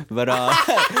flow. But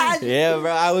yeah,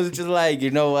 bro, I was just like,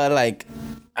 you know what, like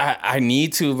I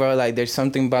need to, bro. Like there's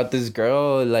something about this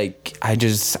girl, like I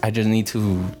just need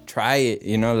to try it,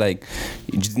 you know, like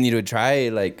you just need to try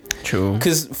it, like True.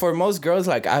 Cause for most girls,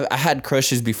 like I had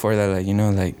crushes before that, like, you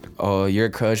know, like, oh, you're a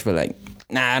crush, but like,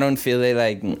 nah, I don't feel it.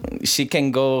 Like, she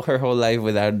can go her whole life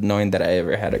without knowing that I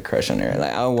ever had a crush on her.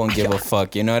 Like, I won't give a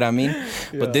fuck, you know what I mean?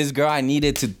 Yeah. But this girl, I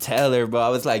needed to tell her, bro. I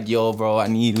was like, yo, bro, I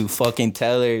need to fucking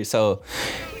tell her. So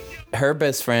her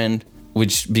best friend,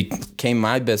 which became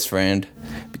my best friend,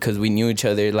 because we knew each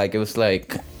other. Like, it was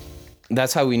like,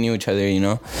 that's how we knew each other, you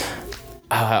know?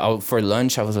 For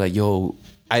lunch, I was like, yo,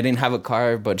 I didn't have a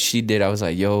car, but she did. I was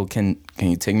like, yo, can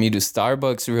you take me to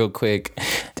Starbucks real quick?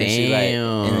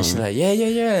 Damn. And she's like,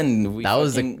 yeah. And we that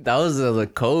was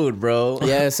the code, bro.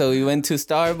 Yeah, so we went to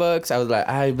Starbucks. I was like,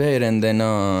 I bet. And then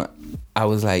I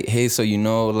was like, hey, so you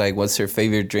know, like, what's her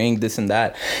favorite drink, this and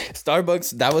that.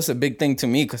 Starbucks, that was a big thing to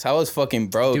me because I was fucking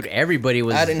broke. Dude, I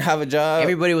didn't have a job.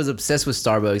 Everybody was obsessed with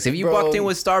Starbucks. If you walked in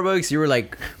with Starbucks, you were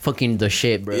like fucking the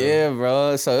shit, bro. Yeah,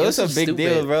 bro. So it was a big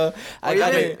deal, bro.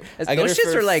 Those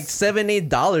shits are like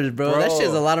 $7-8, bro. That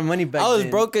shit's a lot of money back then. I was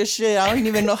broke as shit. I don't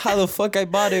even know how the fuck I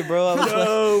bought it, bro.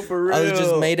 For real. I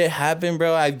just made it happen,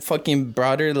 bro. I fucking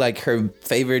brought her like her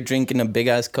favorite drink in a big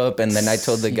ass cup, and then I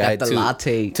told the guy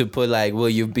to put like, will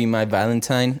you be my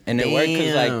Valentine? And it worked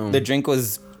because like the drink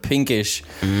was pinkish,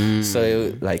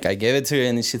 so like I gave it to her,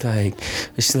 and she's like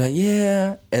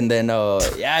yeah, and then it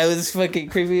was fucking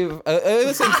creepy. It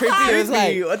wasn't creepy. It was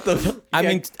like, what the fuck? I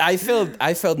mean, I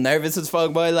felt nervous as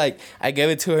fuck, but like I gave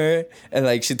it to her, and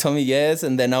like she told me yes,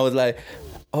 and then I was like,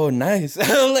 oh, nice.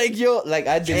 Like, yo, like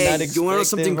I did not expect. You want to know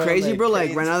something crazy, bro?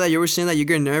 Like right now that you were saying that you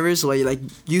get nervous, like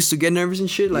used to get nervous and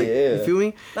shit. Like, you feel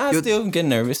me? I still get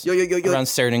nervous. Yo, around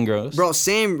certain girls. Bro,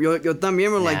 same. Yo también,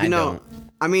 bro. Like, you know,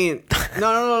 I mean,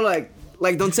 no,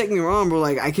 like don't take me wrong, bro.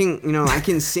 Like I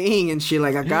can sing and shit.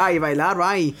 Like acá y bailar,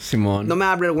 right? Simón. No me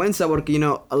da vergüenza porque, you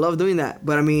know, I love doing that.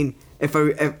 But I mean,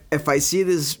 if I see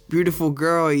this beautiful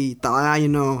girl y está, you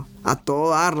know, a todo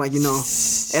dar, like, you know,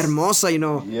 hermosa, you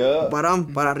know,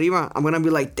 para arriba, I'm gonna be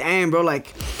like, damn, bro,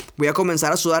 like, voy a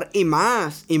comenzar a sudar y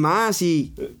más,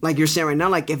 like you're saying right now,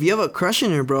 like, if you have a crush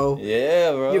in her, bro,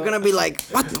 you're gonna be like,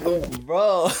 what the,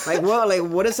 bro, like,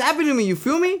 what is happening to me, you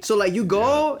feel me? So, like, you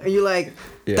go, and you like,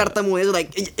 tartamudeas,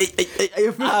 like,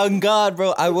 you feel oh, God,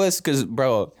 bro, I was, cause,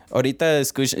 bro, ahorita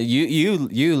escucha,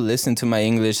 you listen to my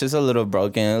English, it's a little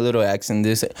broken, a little accent,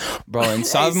 this, bro, in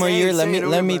sophomore year,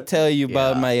 let me tell you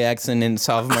about my accent in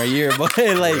sophomore year, but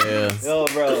like, yo,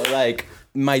 bro, like,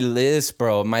 my list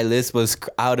was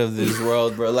out of this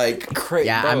world, bro, like, crazy.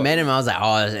 Yeah, bro. I met him, I was like,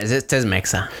 oh, is it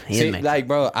Mexa? See, like,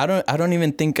 bro, I don't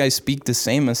even think I speak the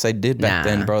same as I did back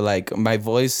then, bro, like, my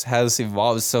voice has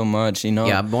evolved so much, you know?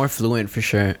 Yeah, more fluent for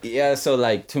sure. Yeah, so,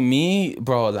 like, to me,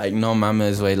 bro, like, no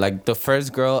mames, way, like, the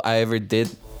first girl I ever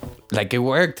did, like, it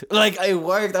worked. Like, it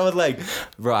worked. I was like,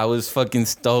 bro, I was fucking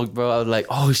stoked, bro. I was like,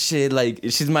 oh, shit, like,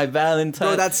 she's my Valentine.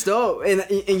 Bro, that's dope. And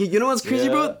you know what's crazy,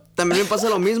 bro? También me pasa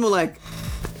lo mismo, like,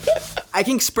 I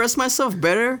can express myself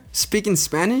better speaking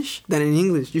Spanish than in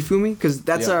English. You feel me? Because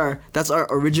that's our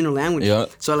original language. Yeah.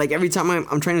 So, like, every time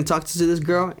I'm trying to talk to this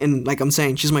girl, and, like, I'm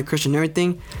saying she's my crush and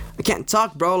everything, I can't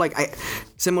talk, bro. Like,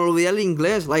 se me olvidó el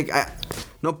inglés. Like,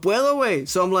 no puedo, güey.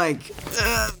 So I'm like,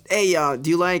 hey, do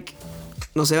you like,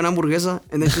 no sé, una hamburguesa?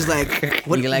 And then she's like,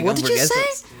 what did you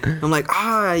say? I'm like,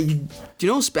 do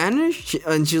you know Spanish?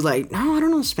 And she's like, no, I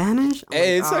don't know Spanish. I'm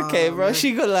hey, like, it's okay, bro. Man.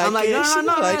 She could like I'm like, it.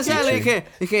 No. Like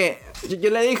Yo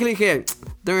le dije,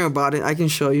 don't worry about it, I can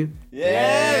show you.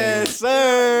 Yes,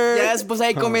 sir. Ya después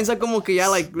ahí comienza como que ya,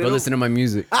 like, little... Go listen to my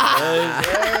music.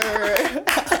 Yes,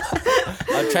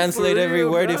 I'll translate every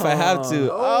word if I have to.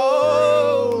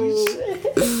 Oh,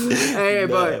 shit. Hey,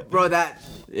 bro, that...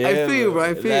 Yeah, I feel you, bro.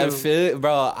 I feel you.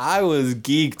 Bro, I was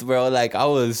geeked, bro. Like, I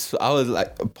was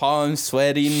like, palms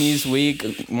sweaty this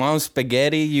week, mom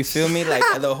spaghetti, you feel me? Like,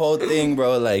 the whole thing,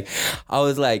 bro. Like, I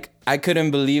was like, I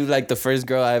couldn't believe, like, the first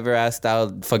girl I ever asked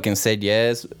out fucking said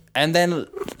yes. And then,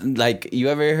 like, you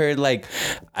ever heard, like,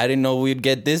 I didn't know we'd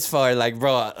get this far. Like,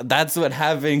 bro, that's what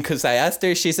happened. Because I asked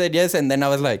her, she said yes. And then I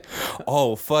was like,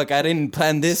 oh, fuck, I didn't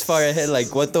plan this far ahead.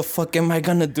 Like, what the fuck am I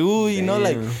going to do? You know,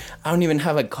 like, I don't even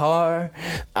have a car.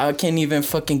 I can't even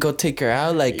fucking go take her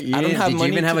out. Like, I don't have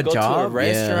money to go to a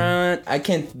restaurant. I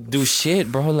can't do shit,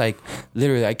 bro. Like,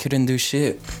 literally, I couldn't do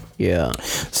shit. Yeah.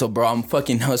 So, bro, I'm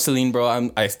fucking hustling, bro.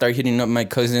 I start hitting up my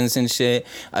cousins and shit.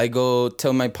 I go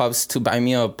tell my pops to buy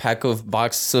me a pack of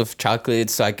boxes of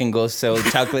chocolates so I can go sell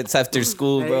chocolates after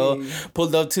school, bro.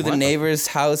 Pulled up to the neighbors'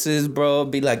 houses, bro.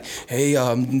 Be like, hey,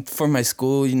 for my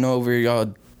school, you know, we're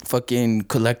fucking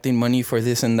collecting money for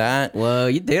this and that. Well,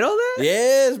 you did all that?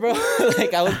 Yes, bro.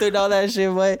 Like, I went through all that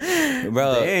shit, boy.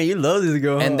 Bro. Damn, you love this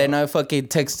girl. And then I fucking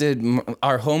texted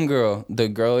our homegirl, the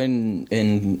girl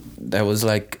in that was,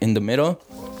 like, in the middle.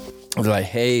 I was like,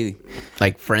 hey.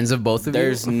 Like, friends of both of you?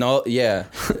 There's no, yeah.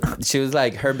 She was,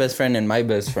 like, her best friend and my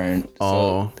best friend.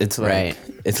 Oh, so it's like, right.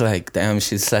 It's like, damn,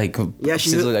 she's, like,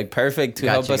 she's like, perfect to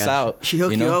help us out. She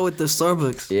hooked you out with the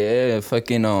Starbucks. Yeah,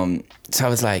 fucking, so I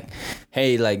was like,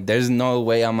 hey, like, there's no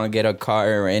way I'm gonna get a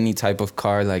car or any type of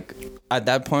car. Like, at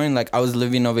that point, like, I was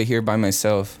living over here by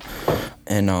myself.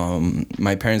 and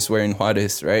my parents were in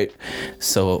Juarez, right?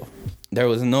 So there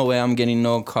was no way I'm getting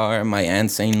no car. My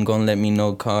aunts ain't gonna let me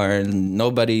no car.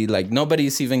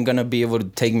 Nobody's even gonna be able to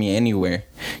take me anywhere.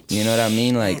 You know what I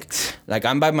mean? Like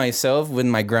I'm by myself with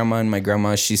my grandma, and my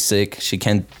grandma, she's sick. She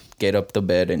can't get up the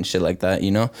bed and shit like that,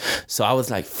 you know? So I was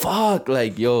like, fuck,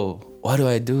 like, yo, what do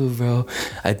I do, bro?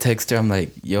 I text her, I'm like,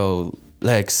 yo,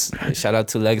 Lex, shout out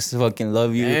to Lex, fucking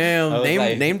love you.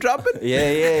 Damn, name dropping?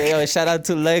 Yeah, yo, shout out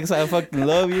to Lex, I fucking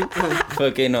love you.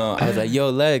 Fucking, I was like,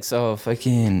 yo, Lex,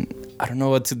 fucking, I don't know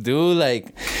what to do,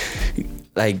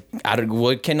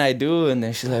 what can I do? And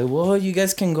then she's like, well, you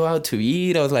guys can go out to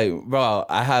eat. I was like, bro,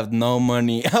 I have no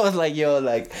money. I was like, yo,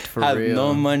 like, I have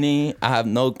no money. I have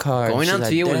no car. Going out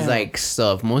to eat was like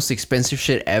stuff, most expensive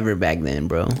shit ever back then,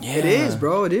 bro. Yeah. It is,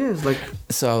 bro. It is. Like,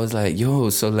 so I was like, yo,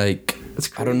 so like,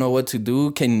 I don't know what to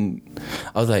do. I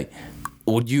was like,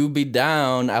 would you be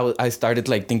down? I started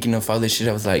like thinking of all this shit.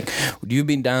 I was like, would you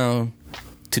be down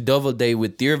to double date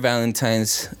with your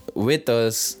Valentine's with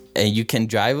us? And you can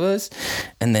drive us?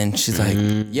 And then she's like,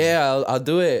 yeah, I'll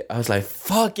do it. I was like,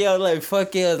 fuck yeah. I was like,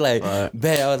 fuck yeah. I was like,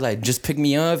 bet. I was like, just pick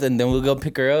me up, and then we'll go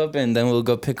pick her up, and then we'll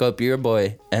go pick up your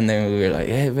boy. And then we were like,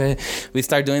 hey, man. We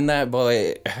start doing that,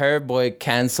 boy. Her boy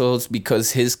cancels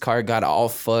because his car got all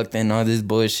fucked and all this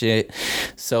bullshit.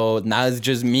 So now it's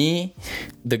just me,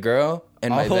 the girl,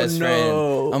 and my best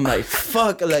friend. I'm like,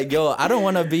 fuck, like, yo, I don't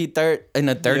want to be in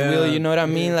a third wheel, you know what I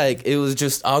mean? Like, it was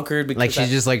just awkward because like she's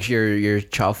just like your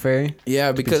chauffeur.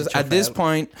 Yeah, because at this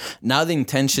point, now the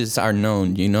intentions are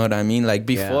known, you know what I mean? Like,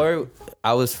 before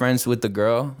I was friends with the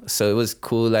girl, so it was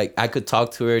cool. Like, I could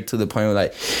talk to her to the point where,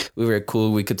 like, we were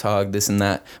cool, we could talk, this and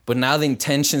that. But now the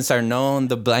intentions are known,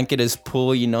 the blanket is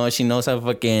pulled, you know, she knows I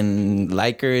fucking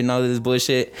like her and all this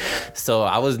bullshit. So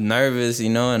I was nervous, you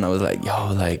know, and I was like,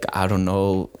 yo, like, I don't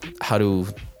know how to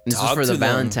This is for the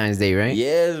Valentine's Day, right?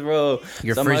 Yes, bro.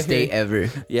 Your first date ever.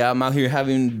 Yeah, I'm out here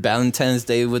having Valentine's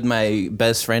Day with my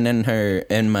best friend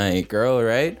and my girl,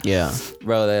 right? Yeah.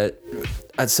 Bro, that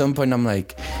at some point I'm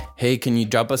like, hey, can you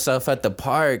drop us off at the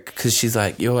park? Because she's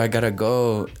like, yo, I gotta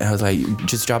go. And I was like,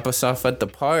 just drop us off at the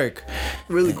park.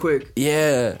 Really quick.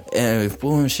 Yeah. And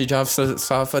boom, she drops us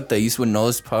off at the Eastwood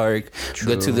Knolls Park.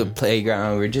 True. Go to the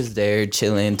playground. We're just there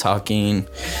chilling, talking.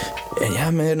 And yeah,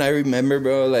 man, I remember,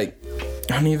 bro, like,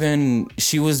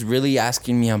 she was really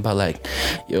asking me about, like,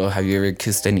 yo, have you ever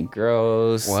kissed any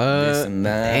girls? What? This and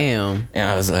that. Damn. And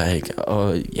I was like,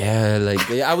 oh, yeah. Like,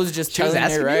 I was just telling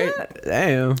her, right?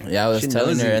 Damn. Yeah, I was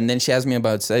telling her. And then she asked me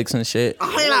about sex and shit.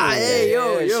 Hey,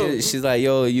 yo. She's like,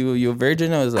 yo, you a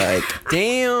virgin? I was like,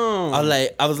 damn.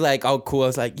 I was like, oh, cool. I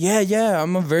was like, yeah,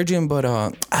 I'm a virgin, but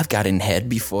I've gotten head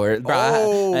before.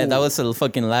 Bro, that was a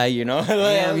fucking lie, you know?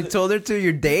 Damn, you told her to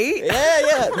your date?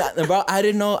 Yeah. Bro, I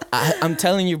didn't know. I'm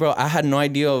telling you, bro, I had no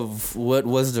idea of what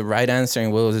was the right answer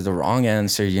and what was the wrong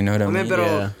answer. You know what I mean?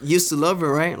 But used to love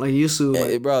her, right? Like, used to.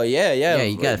 Like, bro, yeah. Yeah,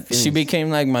 you got feelings. She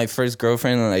became like my first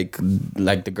girlfriend,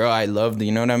 like the girl I loved.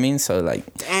 You know what I mean? So like,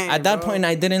 at that point,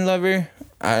 I didn't love her.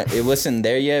 It wasn't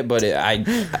there yet, but I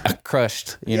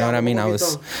crushed. You know what I mean? I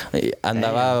was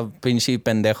andaba pinche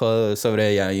pendejo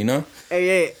sobre ella. You know?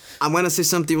 Hey, I'm gonna say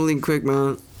something really quick,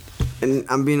 man, and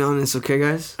I'm being honest, okay,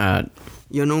 guys?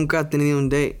 Yo nunca he tenido un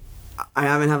date. I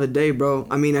haven't had a date, bro.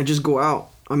 I mean, I just go out.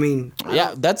 I mean...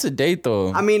 Yeah, that's a date,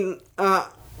 though. I mean,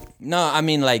 No, I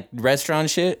mean, like, restaurant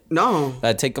shit? No.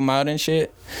 Like, take them out and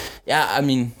shit? Yeah, I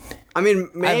mean,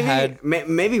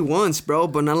 maybe once, bro,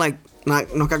 but not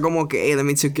acá como que, hey, let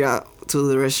me take you out to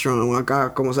the restaurant. O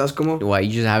acá, como sabes, como... Why,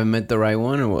 you just haven't met the right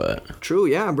one, or what? True,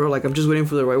 yeah, bro. Like, I'm just waiting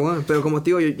for the right one. Pero como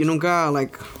tío, you nunca,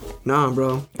 like... Nah,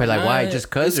 bro. But like, why?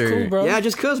 Just cause, or? Cool, bro. Yeah,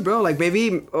 just cause, bro. Like,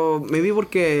 maybe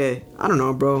porque... I don't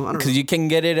know, bro. I don't know. Because you can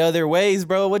get it other ways,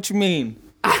 bro. What you mean?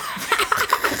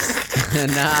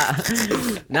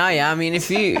 Nah, yeah. I mean, if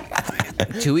you...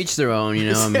 To each their own,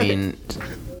 you know, I mean...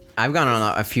 I've gone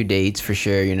on a few dates for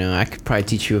sure, you know. I could probably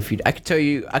teach you a few... I could tell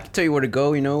you where to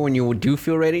go, you know, when you do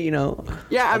feel ready, you know.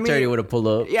 Yeah, I'll tell you where to pull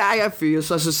up. Yeah, I feel you.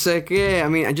 So I should say, yeah, I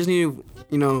mean, I just need to,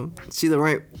 you know, see the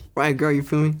right girl, you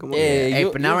feel me? Come on. Yeah, hey,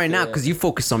 but not right now, because you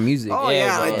focus on music. Oh,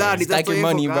 yeah, like that. Stack your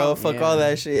money, bro. Fuck all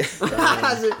that shit. No,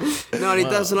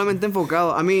 ahorita solamente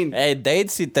enfocado. I mean... Hey,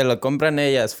 dates, si te lo compran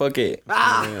ellas, fuck it.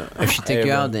 If she take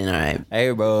you out, then alright.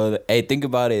 Hey, bro. Hey, think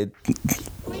about it.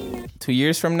 2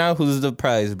 years from now, who's the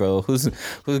prize, bro? Who's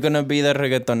gonna be the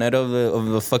reggaetonero of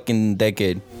the fucking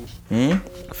decade?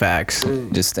 Facts.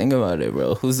 Just think about it,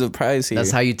 bro. Who's the prize here? That's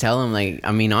how you tell them. Like,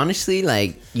 I mean, honestly,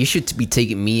 like, you should be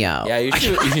taking me out. Yeah, you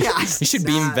should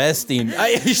be investing.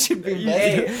 You should be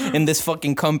investing in this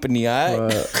fucking company,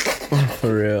 alright?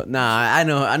 For real. Nah, I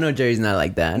know Jerry's not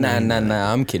like that.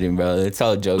 Nah. I'm kidding, bro. It's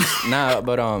all jokes. Nah,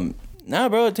 but Nah,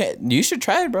 bro. You should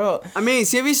try it, bro. I mean,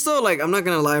 si he visto, like, I'm not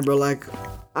gonna lie, bro. Like,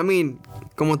 I mean,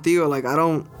 como te digo, like, I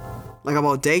don't, like,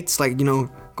 about dates, like, you know,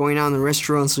 going out in the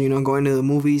restaurants, you know, going to the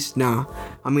movies. Nah.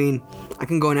 I mean, I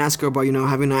can go and ask her about, you know,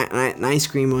 having an ice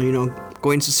cream or, you know,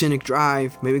 going to Scenic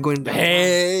Drive, maybe going to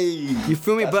Hey, you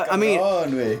feel me? But I mean,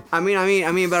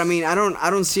 I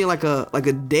don't see like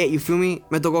a date. You feel me?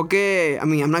 Me tocó que, I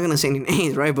mean, I'm not gonna say any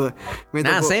names, right? But me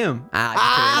tocó, say them.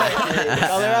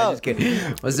 Just kidding.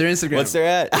 What's their Instagram? What's their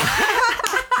at?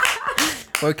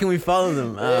 Where can we follow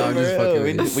them? I'm just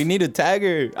fucking we need a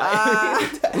tagger.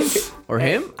 Or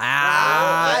him?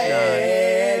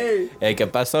 Hey, ¿qué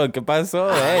pasó? ¿Qué pasó?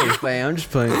 Hey. I'm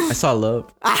just playing. I saw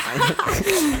love.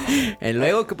 And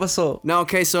luego, ¿qué pasó? No,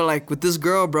 okay, so like with this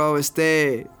girl, bro,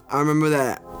 I remember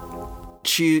that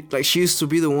she used to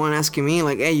be the one asking me,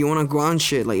 like, hey, you wanna go on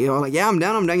shit? Like, you know, like, yeah, I'm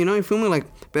down, you know, you feel me? Like,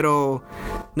 pero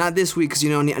not this week, cause, you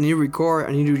know, I need to record,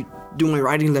 I need to do my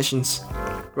writing lessons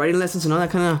and all that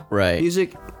kind of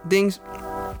music things.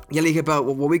 Yeah, like, about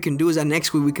what we can do is that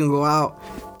next week we can go out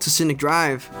to Scenic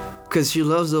Drive, cause she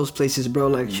loves those places, bro.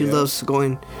 Like, she loves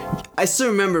going. I still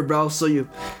remember, bro. So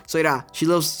yeah, she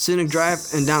loves Scenic Drive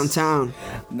and downtown.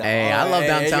 Hey, I love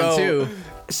downtown too.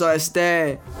 So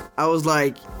I was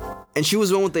like, and she was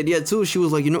the one with the idea too. She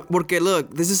was like, you know, porque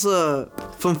look, this is a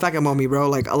fun fact about me, bro.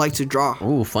 Like, I like to draw.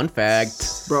 Ooh, fun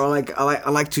fact, bro. Like, I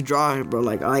like to draw, bro.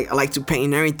 Like, I like to paint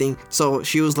and everything. So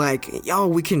she was like, yo,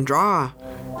 we can draw.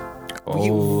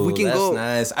 We can go.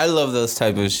 Nice. I love those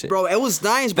type of shit, bro. It was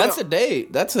nice, bro. That's a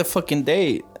date. That's a fucking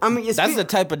date. I mean, that's the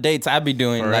type of dates I be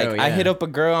doing. Like, real, yeah. I hit up a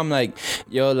girl. I'm like,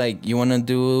 yo, like, you wanna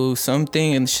do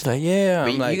something? And she's like, yeah.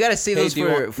 I'm like, you gotta see those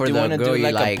for the girl do,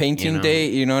 like, a painting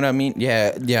date? You know what I mean?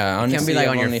 Yeah. Honestly, it can't be like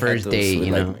on your first date,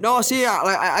 you know? No, see,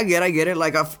 I get it.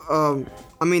 Like,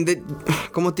 I mean,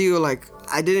 como te digo, like,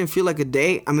 I didn't feel like a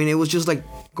date. I mean, it was just like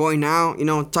going out, you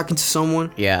know, talking to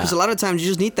someone. Yeah. Because a lot of times you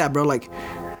just need that, bro. Like,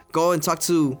 go and talk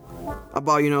to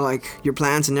about, you know, like, your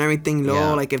plans and everything, you know,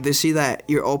 yeah. Like, if they see that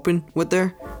you're open with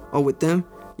her or with them,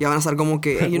 ya van a estar como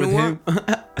que, hey, you know what?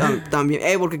 También,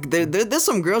 hey, porque there's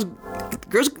some girls,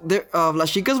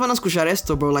 las chicas van a escuchar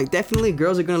esto, bro. Like, definitely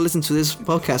girls are gonna listen to this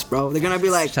podcast, bro. They're gonna be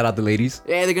like, shout out the ladies.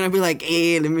 Yeah, they're gonna be like,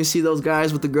 hey, let me see those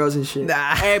guys with the girls and shit.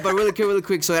 Nah. Hey, but really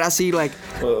quick, so era así, like,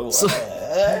 so,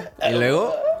 y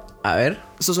luego, a ver.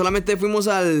 So solamente fuimos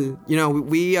al, you know,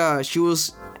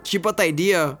 she brought the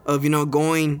idea of, you know,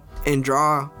 going and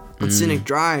draw on Scenic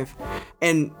Drive.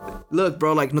 And look,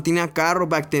 bro, like, no tenía carro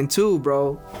back then too,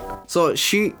 bro. So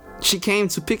she came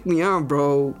to pick me up,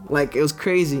 bro. Like, it was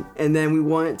crazy. And then we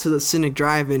went to the Scenic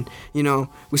Drive and, you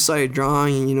know, we started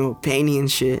drawing and, you know, painting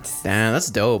and shit. Damn, that's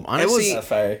dope. Honestly,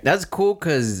 that's cool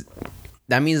because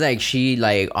that means, like, she,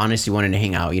 like, honestly wanted to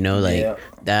hang out, you know? Like,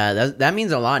 that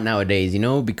means a lot nowadays, you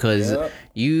know? Because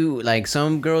you, like,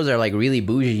 some girls are, like, really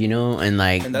bougie, you know? And,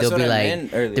 like, they'll be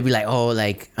like, oh,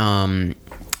 like,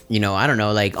 you know, I don't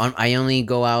know, like, I only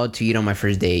go out to eat on my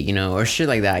first date, you know? Or shit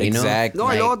like that, you know? Exactly. No,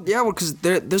 like, yeah, because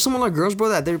there's some other girls, bro,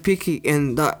 that they're picky.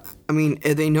 And, I mean,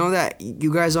 if they know that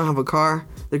you guys don't have a car,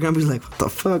 they're gonna be like, what the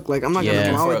fuck? Like, I'm not gonna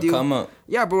go out with you. Come up.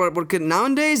 Yeah, bro, because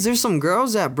nowadays, there's some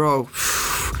girls that, bro...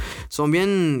 So I'm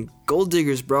being gold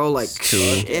diggers, bro. Like,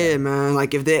 shit, man.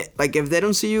 Like, if they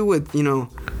don't see you with, you know,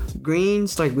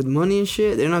 greens, like, with money and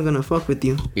shit, they're not gonna fuck with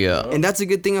you. Yeah. And that's a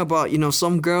good thing about, you know,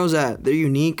 some girls that they're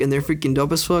unique and they're freaking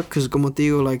dope as fuck. Cause como te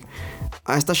digo, like,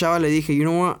 a esta chava le dije, you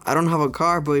know what? I don't have a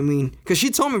car, but I mean, cause she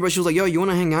told me, bro. She was like, yo, you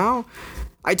wanna hang out?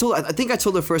 I think I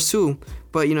told her first too,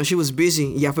 but, you know, she was busy.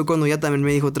 Y ya fue cuando ya también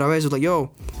me dijo otra vez. She was like, yo,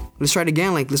 let's try it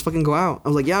again. Like, let's fucking go out. I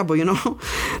was like, yeah, but, you know,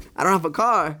 I don't have a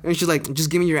car. And she's like,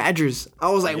 just give me your address. I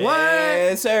was like, what?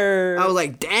 Yes, sir. I was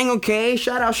like, dang, okay,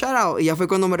 shout out. Y ya fue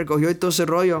cuando me recogió y todo ese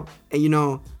rollo. And, you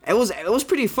know, it was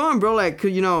pretty fun, bro. Like,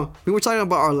 you know, we were talking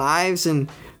about our lives and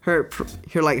her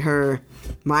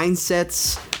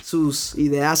mindsets, sus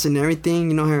ideas and everything,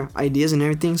 you know, her ideas and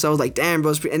everything. So I was like, damn,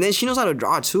 bro. And then she knows how to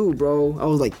draw too, bro. I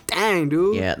was like, dang,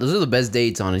 dude. Yeah, those are the best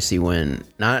dates, honestly, when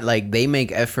not like they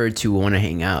make effort to want to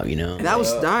hang out, you know. And that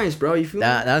was nice, bro. You feel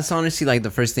that? That's honestly like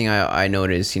the first thing I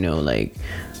noticed, you know, like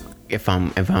if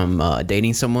I'm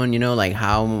dating someone, you know, like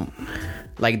how,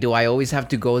 like, do I always have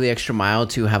to go the extra mile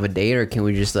to have a date, or can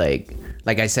we just like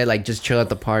I said, like, just chill at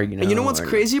the park, you know? And you know what's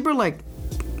crazy, bro? Like,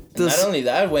 not only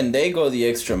that, when they go the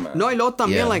extra mile. No, y luego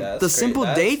también, like, the simple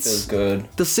dates. Good.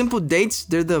 The simple dates,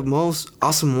 they're the most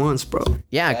awesome ones, bro.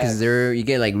 Yeah, because you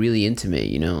get, like, really intimate,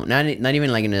 you know? Not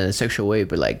even, like, in a sexual way,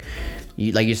 but, like,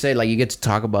 like you said, like you get to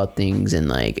talk about things and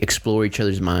like explore each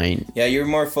other's mind. Yeah, you're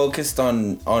more focused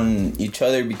on each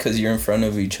other because you're in front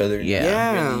of each other.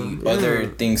 Other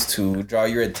things to draw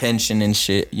your attention and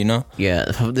shit, you know? Yeah,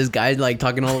 this guy's like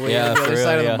talking all the way on the other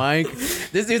side of the mic.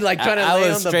 This dude's like trying to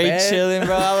lay on the bed. I was straight chilling,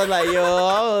 bro. I was like,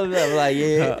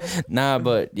 yo, Nah,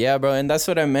 but yeah, bro. And that's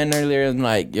what I meant earlier. I'm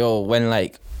like, yo,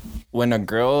 when a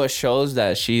girl shows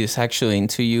that she's actually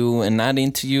into you and not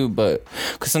into you, but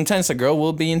because sometimes a girl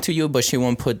will be into you, but she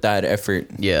won't put that effort.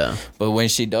 Yeah. But when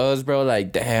she does, bro,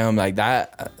 like, damn, like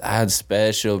that's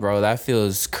special, bro. That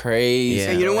feels crazy.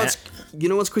 Yeah. You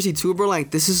know what's crazy too, bro?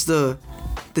 Like this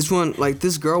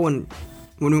girl when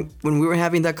we were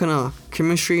having that kind of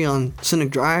chemistry on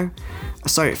Scenic Drive, I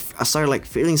started like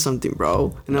feeling something,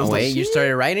 bro. And I was like, you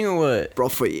started writing or what? Bro,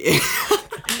 for you.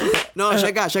 No,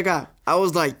 check out. I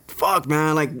was like, fuck,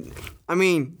 man. Like, I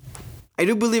mean, I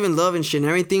do believe in love and shit and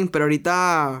everything, but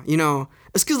ahorita, you know,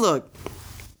 it's because, look,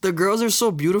 the girls are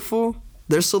so beautiful.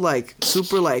 They're so, like,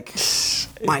 super, like,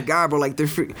 my God, bro. Like, they're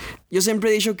yo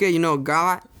siempre he dicho que, you know,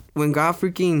 when God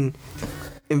freaking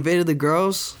invaded the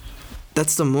girls,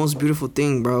 that's the most beautiful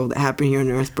thing, bro, that happened here on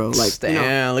Earth, bro. Like, damn, you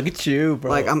know, look at you, bro.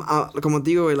 Like, I'm como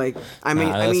digo, like, I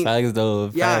mean, facts,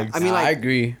 though. Yeah, facts. I mean, like, I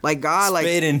agree. Like, God, like,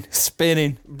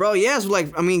 spitting, bro. Yes,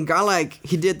 like, I mean, God, like,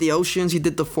 he did the oceans, he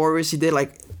did the forests, he did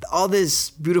like all this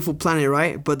beautiful planet,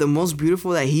 right? But the most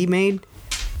beautiful that he made,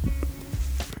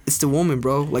 it's the woman,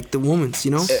 bro. Like the woman's,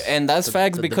 you know. And that's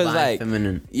facts because, like,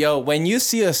 feminine. Yo, when you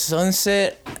see a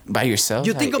sunset by yourself,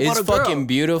 you think about it's a girl. Fucking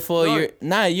beautiful.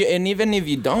 No. And even if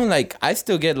you don't, like, I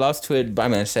still get lost to it by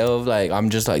myself. Like, I'm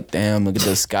just like, damn, look at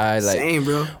the sky. Like, same,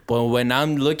 bro. But when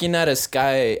I'm looking at a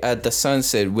sky at the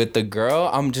sunset with the girl,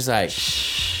 I'm just like,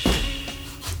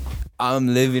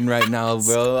 I'm living right now,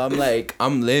 bro.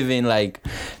 I'm living, like,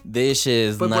 this shit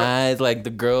is nice. Like, the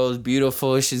girl's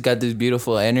beautiful. She's got this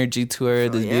beautiful energy to her,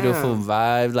 this beautiful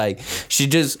vibe. Like, she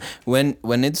just, when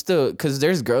it's because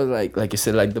there's girls, like you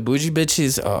said, like, the bougie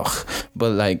bitches,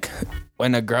 but, like,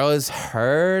 when a girl is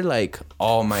her, like,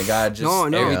 oh my God,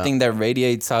 just everything that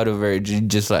radiates out of her,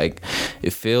 just like,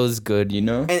 it feels good, you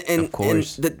know? And of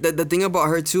course. And the thing about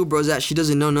her, too, bro, is that she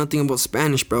doesn't know nothing about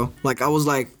Spanish, bro. Like,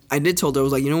 I did tell her, I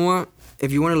was like, you know what?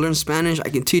 If you want to learn Spanish, I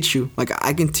can teach you. Like,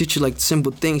 I can teach you, like,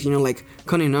 simple things, you know, like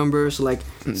counting numbers, like,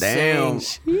 damn.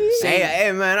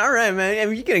 Hey, man, all right, man. I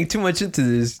mean, you're getting too much into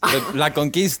this. La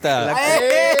Conquista.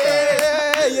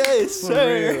 Yes,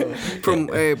 sir.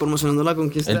 Promocionando La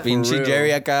Conquista. El pinche Jerry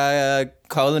acá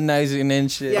colonizing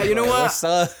and shit. Yeah, you know what?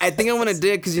 I think I'm gonna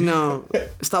do it because, you know,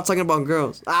 stop talking about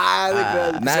girls.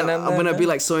 I'm gonna be,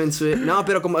 like, so into it. No,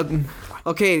 pero como...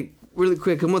 Okay, really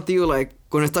quick, como te digo, like,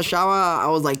 con esta chava, I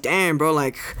was like, damn, bro,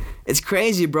 like, it's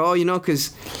crazy, bro, you know,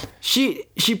 because she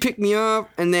picked me up,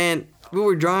 and then we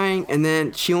were drawing, and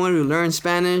then she wanted to learn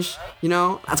Spanish, you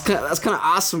know, that's kind of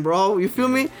awesome, bro, you feel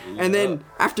me? And then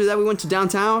after that, we went to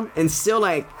downtown, and still,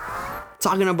 like,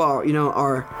 talking about, you know,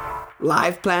 our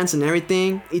life plans and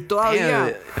everything. Y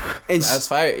todavía. That's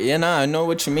fire. Yeah, no, I know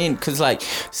what you mean, because, like,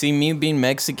 see, me being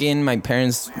Mexican, my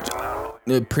parents...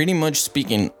 They're pretty much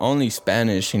speaking only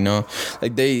Spanish, you know.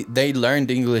 Like, they learned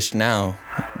English now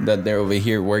that they're over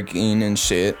here working and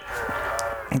shit.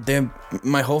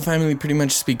 My whole family pretty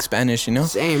much speaks Spanish, you know.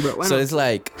 Same, bro. So it's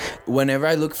like, whenever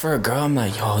I look for a girl, I'm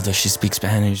like, yo, does she speak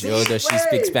Spanish? Yo, does she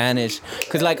speak Spanish?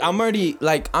 Cause, like, I'm already,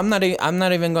 like, I'm not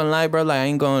even gonna lie, bro. Like, I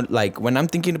ain't gonna, like, when I'm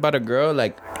thinking about a girl,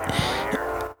 like,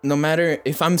 no matter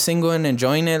if I'm single and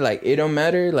enjoying it, like, it don't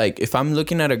matter. Like, if I'm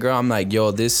looking at a girl, I'm like,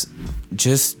 yo, this,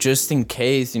 just in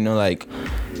case, you know, like,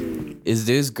 is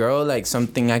this girl, like,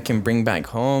 something I can bring back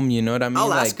home? You know what I mean?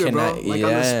 I'll ask her, bro. On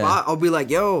the spot, I'll be like,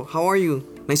 yo, how are you?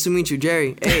 Nice to meet you,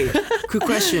 Jerry. Hey, quick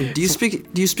question. Do you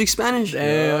speak Spanish?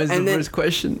 Yeah, that's the first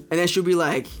question. And then she'll be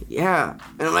like, yeah.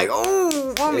 And I'm like,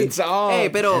 oh, mommy. It's all. Hey,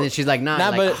 pero. And then she's like, nah.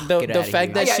 Like, but the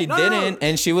fact that she didn't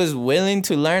and she was willing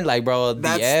to learn, like, bro, the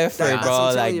effort,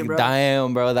 bro. Like, you, bro.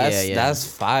 Damn, bro. That's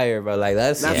fire, bro. Like,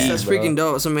 that's freaking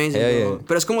dope. It's amazing, bro.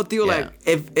 But it's como tío, like,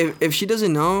 if she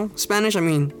doesn't know Spanish, I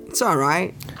mean, it's all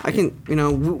right. I can, you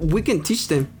know, we can teach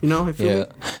them, you know?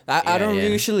 I don't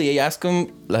usually ask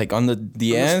them, like, on the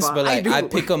DMs, but, like, I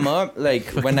pick them up, like,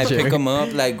 when I pick them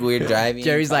up, like, we're driving.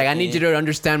 Jerry's like, I need you to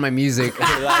understand my music. Like,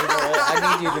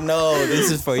 I need you to know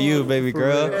this is for you, baby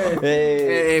girl.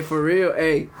 Hey, for real.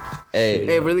 Hey,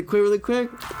 really quick.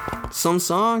 Some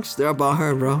songs, they're about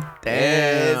her, bro.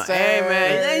 Damn. Hey,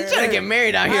 man. You trying to get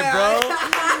married out here, bro.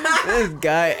 This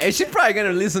guy. Hey, she's probably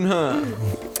gonna listen, huh?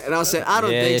 And I said, I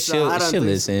don't think so. I don't she'll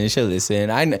listen. She'll listen.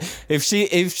 I know if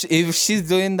she's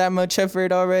doing that much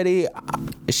effort already,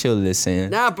 she'll listen.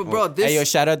 Nah, but bro, this. Hey, yo,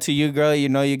 shout out to you, girl. You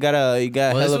know you got a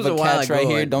hell of a catch right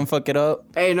here. Don't fuck it up.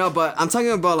 Hey, no, but I'm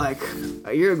talking about like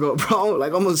a year ago, bro.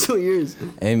 Like almost 2 years.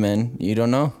 Hey, man, you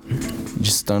don't know. You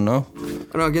just don't know.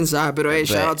 I know against that, but hey,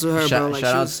 shout out to her, bro.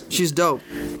 Like she's dope.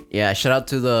 Yeah, shout out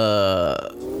to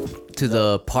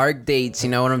the park dates. You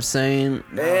know what I'm saying?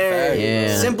 Hey,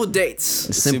 yeah. Simple dates.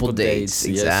 Simple dates.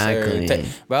 Exactly.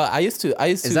 Yes, bro, I used to.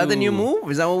 Is that the new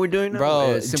move? Is that what we're doing now?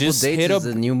 Bro, Simple just dates hit up is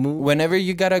the new move. Whenever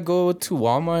you gotta go to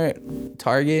Walmart,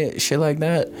 Target, shit like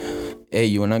that. Hey,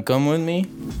 you wanna come with me?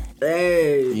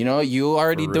 Hey. You know, you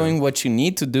already doing what you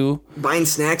need to do. Buying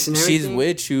snacks and everything. She's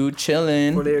with you,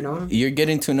 chilling. You're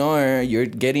getting to know her. You're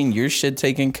getting your shit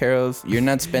taken care of. You're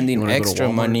not spending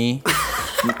extra money.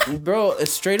 Bro,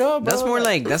 it's straight up, bro. That's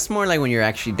more like when you're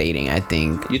actually dating, I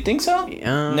think. You think so?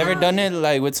 Never done it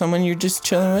like with someone you're just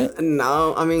chilling with?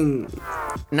 No, I mean,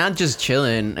 not just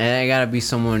chilling. I gotta be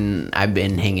someone I've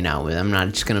been hanging out with. I'm not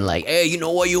just gonna like, hey, you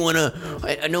know what, you wanna?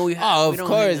 I know we have. Oh, of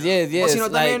course, yes. Well, you know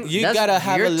like you gotta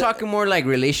have. You're talking more like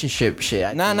relationship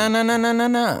shit. No.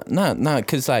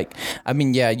 Cause like, I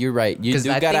mean, yeah, you're right. You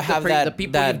do gotta have that. The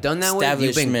people you've done that with,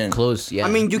 you've been close. Yeah. I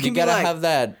mean, you gotta have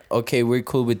that. Okay, we're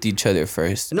cool with each other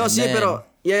first. No, sí, pero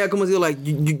yeah, como digo, like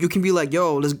you can be like,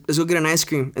 yo, let's go get an ice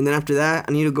cream, and then after that,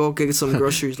 I need to go get some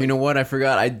groceries. You know what? I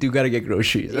forgot. I do gotta get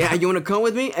groceries. Yeah, you wanna come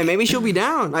with me? And maybe she'll be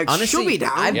down. Like, honestly, she'll be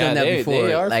down. I've done that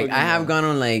before. Like, I have gone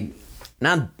on like.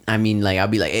 Not, I mean, like, I'll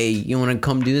be like, hey, you want to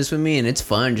come do this with me? And it's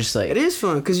fun, just like... It is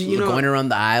fun, because, you know... Going around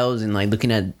the aisles and, like,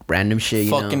 looking at random shit,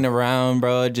 you fucking around,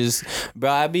 bro.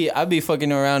 Bro, I be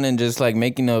fucking around and just, like,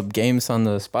 making up games on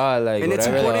the spot, like, and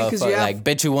whatever. It's important, because like,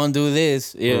 bet you won't do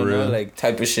this, you know, like,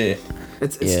 type of shit.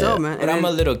 It's dope, man. But I'm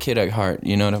a little kid at heart,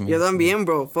 you know what I mean? Yeah, también,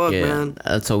 bro. Fuck, man.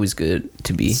 That's always good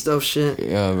to be. It's dope shit.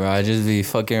 Yeah, bro. I just be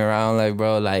fucking around, like,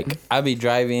 bro. Like, I be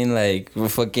driving, like,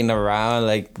 fucking around,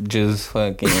 like, just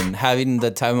fucking having the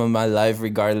time of my life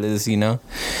regardless, you know?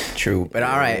 True. But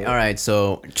all right.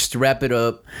 So, just to wrap it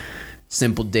up,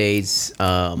 simple dates.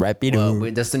 Wrap it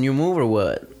up. That's the new move or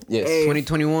what? Yes. Hey,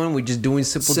 2021, we just doing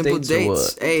simple dates or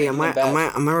what? Hey, I might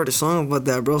write a song about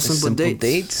that, bro. Simple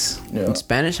dates? Yeah. In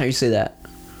Spanish, how you say that?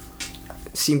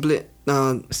 Simple.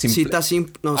 Citas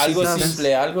simple. No,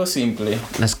 algo simple.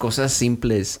 Las cosas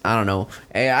simples. I don't know.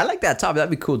 Hey, I like that topic.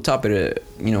 That'd be a cool topic to,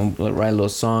 write a little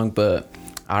song. But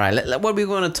all right, what are we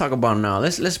going to talk about now?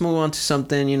 Let's move on to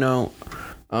something,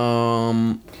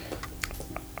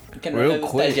 real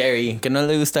quick. Que no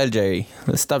le gusta el Jerry.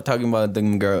 Let's stop talking about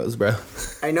them girls, bro.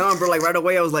 I know, bro. Like right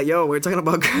away, I was like, "Yo, we're talking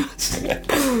about girls."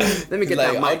 Let me get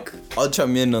that mic. I'll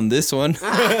chime in on this one.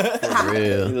 For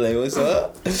real. Like, what's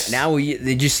up? Now,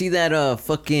 did you see that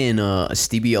fucking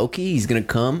Stevie Aoki? He's gonna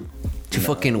come to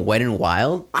fucking Wet and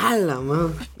Wild. Ala,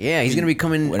 man. Yeah, he's gonna be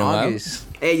coming in August.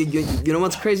 Hey, you know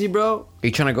what's crazy, bro? Are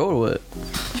you trying to go or what?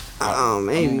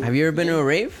 Maybe. Have you ever been to a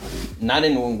rave? Not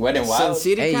in Wet and Wild. Sun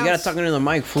City counts? You gotta talk into the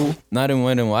mic, fool. Not in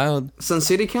Wet and Wild. Sun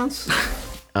City counts?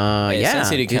 Yeah, Sun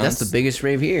City counts. That's the biggest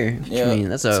rave here. Yeah, I mean,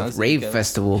 that's a rave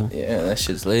festival. Yeah, that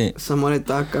shit's lit. Somebody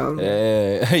talk out.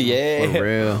 Yeah. For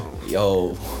real.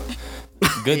 Yo.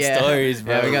 Good stories,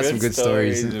 bro. Yeah, we got some good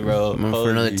stories, bro. For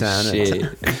another time. Shit.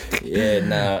 Yeah,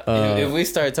 nah. If we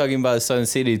start talking about Sun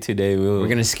City today, we're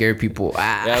gonna scare people.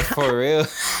 Yeah, for real.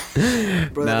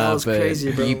 Bro, that was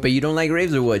crazy, bro. But you don't like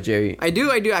raves or what, Jerry? I do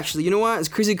actually. You know what? It's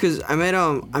crazy because I met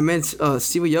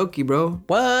Steve Aoki, bro.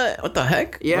 What the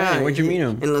heck? Yeah. Where'd you meet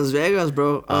him? In Las Vegas,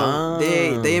 bro.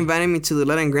 They invited me to the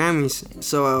Latin Grammys,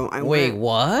 so I went. Wait,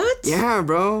 what? Yeah,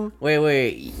 bro.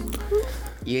 Wait.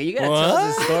 Yeah, you gotta tell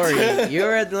the story. You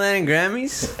were at the Latin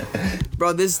Grammys?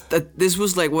 Bro, this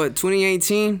was like what,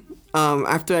 2018?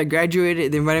 After I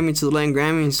graduated, they invited me to the Latin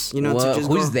Grammys. You know, to just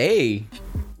who's they?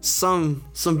 Some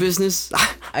business.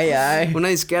 Ay. Una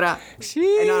disquera.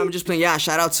 I know, I'm just playing. Yeah,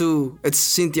 shout out to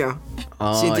Cynthia.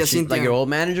 Cynthia. Like your old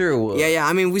manager or what? Yeah.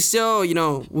 I mean, we still,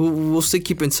 we'll still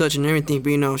keep in touch and everything.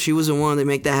 But she was the one that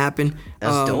make that happen.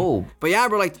 That's dope. But yeah,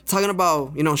 bro, like talking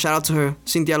about, shout out to her,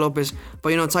 Cynthia Lopez.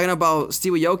 But talking about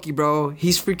Steve Aoki, bro,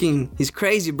 he's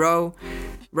crazy, bro.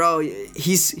 Bro,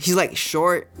 he's like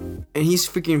short and he's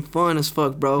freaking fun as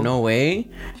fuck, bro. No way.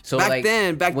 So back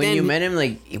then, when you met him,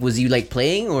 like, was he like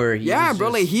playing or? Yeah, bro.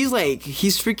 Like he's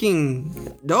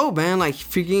freaking dope, man. Like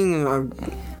freaking.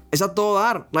 Está todo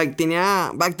dar. Like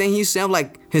back then he used to have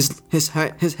like his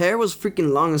hair was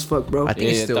freaking long as fuck, bro. I think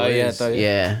he still is.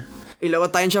 Yeah. Y luego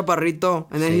está en chaparrito.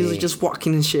 And then he's just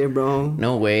walking and shit, bro.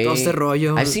 No way. Todo este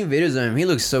rollo. I've seen videos of him. He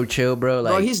looks so chill, bro.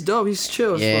 Like, bro, he's dope. He's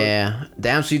chill. Yeah.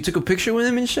 Damn, so you took a picture with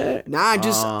him and shit? Nah, it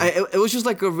was just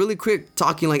like a really quick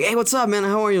talking. Like, hey, what's up, man?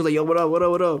 How are you? Like, yo, what up, what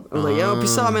up, what up? I was like, yo,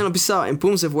 peace out, man. Peace out. And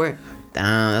boom, se fue.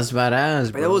 Damn, that's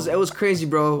badass, bro. It was crazy,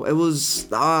 bro. It was...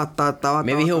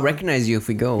 Maybe he'll recognize you if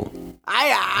we go.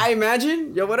 I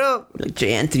imagine. Yo, what up? Like,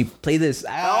 Jay Anthony, play this.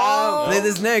 Play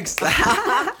this next.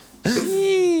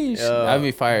 That'd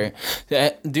be fire.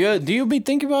 Do you be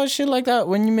thinking about shit like that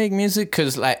when you make music?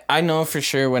 Cause like I know for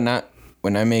sure when I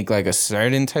make like a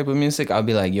certain type of music, I'll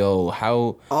be like, yo,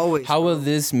 how will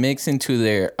this mix into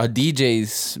a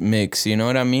DJ's mix? You know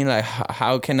what I mean? Like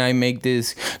how can I make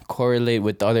this correlate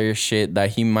with other shit that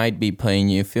he might be playing?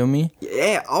 You feel me?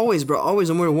 Yeah, always, bro. Always.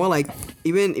 No matter what. Like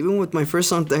even with my first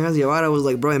song, Tejas Llevar, I was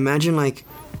like, bro, imagine like,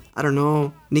 I don't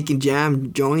know, Nicky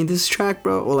Jam joining this track,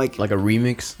 bro, or like a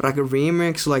remix,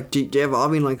 like J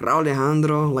Balvin, like Raul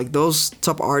Alejandro, like those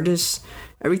top artists.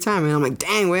 Every time, man, I'm like,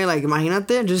 dang, way, like,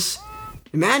 imagínate, just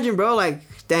imagine, bro, like,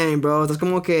 dang, bro, that's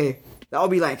como que that would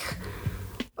be like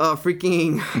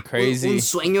freaking crazy, un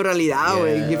sueño realidad,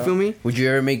 güey. You feel me? Would you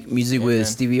ever make music with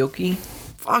Stevie Aoki?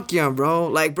 Fuck yeah, bro.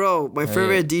 Like, bro, my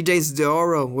favorite DJ is De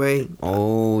Oro, way.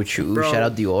 Oh, true. Bro, shout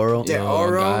out De Oro. De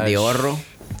Oro. De Oro.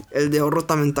 El De Oro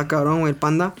también está cabrón, güey, el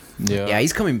Panda. Yeah,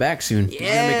 he's coming back soon. He's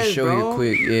gonna make a show here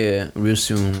quick. Yeah, real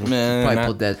soon. Man, probably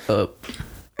put that up.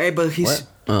 Hey, but he's... What?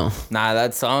 Oh. Nah,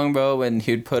 that song, bro, when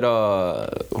he'd put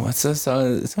what's that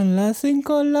song? Son las 5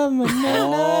 la mañana.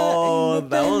 Oh,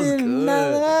 that was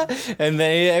good. And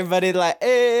then everybody like,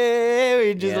 hey,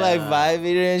 we just like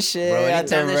vibing and shit. Bro,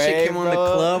 anytime that shit came on the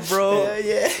club, bro.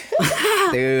 Yeah.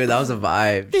 Dude, that was a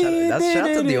vibe. Shout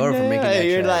out to De Oro for making that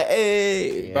You're track. like,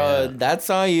 hey, bro, that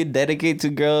song you dedicate to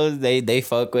girls, they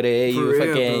fuck with it. You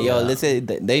fucking, yo, listen,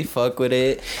 they fuck with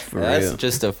it. That's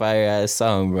just a fire ass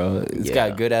song, bro. It's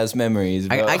got good ass memories,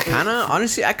 bro. I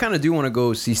kind of do want to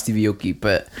go see Stevie Aoki,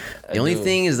 but the only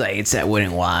thing is like it's at Wet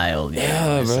n Wild.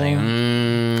 Yeah,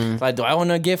 bro. Like, do I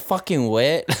want to get fucking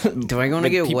wet? Do I want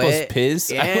to get people's wet? Piss?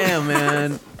 Yeah,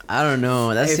 man. I don't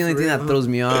know. That's the only thing that throws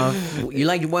me off. You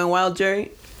like Wet n Wild,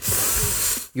 Jerry?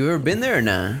 You ever been there or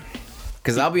not?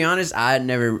 Because I'll be honest,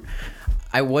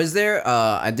 I was there.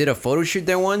 I did a photo shoot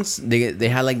there once. They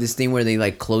had like this thing where they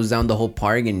like closed down the whole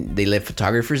park and they let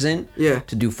photographers in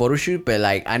to do photo shoot. But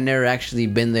like I never actually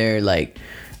been there like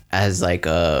as like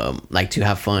to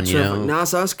have fun, you know? Nah,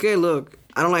 sabes que? Look,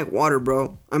 I don't like water,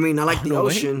 bro. I mean, I like the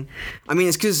ocean. I mean,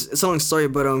 it's because it's a long story,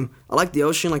 but I like the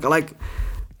ocean. Like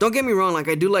don't get me wrong, like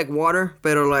I do like water,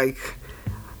 but like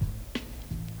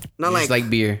not just like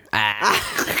beer.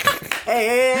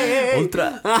 Hey.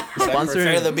 Ultra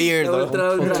sponsor the beer,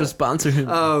 though. Ultra sponsor.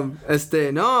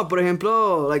 No, por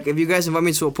ejemplo, like if you guys invite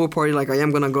me to a pool party, like I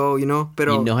am gonna go, you know.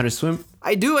 Pero you know how to swim?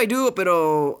 I do,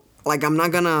 pero like I'm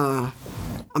not gonna,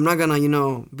 you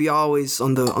know, be always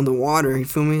on the water. You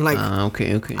feel me? Like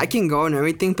okay. I can go and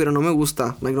everything, pero no me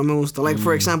gusta. Like no me gusta. Like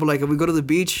for example, like if we go to the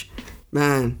beach,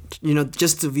 man, you know,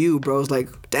 just the view, bro. It's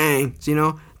like dang, you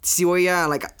know. See where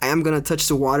like I am gonna touch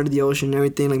the water, the ocean, and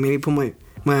everything. Like maybe put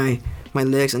my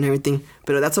legs and everything,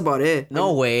 but that's about it.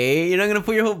 No way, you're not gonna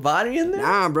put your whole body in there?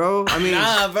 Nah, bro. I mean,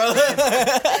 nah, bro.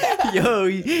 Yo,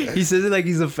 he says it like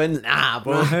he's offended. Nah,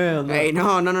 bro. Hell no. Hey, no.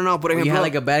 Por ejemplo, you had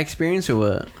like a bad experience or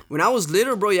what? When I was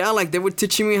little, bro, yeah, like they were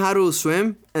teaching me how to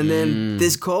swim, and then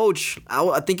this coach,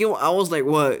 I think I was like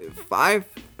what 5,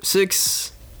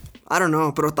 6, I don't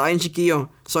know, pero estaba bien chiquillo,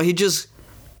 so he just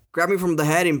grabbed me from the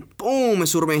head and boom, me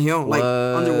sumergió like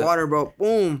underwater, bro,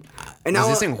 boom. And was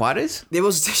this in Juarez? She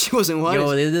was in Juarez.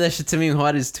 Yo, they did that shit to me in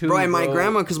Juarez too. Bro, and my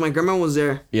grandma, because my grandma was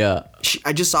there. Yeah.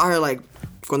 I just saw her like,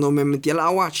 cuando me metí al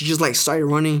agua, she just like started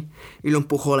running. Y lo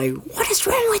empujó like, what is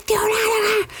wrong with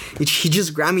you? And she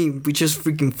just grabbed me. We just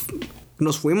freaking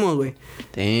nos fuimos, güey.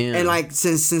 Damn. And like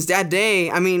since that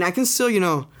day, I mean, I can still, you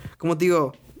know, como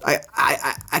digo,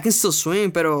 I can still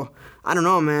swim, pero I don't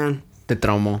know, man. Te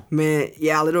traumó. Man,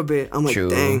 yeah, a little bit. I'm like,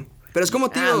 dang. Pero es como,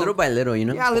 tío. Little by little, you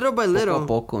know? Yeah, little by little. Poco a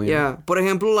poco, you know? Por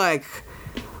ejemplo, like,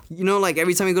 you know, like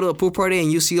every time you go to a pool party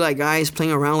and you see like guys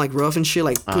playing around like rough and shit,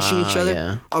 like pushing each other,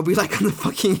 yeah. I'll be like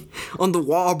on the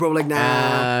wall, bro. Like,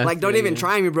 nah. Like, don't even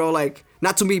try me, bro. Like,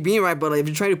 not to me being right, but like, if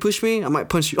you try to push me, I might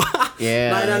punch you.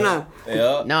 Yeah. No.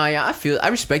 Yeah. No, yeah, I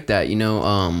respect that, you know,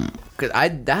 cause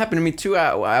that happened to me too.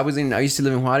 I used to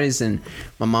live in Juarez and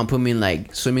my mom put me in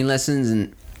like swimming lessons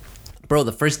and bro,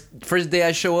 the first day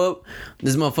I show up,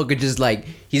 this motherfucker just like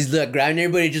he's like grabbing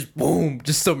everybody, just boom,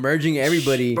 just submerging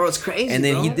everybody. Bro, it's crazy. And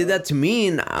then bro. he did that to me,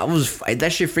 and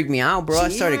that shit freaked me out, bro. I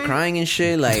started crying and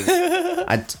shit. Like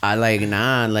I like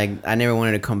I never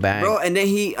wanted to come back, bro. And then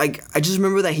I just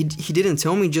remember that he didn't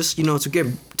tell me just to get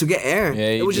air.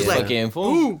 Yeah, it was just like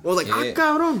boom. I was like,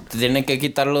 cabrón. Tienen que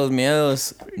quitar los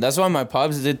miedos. That's what my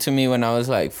pops did to me when I was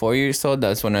like 4 years old.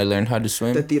 That's when I learned how to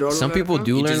swim. Some people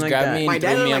do He learn just like grabbed that. me and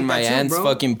threw me on my aunt's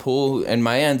fucking pool, and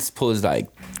my aunt's pool is like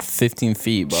 15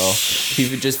 feet, bro.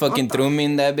 He just fucking threw me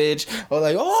in that bitch. I was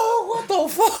like, oh, what the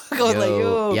fuck? I was like,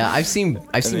 yo. Yeah, I've seen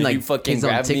like kids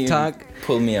on TikTok.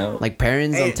 Pull me out. Like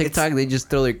parents on TikTok, they just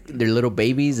throw their little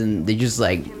babies and they just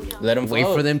like let them wait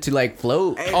for them to like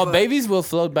float. Hey, babies will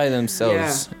float by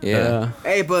themselves. Yeah.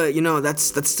 Hey, but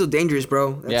that's still dangerous,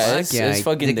 bro. It's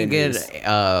fucking dangerous. They can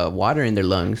get water in their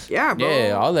lungs. Yeah, bro.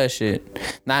 Yeah, all that shit.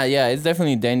 Nah, yeah, it's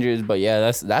definitely dangerous, but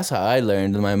yeah, that's how I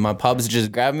learned. My pops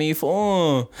just grabbed me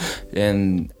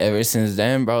and ever since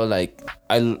then, bro, like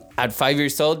at 5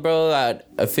 years old, bro, at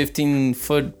a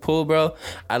 15-foot pool, bro,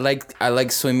 I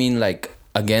like swimming like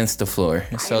against the floor.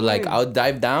 So like I'll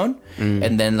dive down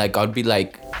and then like I'll be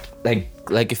like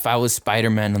if I was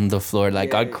Spider-Man on the floor,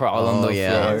 like I'd crawl on the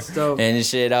floor and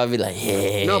shit. I'll be like,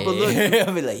 yeah. No, but look,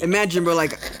 I'll be like, imagine, bro.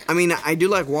 Like, I mean, I do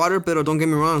like water, but don't get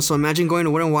me wrong. So imagine going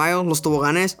to Wet n Wild, Los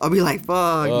Toboganes. I'll be like,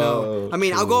 fuck, no. I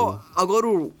mean, I'll go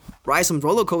to ride some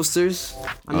roller coasters.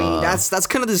 I mean, that's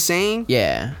kind of the same.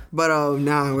 Yeah. But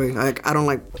nah, wait, like I don't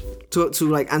like to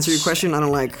like answer your question. I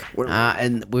don't like.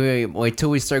 And wait till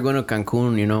we start going to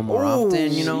Cancun, more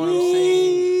often. You know what I'm saying?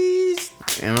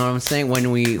 You know what I'm saying? When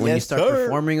you start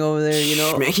performing over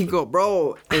there, Mexico,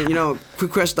 bro. And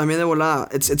quick question, también de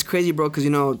volada. It's crazy, bro, because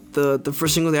the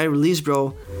first single that I released,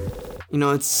 bro.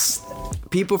 It's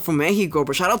people from Mexico,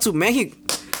 bro. Shout out to Mexico.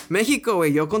 México,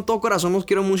 güey. Yo con todo corazón los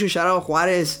quiero mucho. Shout out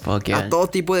Juárez. Yeah. A todo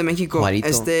tipo de México. Juarito,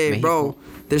 México. Bro,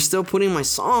 they're still putting my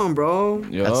song, bro.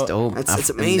 Yo. That's dope. It's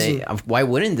amazing. Why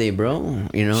wouldn't they, bro?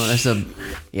 That's a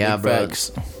bro.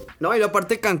 Facts. No, y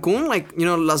aparte Cancún, like,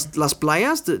 las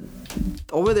playas,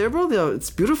 over there, bro, it's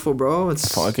beautiful, bro.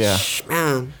 It's fuck yeah,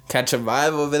 man. Catch a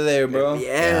vibe over there, bro.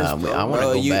 Yes, yeah, bro. I want to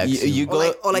go back. You go,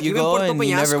 you go, and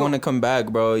you never want to come back,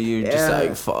 bro. You're just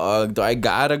like, fuck. Do I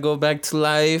gotta go back to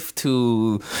life?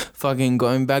 To fucking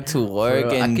going back to work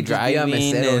bro, and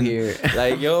driving and here.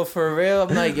 Like, yo, for real.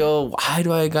 I'm like, yo, why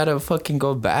do I gotta fucking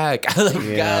go back?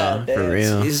 Like, God, for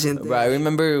real. Bro, I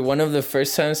remember one of the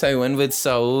first times I went with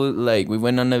Saul. Like, we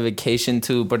went on a vacation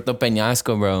to Puerto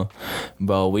Peñasco, bro.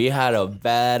 Bro, we had a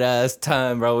badass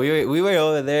time, bro. We were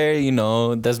over there,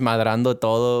 desmadrando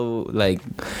todo, like,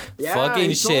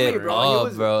 fucking shit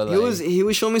up, bro. Like, he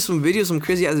was showing me some videos, some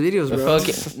crazy ass videos, bro.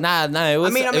 Nah, it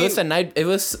was it was a night. It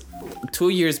was 2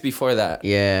 years before that.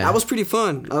 Yeah, that was pretty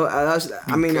fun.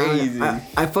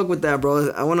 I fuck with that,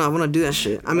 bro. I wanna do that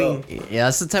shit. I mean, yeah,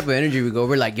 that's the type of energy we go.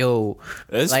 We're like, yo,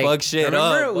 let's fuck shit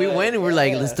remember up. We went and we're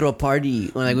like, let's throw a party.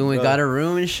 When we got a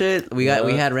room and shit, we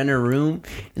had rented a room,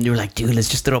 and they were like, dude, let's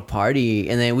just throw a party.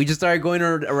 And then we just started going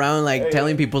around like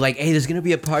telling people like, hey, there's gonna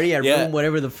be a party at room,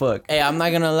 whatever the fuck. Hey, I'm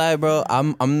not gonna lie, bro.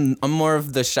 I'm more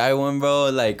of the shy one, bro.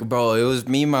 Like, bro, it was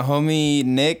me, my homie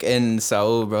Nick, and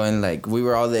Saul, bro, and like we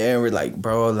were all there. And we're like,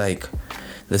 bro, like,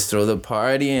 let's throw the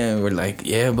party. And we're like,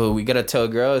 yeah, but we gotta tell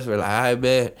girls. We're like, I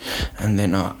bet. And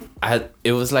then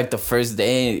it was like the first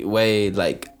day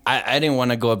like I didn't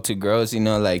want to go up to girls,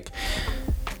 like,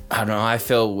 I don't know, I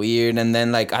felt weird. And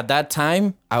then like at that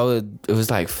time it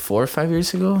was like 4 or 5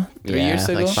 years ago, 3 years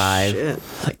ago, like 5. shit.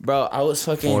 Like, bro, I was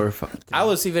fucking 4 or 5. I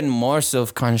was even more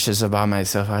self-conscious about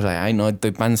myself. I was like, I know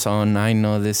estoy panzón, I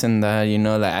know this and that,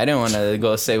 like I didn't want to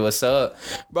go say what's up.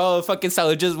 Bro, fucking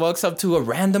Saul just walks up to a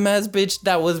random ass bitch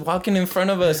that was walking in front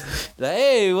of us, like,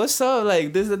 hey, what's up,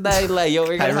 like this and that, like, yo,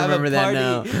 we're gonna have a party.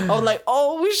 I was like,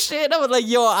 oh shit. I was like,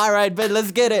 yo, all right, but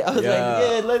let's get it. I was like,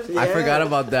 yeah, let's. Yeah. I forgot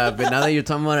about that, but now that you're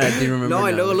talking about it, I do remember.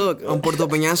 No, look, on Puerto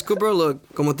Peñasco, bro,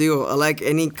 look, como te digo, I like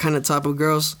any kind of type of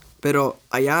girls, pero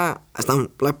allá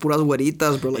están like puras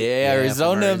güeritas, bro. Like,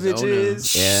 Arizona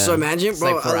bitches. Yeah. So imagine, it's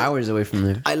bro. like 4 hours away from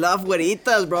there. I love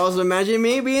güeritas, bro. So imagine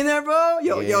me being there, bro.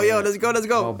 Yo, let's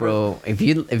go. Oh, bro, if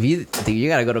you think you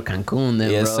gotta go to Cancun,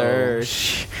 then yes, bro.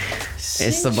 sir.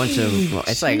 It's a bunch of.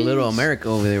 It's like little America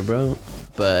over there, bro.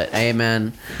 But hey,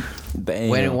 man,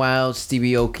 Wet n Wild,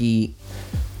 Stevie Aoki.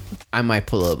 I might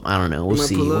pull up. I don't know.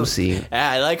 We'll see.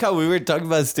 Yeah, I like how we were talking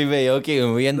about Steve Aoki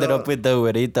and we ended up with the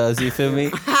güeritas. You feel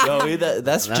me? Yo,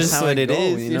 that's just what it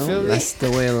is. You feel me? That's the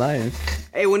way of life.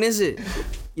 Hey, when is it?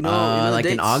 Like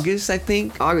dates? In August, I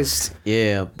think. August.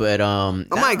 Yeah, but I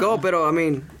might go, but I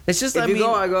mean, It's just if I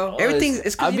go, I go. Everything.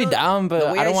 It's I'll be down,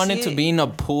 but I don't want it to be in a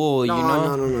pool.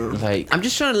 No. Like I'm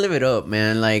just trying to live it up,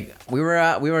 man. Like we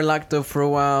were locked up for a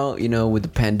while, with the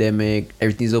pandemic.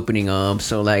 Everything's opening up,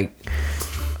 so like.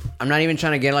 I'm not even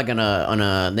trying to get like on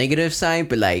a negative side,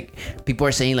 but like people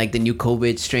are saying like the new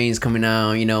COVID strains coming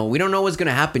out. We don't know what's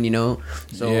gonna happen.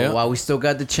 So while we still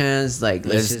got the chance, like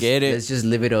let's get it. Let's just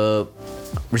live it up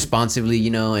responsibly.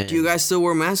 And do you guys still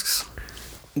wear masks?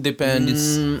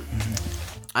 Depends.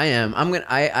 I am.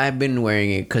 I've been wearing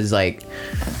it because like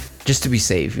just to be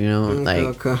safe.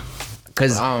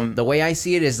 Because the way I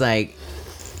see it is like.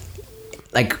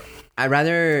 I'd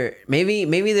rather maybe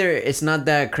it's not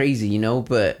that crazy,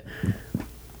 but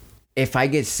if I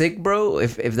get sick, bro,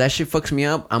 if that shit fucks me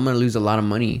up, I'm gonna lose a lot of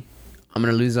money. I'm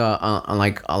gonna lose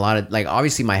like a lot of like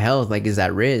obviously my health like is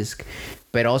at risk,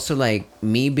 but also like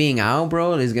me being out,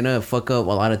 bro, is gonna fuck up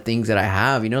a lot of things that I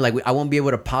have. Like I won't be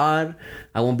able to pod,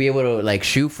 I won't be able to like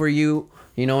shoot for you.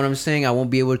 You know what I'm saying? I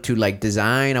won't be able to like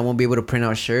design. I won't be able to print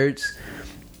out shirts.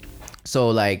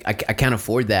 So like I can't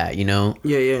afford that, Yeah.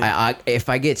 I if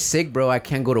I get sick, bro, I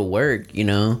can't go to work,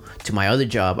 to my other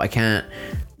job. I can't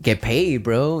get paid,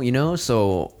 bro,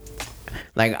 So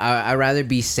like I'd rather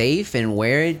be safe and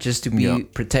wear it just to be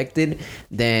protected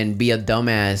than be a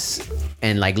dumbass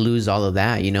and like lose all of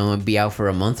that, and be out for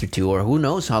a month or two or who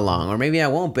knows how long, or maybe I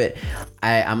won't, but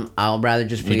I'll rather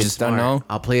just play it smart. Don't know.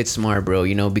 I'll play it smart, bro,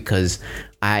 because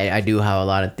I do have a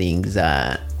lot of things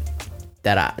that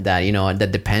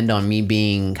depend on me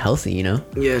being healthy,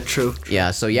 Yeah, true. Yeah,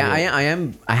 so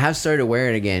I have started to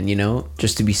wear it again,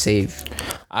 just to be safe.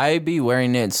 I be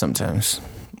wearing it sometimes.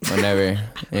 Whenever.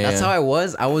 Yeah. That's how I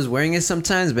was wearing it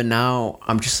sometimes, but now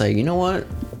I'm just like, you know what?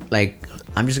 Like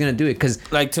I'm just gonna do it because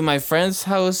like to my friend's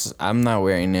house, I'm not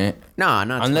wearing it. No,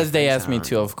 not unless they ask me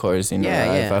to, of course. If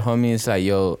a homie is like,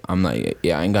 yo, I'm like,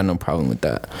 yeah, I ain't got no problem with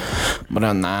that. But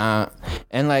I'm not.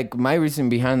 And like my reason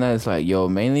behind that is like, yo,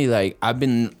 mainly like I've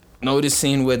been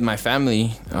noticing with my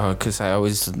family, cause I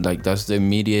always like that's the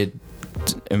immediate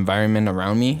environment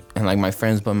around me, and like my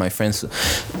friends, but my friends.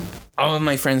 All of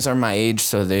my friends are my age,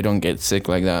 so they don't get sick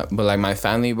like that. But like my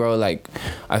family, bro, like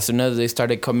as soon as they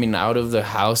started coming out of the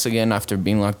house again after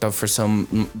being locked up for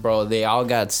bro, they all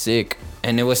got sick.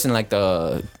 And it wasn't like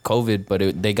the COVID,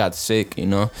 but they got sick,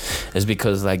 It's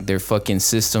because like their fucking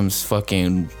systems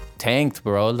fucking tanked,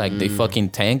 bro. Like they fucking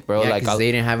tanked, bro. Yeah, like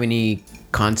they didn't have any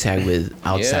contact with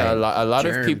outside. Yeah, a lot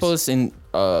of people's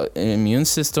immune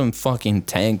system fucking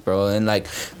tanked, bro. And like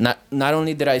not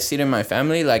only did I see it in my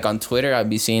family, like on Twitter I'd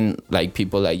be seeing like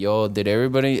people like, yo,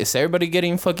 is everybody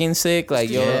getting fucking sick? Like,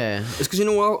 yo, it's because you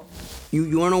know what,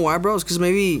 you wanna know why, bro? It's because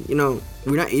maybe we're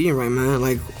not eating right, man.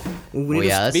 Like we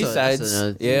need and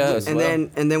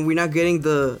then we're not getting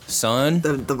the sun,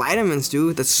 the vitamins,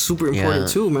 dude. That's super important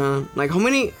too, man. Like how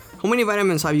many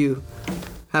vitamins have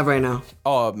right now?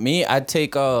 Oh, me, I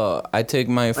take my like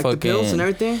fucking the pills and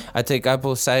everything. I take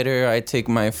apple cider. I take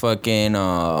my fucking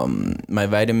my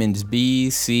vitamins B,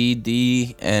 C,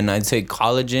 D, and I take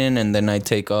collagen, and then I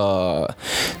take ¿cómo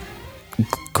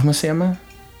se llama?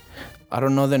 I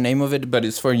don't know the name of it, but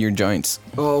it's for your joints.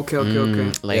 Oh,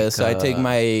 okay. Like, so I take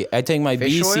my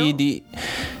B, C, D.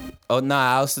 Oh no!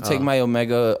 I also take my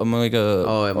omega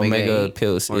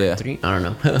pills. Yeah, 3? I don't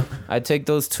know. I take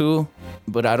those too,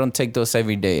 but I don't take those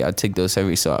every day. I take those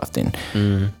every so often.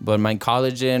 But my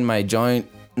collagen, my joint,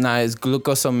 is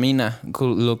glucosamina.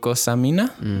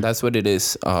 That's what it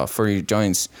is for your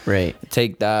joints. Right. I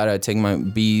take that. I take my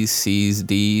B's, C's,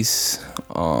 D's.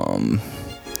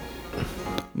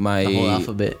 My the whole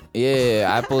alphabet. Yeah,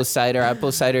 apple cider.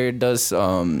 Apple cider does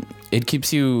it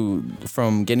keeps you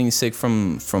from getting sick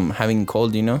from having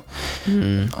cold, And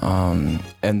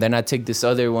then I take this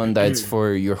other one that's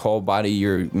for your whole body,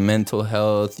 your mental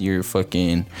health, your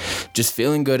fucking just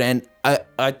feeling good. And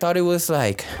I thought it was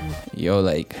like, yo,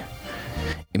 like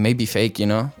it may be fake,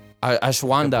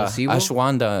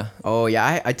 Ashwanda. Oh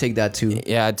yeah, I take that too.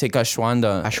 Yeah, I take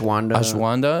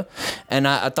Ashwanda. And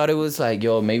I thought it was like,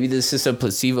 yo, maybe this is a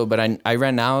placebo, but I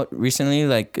ran out recently.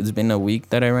 Like it's been a week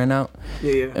that I ran out.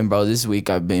 Yeah. And bro, this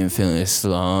week I've been feeling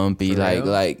slumpy.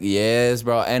 Like yes,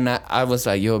 bro. And I was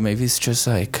like, yo, maybe it's just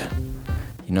like,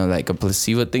 like a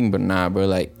placebo thing, but nah, bro.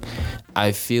 Like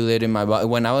I feel it in my body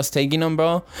when I was taking them,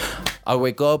 bro. I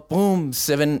wake up, boom,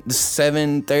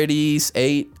 7:30,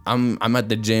 8. I'm at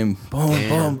the gym.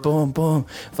 Boom.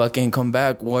 Fucking come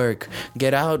back, work.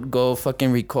 Get out, go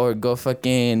fucking record. Go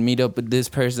fucking meet up with this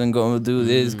person. Go do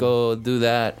this. Go do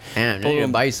that. Damn, you're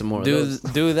gonna buy you some more.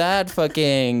 Do that.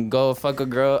 Fucking go fuck a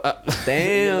girl.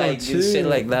 Damn, like shit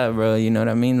like that, bro. You know what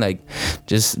I mean? Like,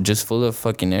 just full of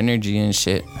fucking energy and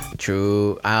shit.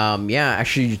 True. Yeah.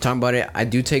 Actually, you're talking about it. I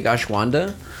do take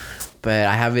ashwagandha, but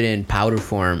I have it in powder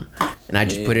form, and I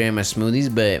just put it in my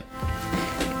smoothies. But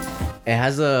it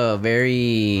has a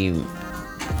very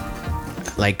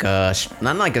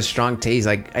not like a strong taste.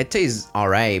 Like, it tastes all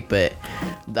right, but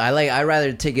I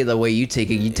rather take it the way you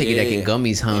take it. You take it like in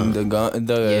gummies, huh?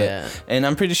 Yeah. And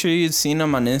I'm pretty sure you've seen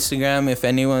them on Instagram. If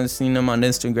anyone's seen them on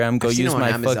Instagram, go use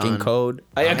my fucking code.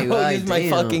 I go use my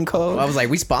fucking code. I was like,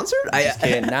 we sponsored?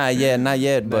 Not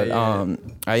yet. But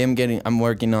I'm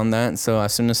working on that. So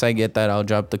as soon as I get that, I'll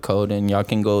drop the code and y'all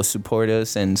can go support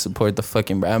us and support the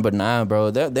fucking brand. But nah,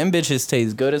 bro, them bitches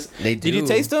taste good as. They do. Did you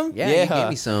taste them? Yeah, you gave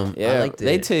me some. Yeah, I liked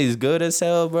it. They taste good as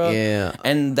hell, bro. Yeah.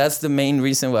 And that's the main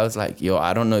reason why I was like, yo,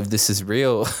 I don't know if this is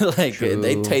real. Like, True.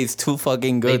 they taste too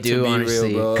fucking good to be honestly,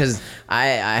 real, bro. Because I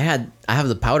have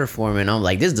the powder form, and I'm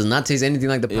like, this does not taste anything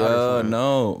like the powder form.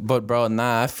 No, but bro,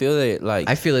 nah, I feel it. Like,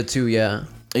 I feel it too. Yeah.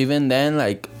 even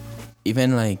then,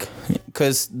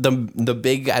 because the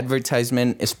big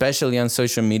advertisement, especially on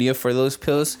social media for those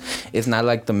pills, is not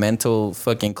like the mental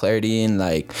fucking clarity and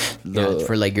like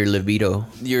for like your libido,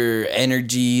 your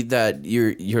energy, that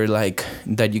you're like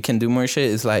that you can do more shit.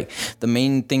 Is like the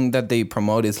main thing that they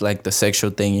promote is like the sexual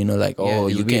thing, you know, like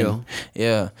you libido.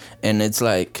 And it's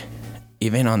like,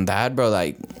 even on that, bro,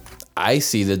 like, I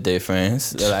see the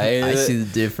difference. Like, I see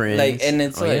the difference. Like, and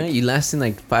it's like, yeah? You lasting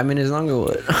like 5 minutes longer?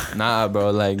 What? Nah,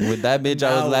 bro. Like, with that bitch,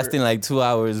 I was lasting like 2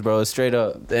 hours, bro. Straight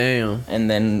up. Damn. And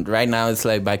then right now it's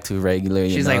like back to regular.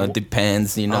 She's know, like, it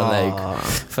depends. You know, like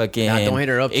fucking. Nah, don't hit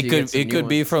her up. It could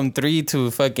be from 3 to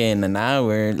fucking an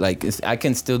hour. Like, I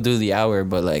can still do the hour,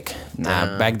 but like,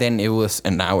 nah. Back then it was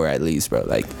an hour at least, bro.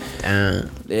 Like,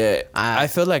 yeah. I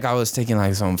feel like I was taking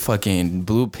like some fucking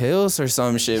blue pills or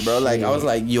some shit, bro. Like, I was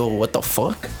like, yo, what the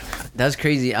fuck? That's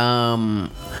crazy.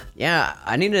 Yeah,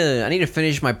 I need to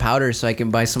finish my powder so I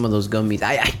can buy some of those gummies.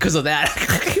 I because of that.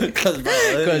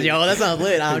 Because yo, that sounds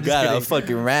lit. I'm just got a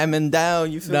fucking ramen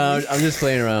down. You feel me? I'm just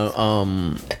playing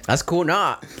around. That's cool.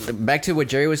 Nah, back to what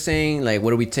Jerry was saying. Like,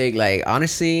 what do we take? Like,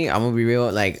 honestly, I'm gonna be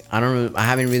real. Like, I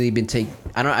haven't really been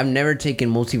I've never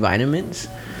taken multivitamins.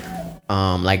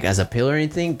 Like as a pill or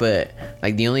anything, but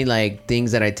like the only like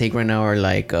things that I take right now are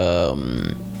like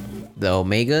the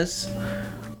omegas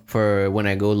for when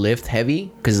I go lift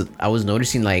heavy, because I was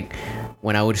noticing like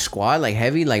when I would squat like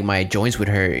heavy, like my joints would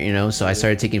hurt, you know. So I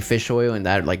started taking fish oil, and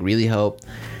that like really helped.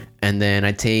 And then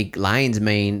I take lion's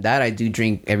mane. That I do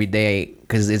drink every day,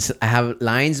 because I have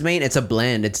lion's mane. It's a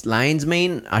blend. It's lion's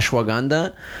mane,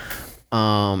 ashwagandha,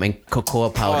 and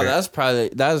cocoa powder. Oh,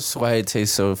 that's why it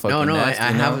tastes so fucking nasty.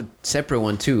 I have a separate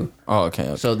one too. Oh,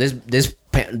 okay. So this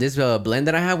blend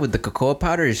that I have with the cocoa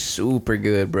powder is super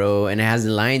good, bro, and it has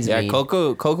the lion's mane. Yeah,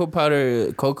 cocoa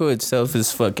powder, cocoa itself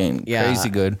is fucking crazy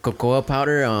good. Cocoa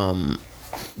powder,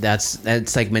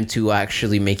 that's like meant to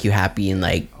actually make you happy and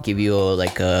like give you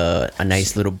a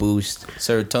nice little boost.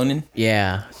 Serotonin.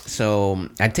 Yeah. So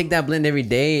I take that blend every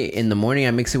day. In the morning,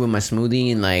 I mix it with my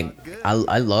smoothie, and like I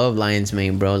love lion's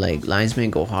mane, bro. Like, lion's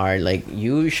mane go hard. Like,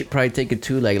 you should probably take it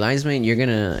too. Like, lion's mane, you're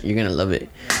gonna love it.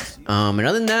 And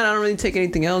other than that, I don't really take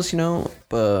anything else, you know.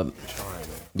 But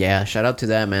yeah, shout out to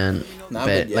that, man.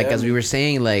 But like, as we were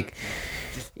saying, like,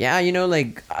 yeah, you know,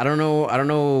 like, I don't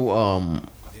know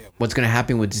what's gonna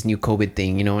happen with this new COVID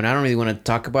thing, you know. And I don't really want to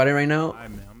talk about it right now,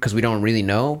 because we don't really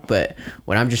know. But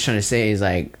what I'm just trying to say is,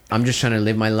 like, I'm just trying to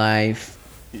live my life,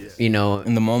 you know,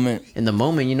 in the moment,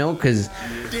 you know, because,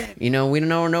 you know, we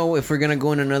don't know if we're gonna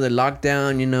go in another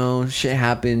lockdown, you know. Shit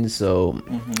happens. So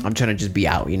I'm trying to just be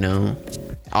out, you know,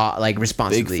 like,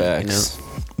 responsibly. Big facts. You know?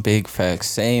 Big facts.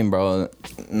 Same, bro.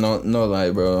 No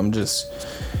lie, bro. I'm just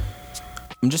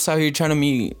out here trying to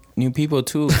meet new people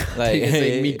too. Like,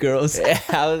 meet girls.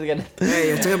 I was gonna. Hey,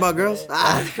 you're talking about girls?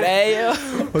 Hey, yo.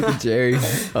 Look at Jerry.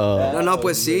 No,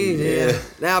 pues sí. Yeah.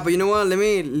 Nah, but you know what? Let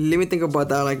me think about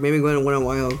that. Like, maybe going to Wet 'n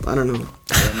Wild. I don't know.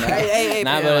 Hey.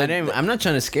 Nah, but I'm not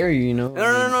trying to scare you, you know.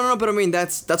 No. But I mean,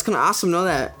 that's kind of awesome. Know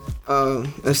that.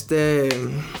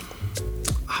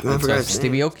 Man, I forgot his name.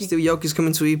 Stevie Aoki? Stevie Aoki's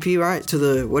coming to EP, right? To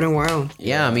the Wet 'n Wild.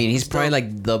 Yeah, I mean, he's probably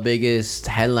like the biggest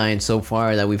headline so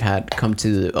far that we've had come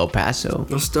to El Paso.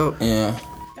 That's dope. Yeah.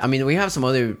 I mean, we have some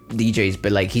other DJs,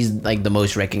 but like, he's like the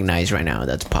most recognized right now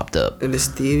that's popped up. It is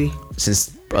Stevie.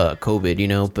 Since COVID, you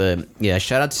know. But yeah,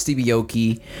 shout out to Stevie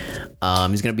Aoki.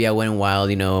 He's gonna be at Wet n Wild,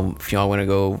 you know. If y'all wanna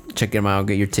go check him out,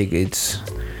 get your tickets.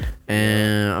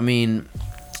 And I mean,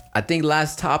 I think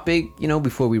last topic, you know,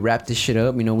 before we wrap this shit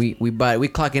up, you know, we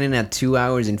clocking in at 2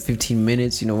 hours and 15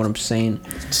 minutes. You know what I'm saying?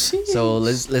 Jeez. So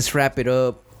let's wrap it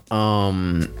up.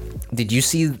 Did you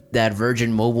see that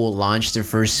Virgin Mobile launched their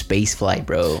first space flight,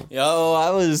 bro? Yo, I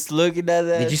was looking at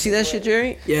that. Did you see that shit,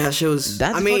 Jerry? Yeah, shit was.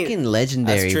 That's fucking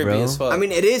legendary, that's bro. As fuck. I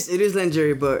mean, it is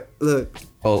legendary, but look.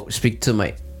 Oh, speak to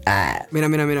my.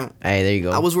 Mira. Hey, there you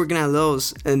go. I was working at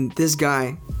Lowe's, and this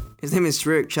guy, his name is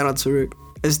Rick. Shout out to Rick.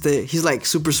 He's like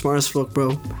super smart as fuck,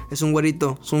 bro. Es un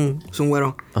güerito, es un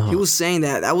güero. He was saying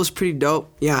that was pretty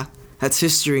dope. Yeah, that's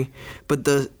history. But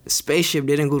the spaceship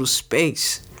didn't go to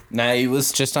space. Nah, he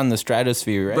was just on the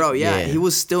stratosphere, right? Bro, yeah, he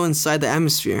was still inside the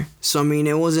atmosphere. So, I mean,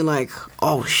 it wasn't like,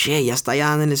 oh, shit, ya está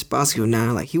allá en el espacio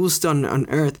now. Like, he was still on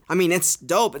Earth. I mean, it's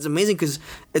dope. It's amazing because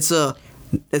it's a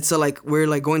like, we're,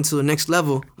 like, going to the next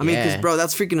level. I mean, because, bro,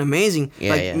 that's freaking amazing.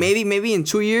 Yeah, like, maybe in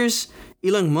 2 years,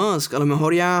 Elon Musk, a lo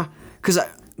mejor ya... Because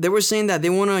they were saying that they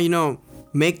want to, you know,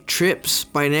 make trips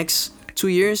by next 2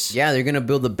 years. Yeah, they're going to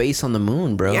build a base on the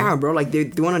moon, bro. Yeah, bro, like, they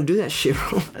want to do that shit,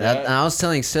 bro. I was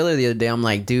telling Silla the other day, I'm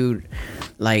like, dude,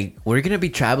 like, we're going to be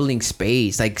traveling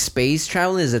space. Like, space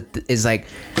travel is like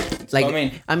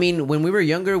I mean, when we were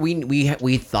younger,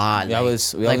 we thought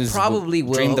we probably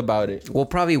dreamed about it. We'll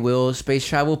probably will space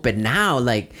travel, but now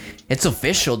like it's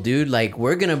official, dude. Like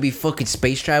we're gonna be fucking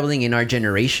space traveling in our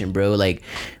generation, bro. Like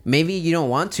maybe you don't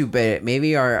want to, but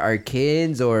maybe our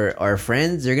kids or our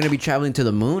friends, they're gonna be traveling to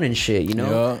the moon and shit. You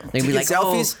know, they'd be like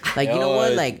selfies. Oh, like you know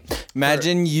what? Like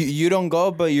imagine you don't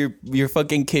go, but your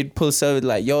fucking kid pulls up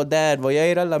like, yo, dad, voy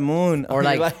a ir a la moon, or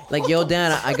like yo,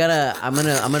 dad, I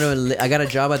got a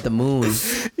job at the moon.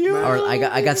 Or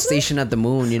I got stationed at the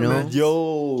moon, you know.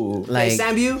 Yo, like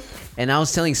Sambu. And I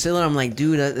was telling Silla, I'm like,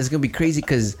 dude, that's gonna be crazy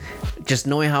because just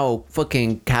knowing how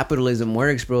fucking capitalism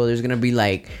works, bro. There's gonna be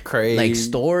like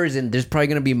stores and there's probably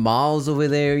gonna be malls over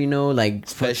there, you know, like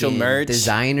special merch,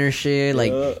 designer shit.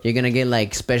 Like you're gonna get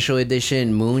like special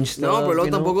edition moon stuff. No, bro,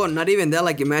 tampoco. Not even that.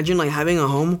 Like imagine like having a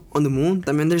home on the moon.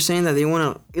 I mean, they're saying that they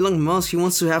wanna. Elon Musk, he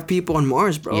wants to have people on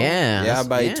Mars, bro. Yeah,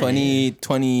 by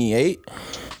 2028.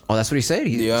 Oh, that's what he said.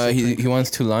 He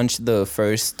wants to launch the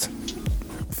first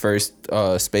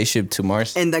spaceship to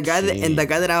Mars. And the guy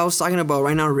that I was talking about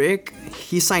right now, Rick,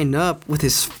 he signed up with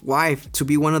his wife to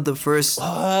be one of the first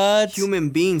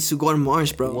human beings to go on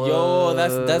Mars, bro. What? Yo,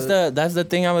 that's the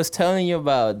thing I was telling you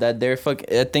about. That they're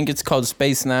I think it's called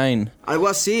Space Nine. Algo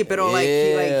así, pero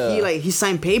he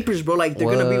signed papers, bro. Like they're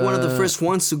gonna be one of the first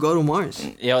ones to go to Mars.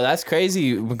 Yo, that's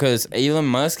crazy because Elon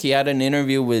Musk, he had an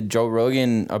interview with Joe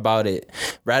Rogan about it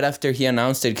right after he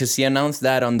announced it, because he announced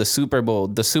that on the Super Bowl.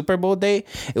 The Super Bowl day,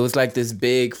 it was like this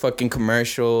big fucking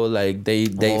commercial. Like they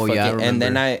fucking, and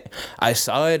then I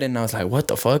saw it and I was like, what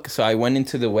the fuck? So I went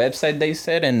into the website they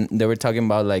said, and they were talking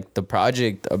about like the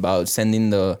project about sending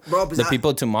the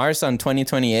people to Mars on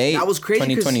 2028. That was crazy.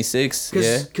 2026.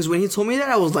 Because when he told me that,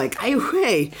 I was like,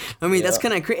 hey. I mean, that's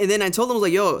kind of crazy. And then I told him, I was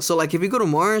like, yo, so like if we go to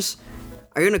Mars,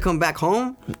 are you gonna come back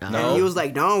home? No. And he was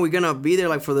like, no, we're gonna be there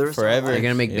like for the rest forever. They're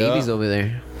gonna make babies over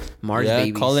there. Mars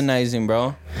babies. Colonizing,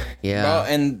 bro. Yeah. Bro,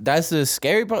 and that's the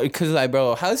scary part, because like,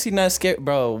 bro, how is he not scared?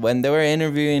 Bro, when they were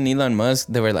interviewing Elon Musk,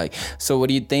 they were like, so what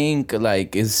do you think?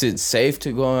 Like, is it safe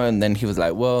to go? And then he was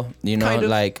like, well, you know, kind of.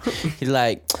 Like, he's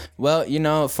like, well, you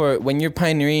know, for when you're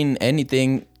pioneering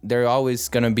anything, there are always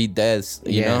gonna be deaths,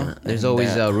 you know? There's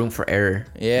always room for error.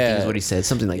 Yeah. I think is what he said,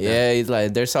 something like that. Yeah, he's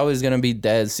like, there's always gonna be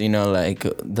deaths, you know, like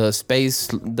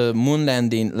the moon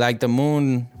landing, like the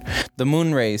moon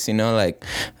race, you know, like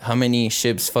how many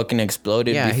ships fucking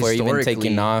exploded before even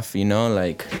taking off, you know,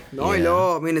 like.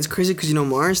 No, I mean, it's crazy because, you know,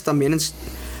 Mars también it's.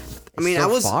 I mean,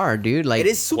 so far, dude. Like, it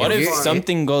is super what if far.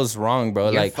 something goes wrong, bro?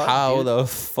 Like, how dude. The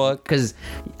fuck? Because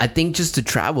I think just to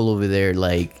travel over there,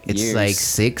 like, it's years. Like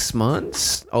 6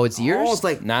 months. Oh, it's years? Oh, it's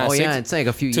like... it's like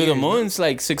a few years. To the moon, it's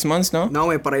like 6 months, no? No,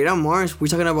 wait, para ir on Mars, we're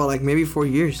talking about, like, maybe 4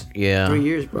 years. Yeah. 3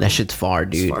 years, bro. That shit's far,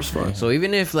 dude. It's far. So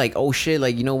even if, like, oh, shit,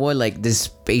 like, you know what? Like, this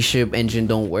spaceship engine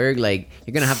don't work, like,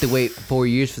 you're gonna have to wait 4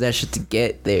 years for that shit to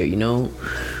get there, you know?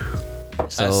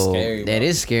 So that's scary, that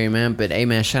is scary, man. But hey,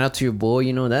 man, shout out to your boy.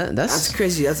 You know that's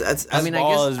crazy. That's I mean,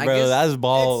 balls, I guess, that's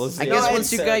balls. I guess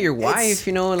once you got your wife,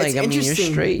 you know, like I mean, you're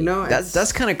straight. You know,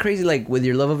 that's kind of crazy. Like with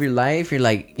your love of your life, you're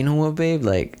like, you know what, babe,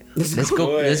 like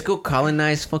Let's go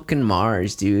colonize fucking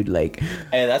Mars, dude. Like,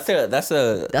 hey, that's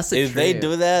a if they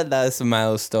do that, that's a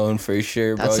milestone for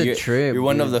sure, bro. That's a trip. You're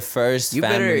one of the first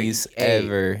families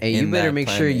ever. Hey, you better make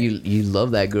sure you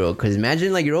love that girl, cause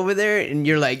imagine like you're over there and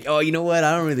you're like, oh, you know what?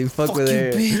 I don't really fuck with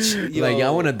her. Bitch. Like, I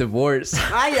want a divorce.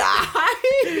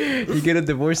 You get a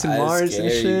divorce in Mars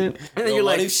and shit. And then you're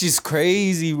like, what if she's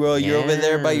crazy, bro? You're over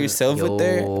there by yourself with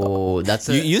her. Oh, that's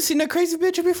you seen a crazy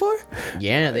picture before?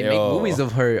 Yeah, they make movies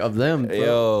of them. Bro.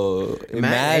 Yo,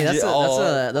 imagine.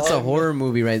 Hey, that's a horror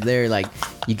movie right there. Like,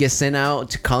 you get sent out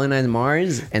to colonize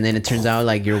Mars, and then it turns out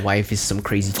like your wife is some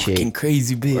crazy chick, fucking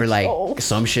crazy bitch, or like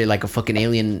some shit like a fucking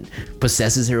alien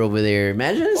possesses her over there.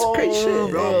 Imagine this crazy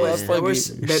shit, bro.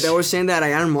 They were saying that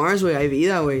allá on Mars, way, hay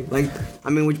vida, way. Like,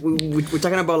 I mean, we're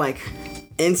talking about like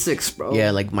insects, bro. Yeah,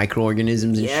 like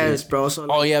microorganisms and shit. Yes, bro. So,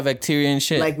 like, yeah, bacteria and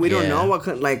shit. Like, we don't know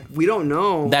we don't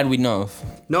know. That we know of.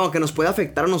 No, que nos puede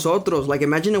afectar a nosotros. Like,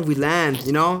 imagine if we land,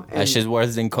 you know? That shit's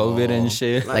worse than COVID and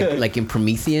shit. Like in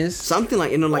Prometheus. Something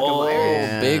like, like a virus.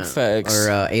 Yeah. Big facts.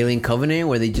 Or Alien Covenant,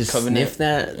 where they just sniff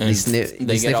that. They sniff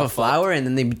a flower, and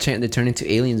then they turn into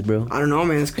aliens, bro. I don't know,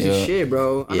 man. It's crazy shit,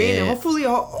 bro. I mean, hopefully,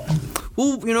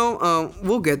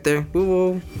 we'll get there. We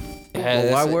will.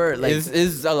 Yeah, while we're like,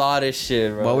 it's a lot of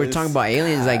shit, bro. While we're talking about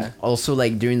aliens, like also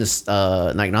like during this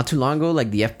like not too long ago,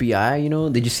 like the FBI, you know,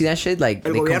 did you see that shit? Like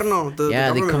El gobierno,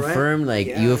 they confirmed right?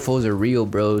 like UFOs are real,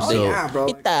 bro. Oh, so yeah, bro.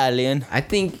 Italian. I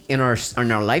think in our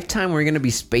lifetime we're gonna be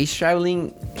space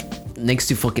traveling next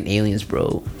to fucking aliens,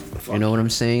 bro. You know what I'm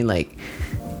saying? Like,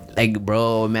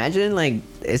 bro, imagine like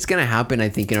it's gonna happen. I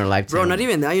think in our lifetime, bro. Not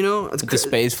even that, you know. The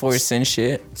Space Force and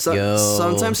shit.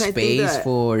 Sometimes I think that Space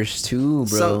Force too,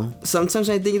 bro. Sometimes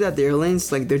I think that the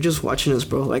airlines, like, they're just watching us,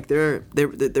 bro. Like they're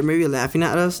maybe laughing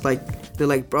at us. Like they're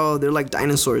like, bro, they're like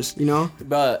dinosaurs, you know.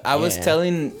 But I was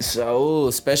telling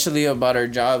especially about our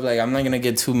job. Like, I'm not gonna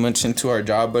get too much into our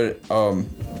job, but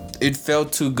it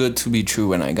felt too good to be true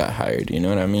when I got hired. You know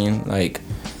what I mean? Like,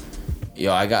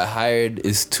 yo, I got hired.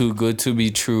 It's too good to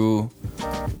be true.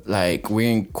 Like,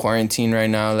 we're in quarantine right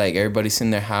now. Like, everybody's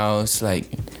in their house. Like,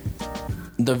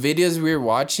 the videos we're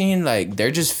watching, like,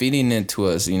 they're just feeding it to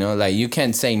us, you know? Like, you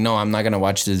can't say, no, I'm not gonna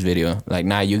watch this video. Like,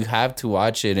 nah, you have to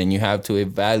watch it and you have to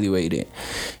evaluate it.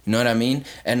 You know what I mean?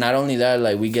 And not only that,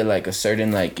 like, we get, like, a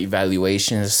certain, like,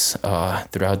 evaluations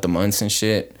throughout the months and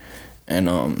shit. And,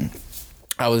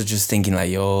 I was just thinking, like,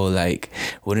 yo, like,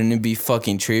 wouldn't it be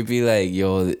fucking trippy? Like,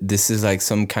 yo, this is like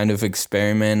some kind of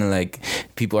experiment, and like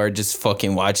people are just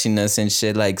fucking watching us and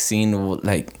shit, like seeing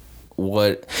like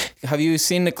what. Have you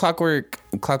seen the Clockwork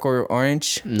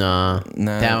Orange? Nah. Damn,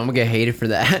 I'm gonna get hated for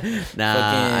that.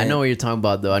 I know what you're talking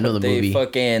about though. I know the movie.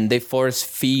 They force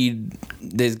feed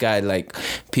this guy like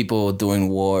people doing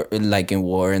war, like in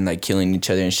war and like killing each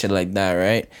other and shit like that,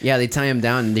 right? Yeah, they tie him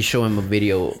down and they show him a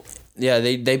video. Yeah,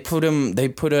 they put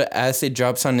acid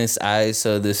drops on his eyes,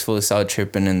 so this fool is all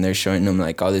tripping, and they're showing him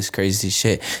like all this crazy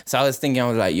shit. So I was thinking, I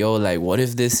was like, yo, like, what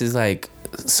if this is like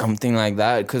something like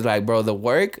that? Cause like, bro, the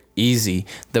work easy,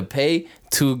 the pay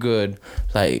too good,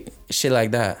 like shit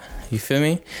like that. You feel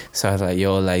me? So I was like,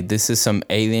 yo, like, this is some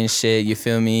alien shit. You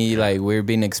feel me? Like, we're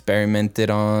being experimented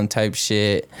on type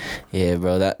shit. Yeah,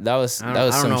 bro. That was some shit I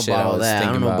was thinking about.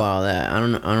 I don't know about that.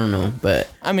 I don't know. But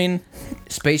I mean,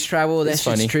 space travel, that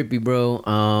shit's trippy, bro.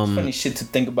 Funny shit to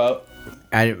think about.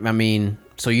 I mean,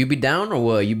 so you be down or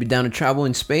what? You be down to travel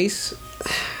in space?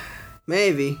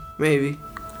 Maybe.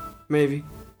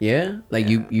 Yeah, like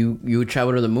you would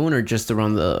travel to the moon or just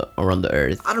around the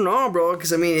Earth? I don't know, bro.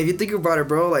 Cause I mean, if you think about it,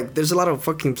 bro, like there's a lot of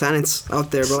fucking planets out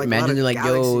there, bro. Like, imagine you're like,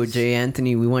 yo, Jay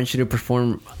Anthony, we want you to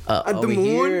perform at the moon.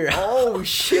 Here. Oh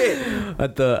shit!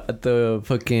 at the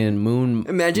fucking moon.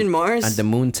 Imagine Mars at the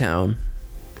moon town.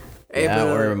 Hey,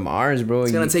 yeah, or Mars, bro.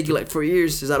 It's gonna take you like 4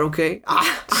 years. Is that okay?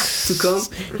 To come?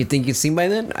 You think you'd seen by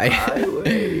then?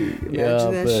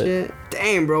 Imagine that shit.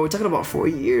 Damn, bro. We're talking about 4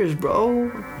 years,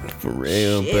 bro. For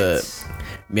real, shit.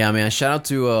 But yeah, man. Shout out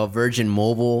to Virgin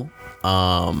Mobile.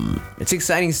 It's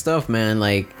exciting stuff, man.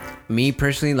 Like, me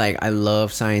personally, like, I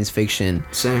love science fiction.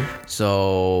 Same.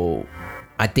 So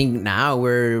I think now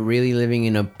we're really living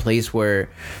in a place where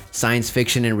science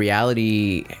fiction and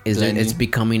reality it's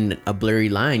becoming a blurry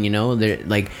line, you know? They're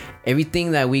like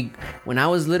everything that when I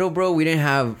was little, bro, we didn't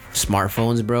have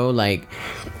smartphones, bro. Like,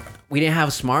 we didn't have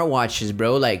smartwatches,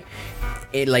 bro. Like,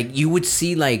 it, like, you would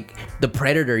see like the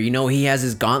Predator, you know, he has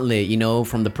his gauntlet, you know,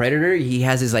 from the Predator. He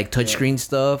has his like touchscreen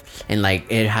stuff, and like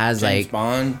it has James like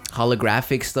Bond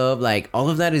holographic stuff. Like, all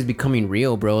of that is becoming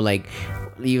real, bro. Like,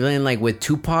 even like with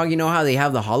Tupac, you know how they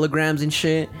have the holograms and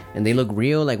shit, and they look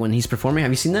real, like when he's performing.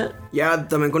 Have you seen that? Yeah,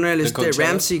 también con el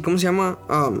Ramsey, ¿cómo se llama?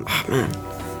 Man.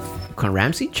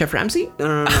 Ramsay? Chef Ramsay?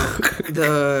 No.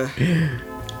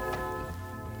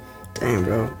 Damn,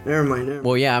 bro. Never mind.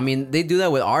 Well, yeah, I mean, they do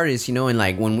that with artists, you know, and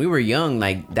like when we were young,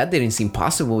 like that didn't seem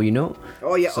possible, you know?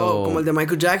 Oh, yeah. So, como el de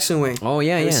Michael Jackson way. Oh,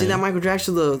 yeah, you seen that Michael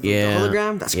Jackson, the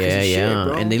hologram? That's crazy shit,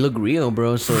 bro. And they look real,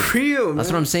 bro. So real, that's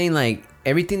man. what I'm saying. Like,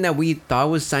 everything that we thought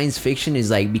was science fiction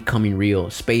is like becoming real.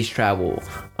 Space travel,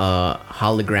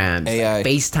 holograms, AI.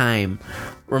 FaceTime.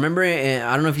 Remember, I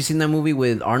don't know if you've seen that movie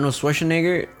with Arnold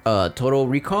Schwarzenegger, Total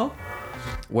Recall,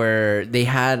 where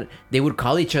they would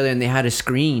call each other and they had a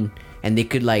screen. And they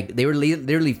could they were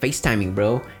literally FaceTiming,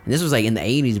 bro. And this was like in the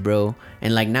 80s, bro.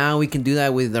 And like now we can do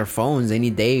that with our phones any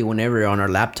day, whenever, on our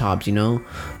laptops, you know.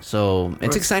 So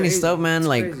it's exciting stuff, man.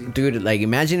 Dude, like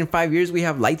imagine in 5 years we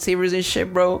have lightsabers and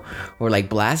shit, bro, or like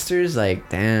blasters. Like,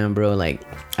 damn, bro. Like,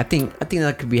 I think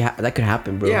that could that could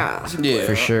happen, bro. Yeah,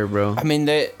 for sure, bro. I mean,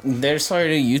 there's sort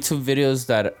of YouTube videos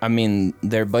that, I mean,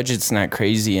 their budget's not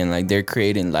crazy, and like they're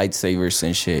creating lightsabers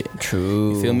and shit.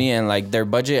 True. You feel me? And like their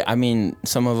budget, I mean,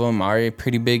 some of them are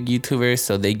pretty big YouTubers,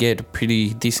 so they get a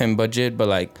pretty decent budget, but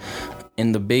like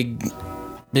in the big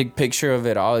picture of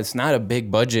it all, it's not a big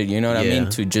budget, you know what I mean,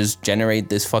 to just generate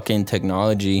this fucking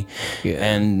technology.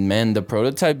 And man, the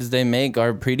prototypes they make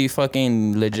are pretty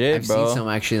fucking legit, bro. I've seen some,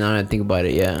 actually, now that I think about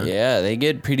it. Yeah, they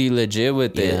get pretty legit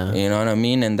with it, you know what I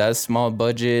mean? And that's small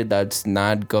budget, that's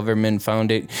not government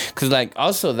founded, because like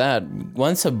also that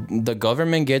once the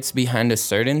government gets behind a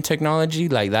certain technology,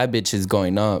 like that bitch is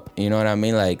going up, you know what I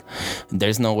mean? Like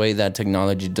there's no way that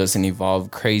technology doesn't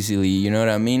evolve crazily, you know what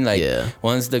I mean? Like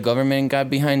once the government got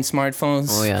behind smartphones,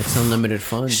 it's unlimited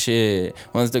fun. Shit,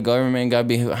 once the government got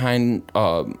behind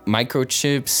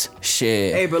microchips,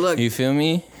 shit. Hey, but look, you feel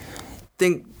me?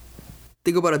 Think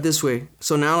about it this way.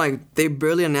 So now, like, they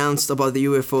barely announced about the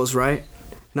UFOs, right?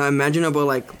 Now imagine about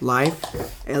like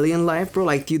alien life, bro.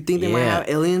 Like, do you think they might have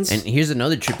aliens? And here's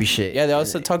another trippy shit. Yeah, they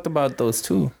also talked about those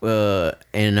too.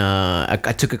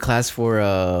 I took a class for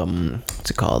what's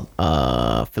it called?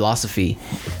 Philosophy.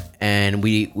 And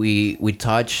we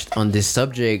touched on this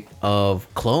subject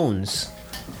of clones,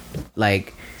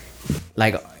 like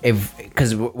if,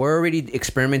 because we're already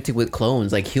experimenting with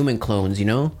clones, like human clones, you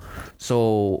know.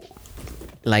 So,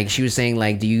 like she was saying,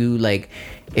 like, do you like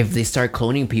if they start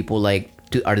cloning people, like,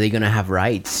 are they gonna have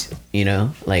rights? You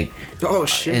know, like, oh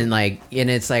shit. And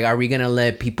it's like, are we gonna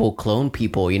let people clone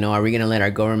people? You know, are we gonna let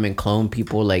our government clone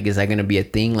people? Like, is that gonna be a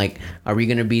thing? Like, are we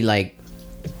gonna be like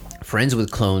friends with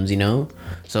clones, you know?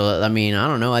 So I mean, I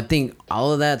don't know. I think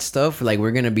all of that stuff, like,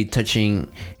 we're gonna be touching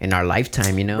in our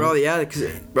lifetime, you know? Bro, yeah, cause,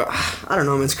 bro, I don't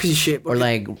know, man. It's crazy shit. Or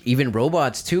like even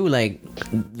robots too. Like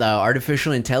the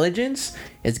artificial intelligence,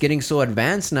 it's getting so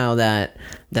advanced now that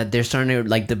they're starting to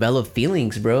like develop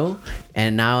feelings, bro.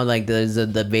 And now like there's a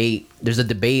debate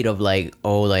of like,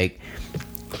 oh, like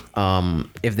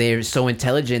if they're so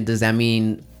intelligent, does that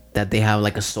mean that they have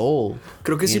like a soul?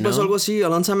 Creo que sí pasó algo así a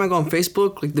long time ago on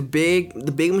Facebook. Like the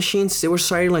big machines, they were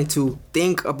starting like to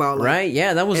think about like, right.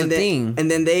 Yeah, that was a thing. And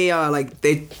then they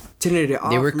turned it off.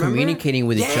 They were remember? Communicating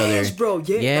with each other. Yes, bro.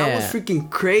 Yeah, that was freaking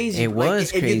crazy. It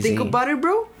was crazy. If you think about it,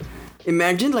 bro,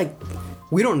 imagine like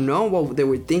we don't know what they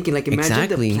were thinking. Like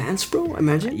imagine the plans, bro.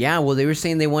 Imagine. Yeah, well, they were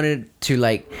saying they wanted to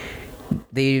like.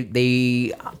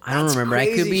 They I don't remember.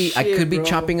 I could be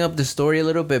chopping up the story a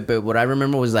little bit, but what I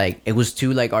remember was like it was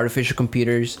two like artificial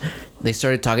computers. They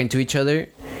started talking to each other,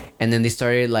 and then they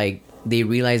started like they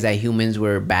realized that humans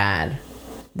were bad.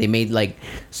 They made like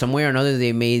some way or another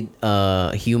they made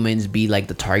humans be like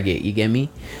the target. You get me?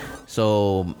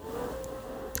 So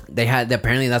they had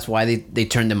apparently that's why they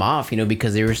turned them off. You know,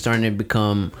 because they were starting to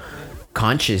become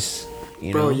conscious.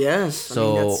 You know? Bro, yes.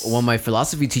 So what my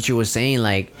philosophy teacher was saying,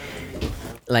 like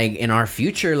in our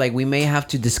future, like we may have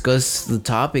to discuss the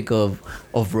topic of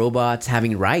robots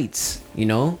having rights, you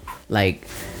know, like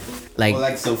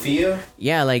Sophia.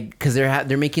 Yeah, like because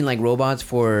they're making like robots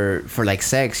for like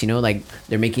sex, you know, like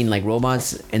they're making like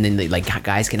robots and then like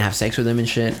guys can have sex with them and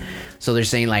shit. So they're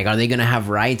saying like, are they gonna have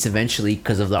rights eventually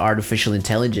because of the artificial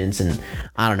intelligence? And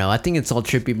I don't know. I think it's all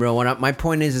trippy, bro. My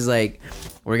point is like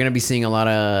we're gonna be seeing a lot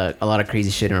of crazy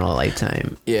shit in our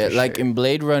lifetime. Yeah, like in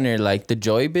Blade Runner, like the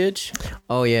Joy bitch.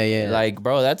 Oh yeah. Like,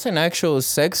 bro, that's an actual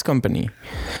sex company.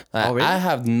 Like, oh really? I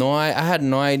had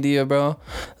no idea, bro.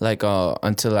 Like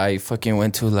until I fucking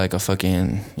went to like a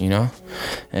fucking, you know,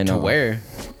 and to where.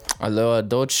 A little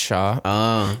adult shop.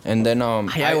 And then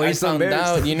I found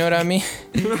out, you know what I mean?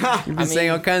 You've been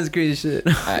saying all kinds of crazy shit.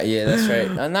 Yeah, that's right.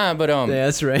 But yeah,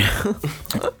 that's right.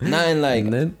 And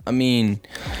like, I mean,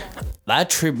 that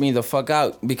tripped me the fuck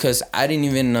out because I didn't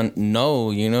even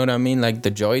know, you know what I mean? Like the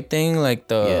Joy thing,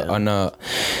 like on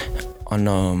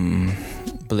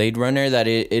Blade Runner, that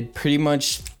it pretty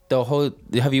much the whole.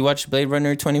 Have you watched Blade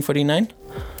Runner 2049?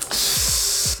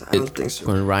 I don't think so.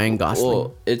 With Ryan Gosling.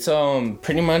 Well, it's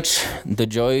pretty much the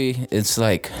Joy. It's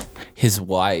like his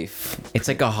wife. It's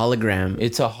like a hologram.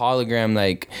 It's a hologram.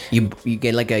 Like you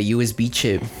get like a USB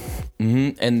chip.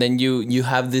 Mm-hmm. And then you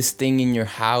have this thing in your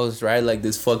house, right? Like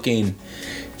this fucking.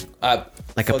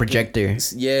 Like a projector.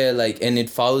 Yeah, like, and it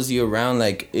follows you around.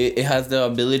 Like, it has the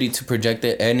ability to project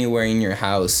it anywhere in your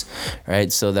house,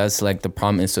 right? So that's like the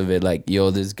promise of it. Like,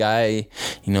 yo, this guy,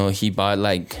 you know, he bought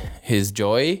like his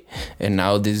Joy, and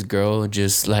now this girl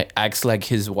just like acts like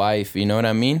his wife. You know what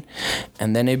I mean?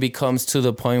 And then it becomes to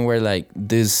the point where like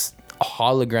this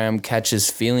hologram catches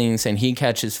feelings, and he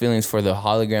catches feelings for the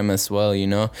hologram as well, you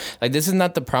know? Like, this is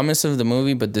not the promise of the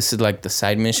movie, but this is like the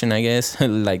side mission, I guess.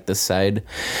 Like the side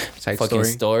fucking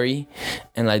story.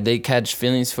 And like they catch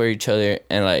feelings for each other,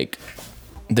 and like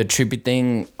the trippy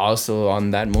thing also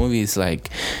on that movie is like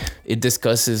it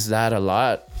discusses that a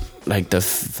lot, like the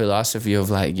philosophy of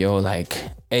like, yo, like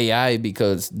AI,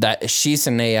 because that she's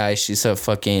an AI, she's a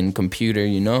fucking computer,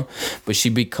 you know, but she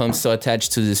becomes so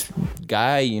attached to this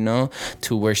guy, you know,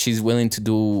 to where she's willing to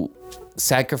do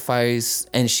sacrifice,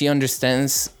 and she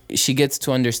gets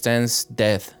to understand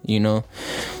death, you know.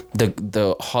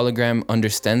 The hologram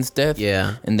understands death,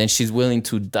 yeah, and then she's willing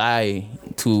to die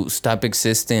to stop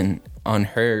existing on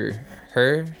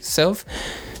herself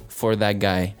for that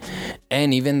guy.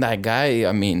 And even that guy,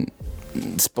 I mean,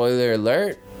 spoiler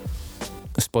alert,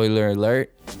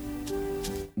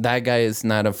 that guy is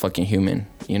not a fucking human,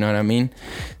 you know what I mean?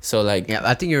 So like, yeah,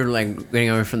 I think you're like getting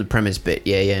away from the premise bit.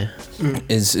 Yeah.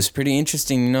 It's pretty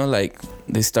interesting, you know, like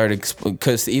they start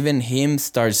because even him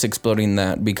starts exploding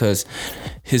that, because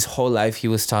his whole life he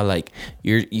was taught like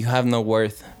you have no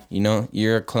worth, you know,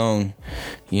 you're a clone,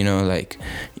 you know, like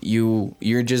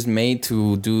you're just made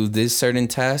to do this certain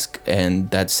task, and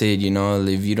that's it, you know.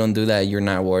 If you don't do that, you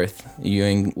ain't worth.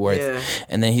 Yeah.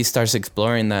 And then he starts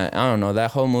exploring that. I don't know,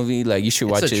 that whole movie, like, you should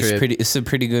watch it. It's a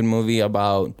pretty good movie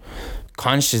about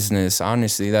consciousness.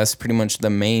 Honestly, that's pretty much the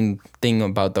main thing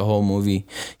about the whole movie.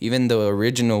 Even the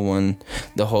original one,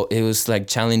 it was like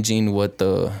challenging what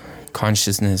the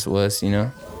consciousness was, you know.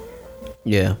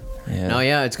 Yeah. No,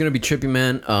 yeah, it's gonna be trippy,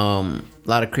 man. A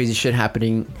lot of crazy shit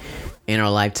happening in our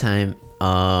lifetime.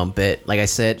 But like I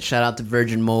said, shout out to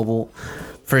Virgin Mobile,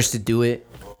 first to do it.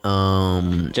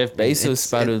 Jeff Bezos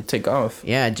about to take off.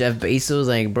 Yeah, Jeff Bezos,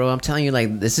 like, bro, I'm telling you,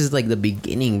 like, this is like the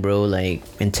beginning, bro. Like,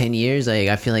 in 10 years, like,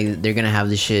 I feel like they're gonna have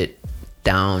this shit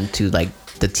down to like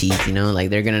the teeth, you know.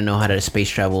 Like, they're gonna know how to space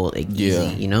travel, like,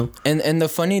 easy, you know. And the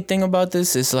funny thing about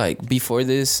this is, like, before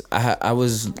this, I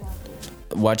was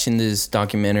watching this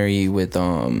documentary with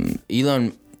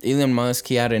Elon Musk.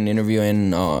 He had an interview,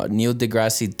 and Neil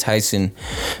deGrasse Tyson,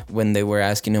 when they were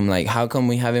asking him like, how come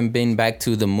we haven't been back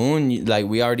to the moon? Like,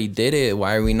 we already did it.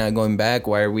 Why are we not going back?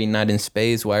 Why are we not in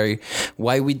space? Why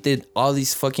we did all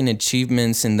these fucking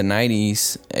achievements in the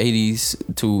 90s, 80s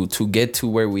to get to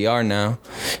where we are now,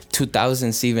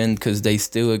 2000s even, because they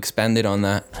still expanded on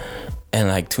that. And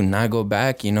like, to not go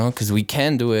back, you know, because we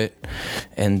can do it.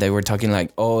 And they were talking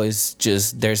like, oh, it's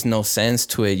just, there's no sense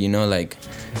to it, you know, like,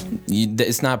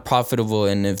 it's not profitable.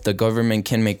 And if the government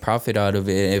can make profit out of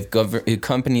it, if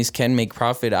companies can make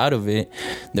profit out of it,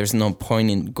 there's no point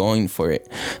in going for it.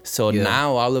 So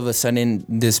now all of a sudden,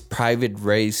 this private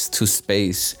race to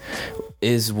space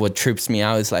is what trips me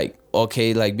out. It's like,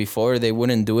 okay, like, before they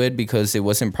wouldn't do it because it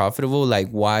wasn't profitable. Like,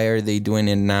 why are they doing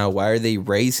it now? Why are they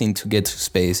racing to get to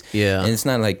space? Yeah. And it's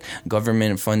not like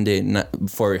government funded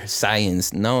for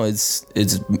science. No, it's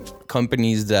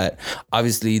companies that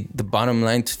obviously the bottom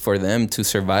line for them to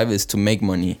survive is to make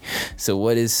money. So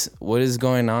what is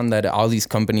going on that all these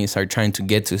companies are trying to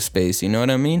get to space? You know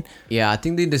what I mean? Yeah, I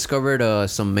think they discovered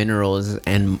some minerals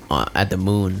and at the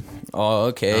moon. Oh,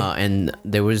 okay. And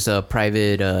there was a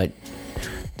private.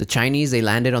 The Chinese, they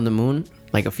landed on the moon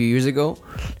like a few years ago,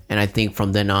 and I think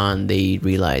from then on they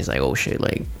realized like, oh shit,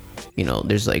 like, you know,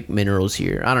 there's like minerals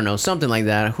here. I don't know, something like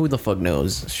that. Who the fuck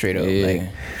knows? Straight up. Yeah. Like,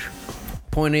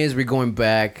 point is, we're going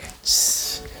back.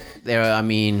 There, I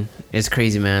mean, it's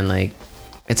crazy, man. Like,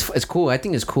 it's cool. I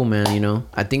think it's cool, man. You know,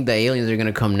 I think the aliens are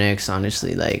gonna come next.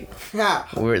 Honestly, like,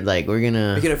 we're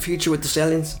gonna get a future with the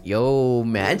aliens. Yo,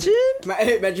 imagine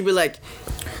be like,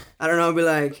 I don't know, be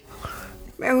like,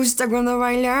 me gusta cuando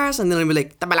bailas, and then I'll be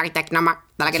like,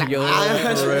 yo,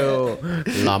 for real.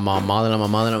 La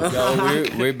mamá.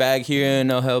 Yo, we're back here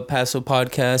in El Paso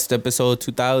Podcast, episode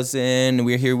 2000.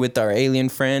 We're here with our alien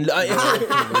friend.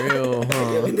 For real,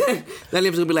 huh? Then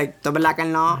lips will be like, so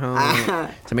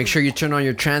make sure you turn on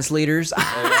your translators.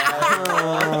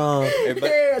 Yeah,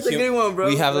 it's a good one, bro.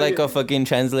 We have like a fucking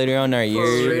translator on our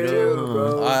ear.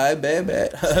 Bro. I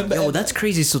bet. Yo, that's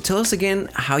crazy. So tell us again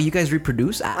how you guys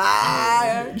reproduce.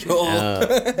 Good.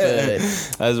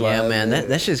 That's wild. Yeah, man,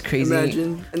 that's just crazy.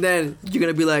 Imagine. And then you're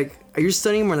gonna be like, "Are you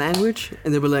studying my language?"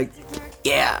 And they'll be like,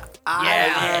 "Yeah."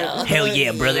 Hell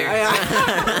yeah, brother.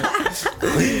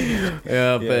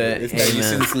 Yeah, but It's hey, like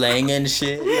using man. slang and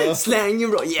shit. Yo. Slang, you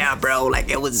bro. Yeah, bro. Like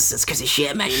it's crazy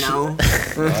shit, man. You know.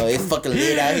 Oh, it's fucking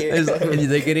lit out here.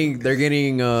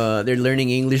 They're learning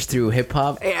English through hip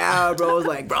hop. Yeah, bro. It's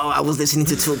like, bro, I was listening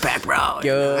to Tupac, bro.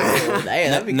 Yo, hey,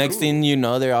 that'd be Next thing you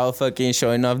know, they're all fucking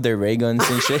showing off their ray guns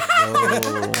and shit.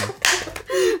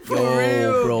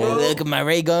 real, bro. Look at my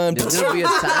ray gun. There's gonna be a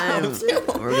time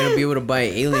we're gonna be able to buy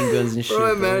alien guns and shit.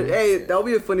 Bro, Bro. man. Hey, that'll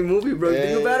be a funny movie, bro.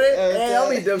 Think about it. Hey, that'll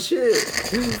be dumb shit.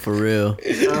 For real.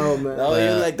 Oh man. Oh,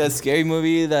 you like that scary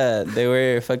movie that they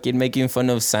were fucking making fun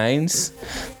of signs?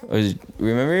 Or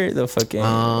remember the fucking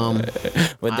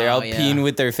when they're all peeing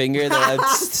with their finger? They're like,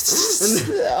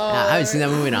 I haven't seen that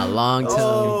movie in a long time.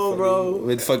 Oh, bro.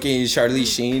 with fucking Charlie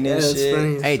Sheen and That's shit.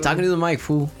 funny. Hey, talking to the mic,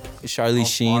 fool. Charlie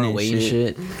Sheen Far and away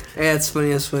shit. Hey, that's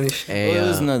funny. That's funny. Hey, Well,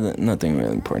 there's nothing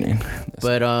really important.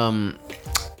 but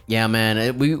yeah,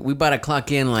 man, we about to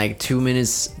clock in like 2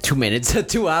 minutes,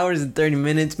 2 hours and 30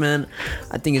 minutes, man.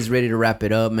 I think it's ready to wrap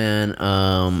it up,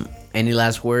 man. Any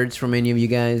last words from any of you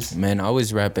guys? Man,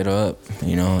 always wrap it up.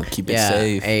 You know, keep it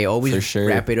safe. Hey, always for sure.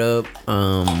 wrap it up.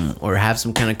 Or have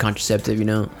some kind of contraceptive, you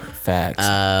know. Facts.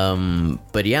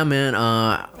 But yeah, man,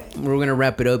 we're gonna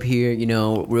wrap it up here, you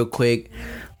know, real quick.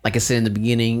 Like I said in the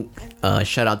beginning,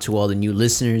 shout out to all the new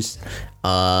listeners.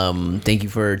 Thank you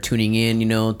for tuning in, you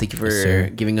know. Thank you for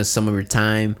giving us some of your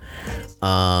time.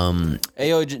 Hey,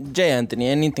 yo, Jay Anthony,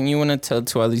 anything you want to tell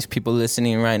to all these people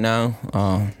listening right now?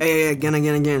 Hey,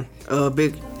 again.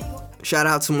 Big shout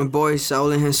out to my boys,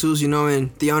 Saul and Jesus, you know,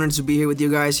 and the honor to be here with you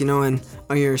guys, you know, and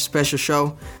on your special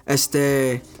show. And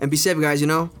be safe, guys, you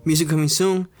know. Music coming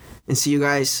soon. And see you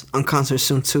guys on concert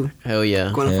soon too. Hell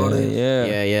yeah.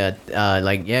 Yeah.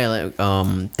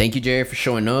 Thank you, Jerry, for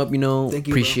showing up, you know. Thank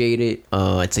you, appreciate it.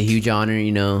 It's a huge honor,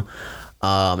 you know.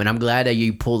 And I'm glad that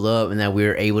you pulled up and that we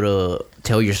were able to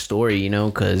tell your story, you know,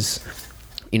 because,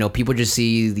 you know, people just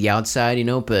see the outside, you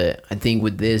know, but I think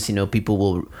with this, you know, people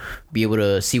will be able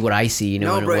to see what I see, you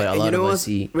know, and bro, what a lot of us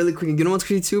see. Really quick, you know what's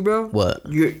crazy too, bro? What?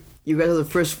 You guys are the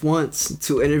first ones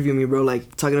to interview me, bro.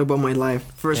 Like talking about my life.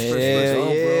 First. Bro,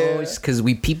 it's because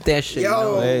we peeped that shit. Yo. You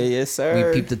know? Hey, yes, sir. We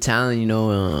peeped the talent, you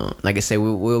know. Like I said, we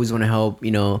always want to help, you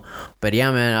know. But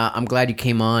yeah, man, I'm glad you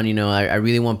came on. You know, I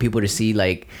really want people to see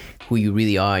like who you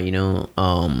really are, you know.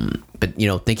 But you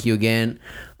know, thank you again.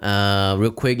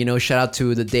 Real quick, you know, shout out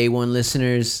to the day one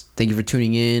listeners. Thank you for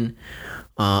tuning in.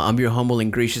 I'm your humble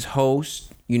and gracious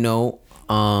host. You know,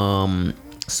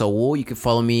 Saul. You can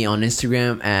follow me on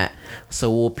Instagram at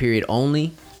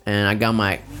Saul_only. And I got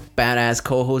my badass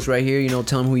co-host right here, you know,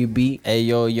 tell him who you beat. Hey,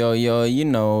 yo, you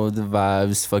know the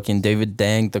vibes. Fucking David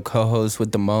Dank, the co-host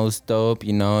with the most dope,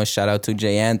 you know. Shout out to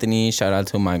Jay Anthony. Shout out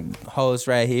to my host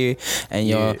right here. And,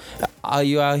 yo, all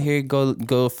you out here,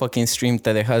 go fucking stream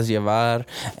Te Dejas Llevar.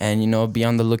 And, you know, be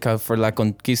on the lookout for La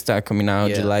Conquista coming out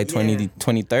July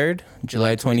 23rd.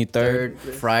 July 23rd.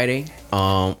 Friday.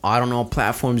 I don't know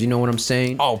platforms, you know what I'm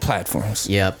saying? All platforms.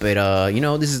 Yeah, but, you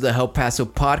know, this is the El Paso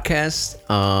podcast.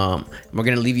 We're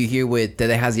going to leave you here with Te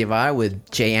Dejas Llevar with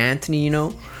Jay Anthony, you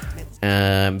know.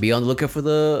 Be on the lookout for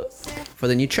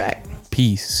the new track.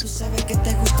 Peace.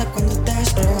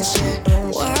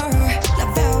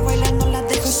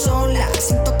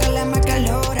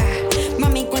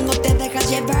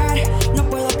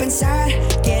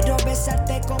 Quiero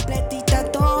besarte completita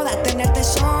toda, tenerte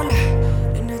sola.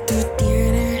 Nena, tú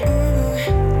tienes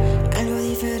algo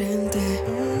diferente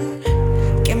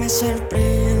que me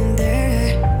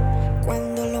sorprende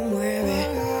cuando lo mueves.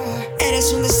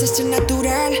 Eres un desastre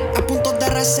natural, a punto de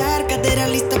arrasar, cadera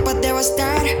lista para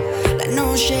devastar. La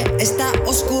noche está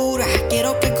oscura,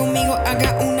 quiero que conmigo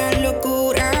haga una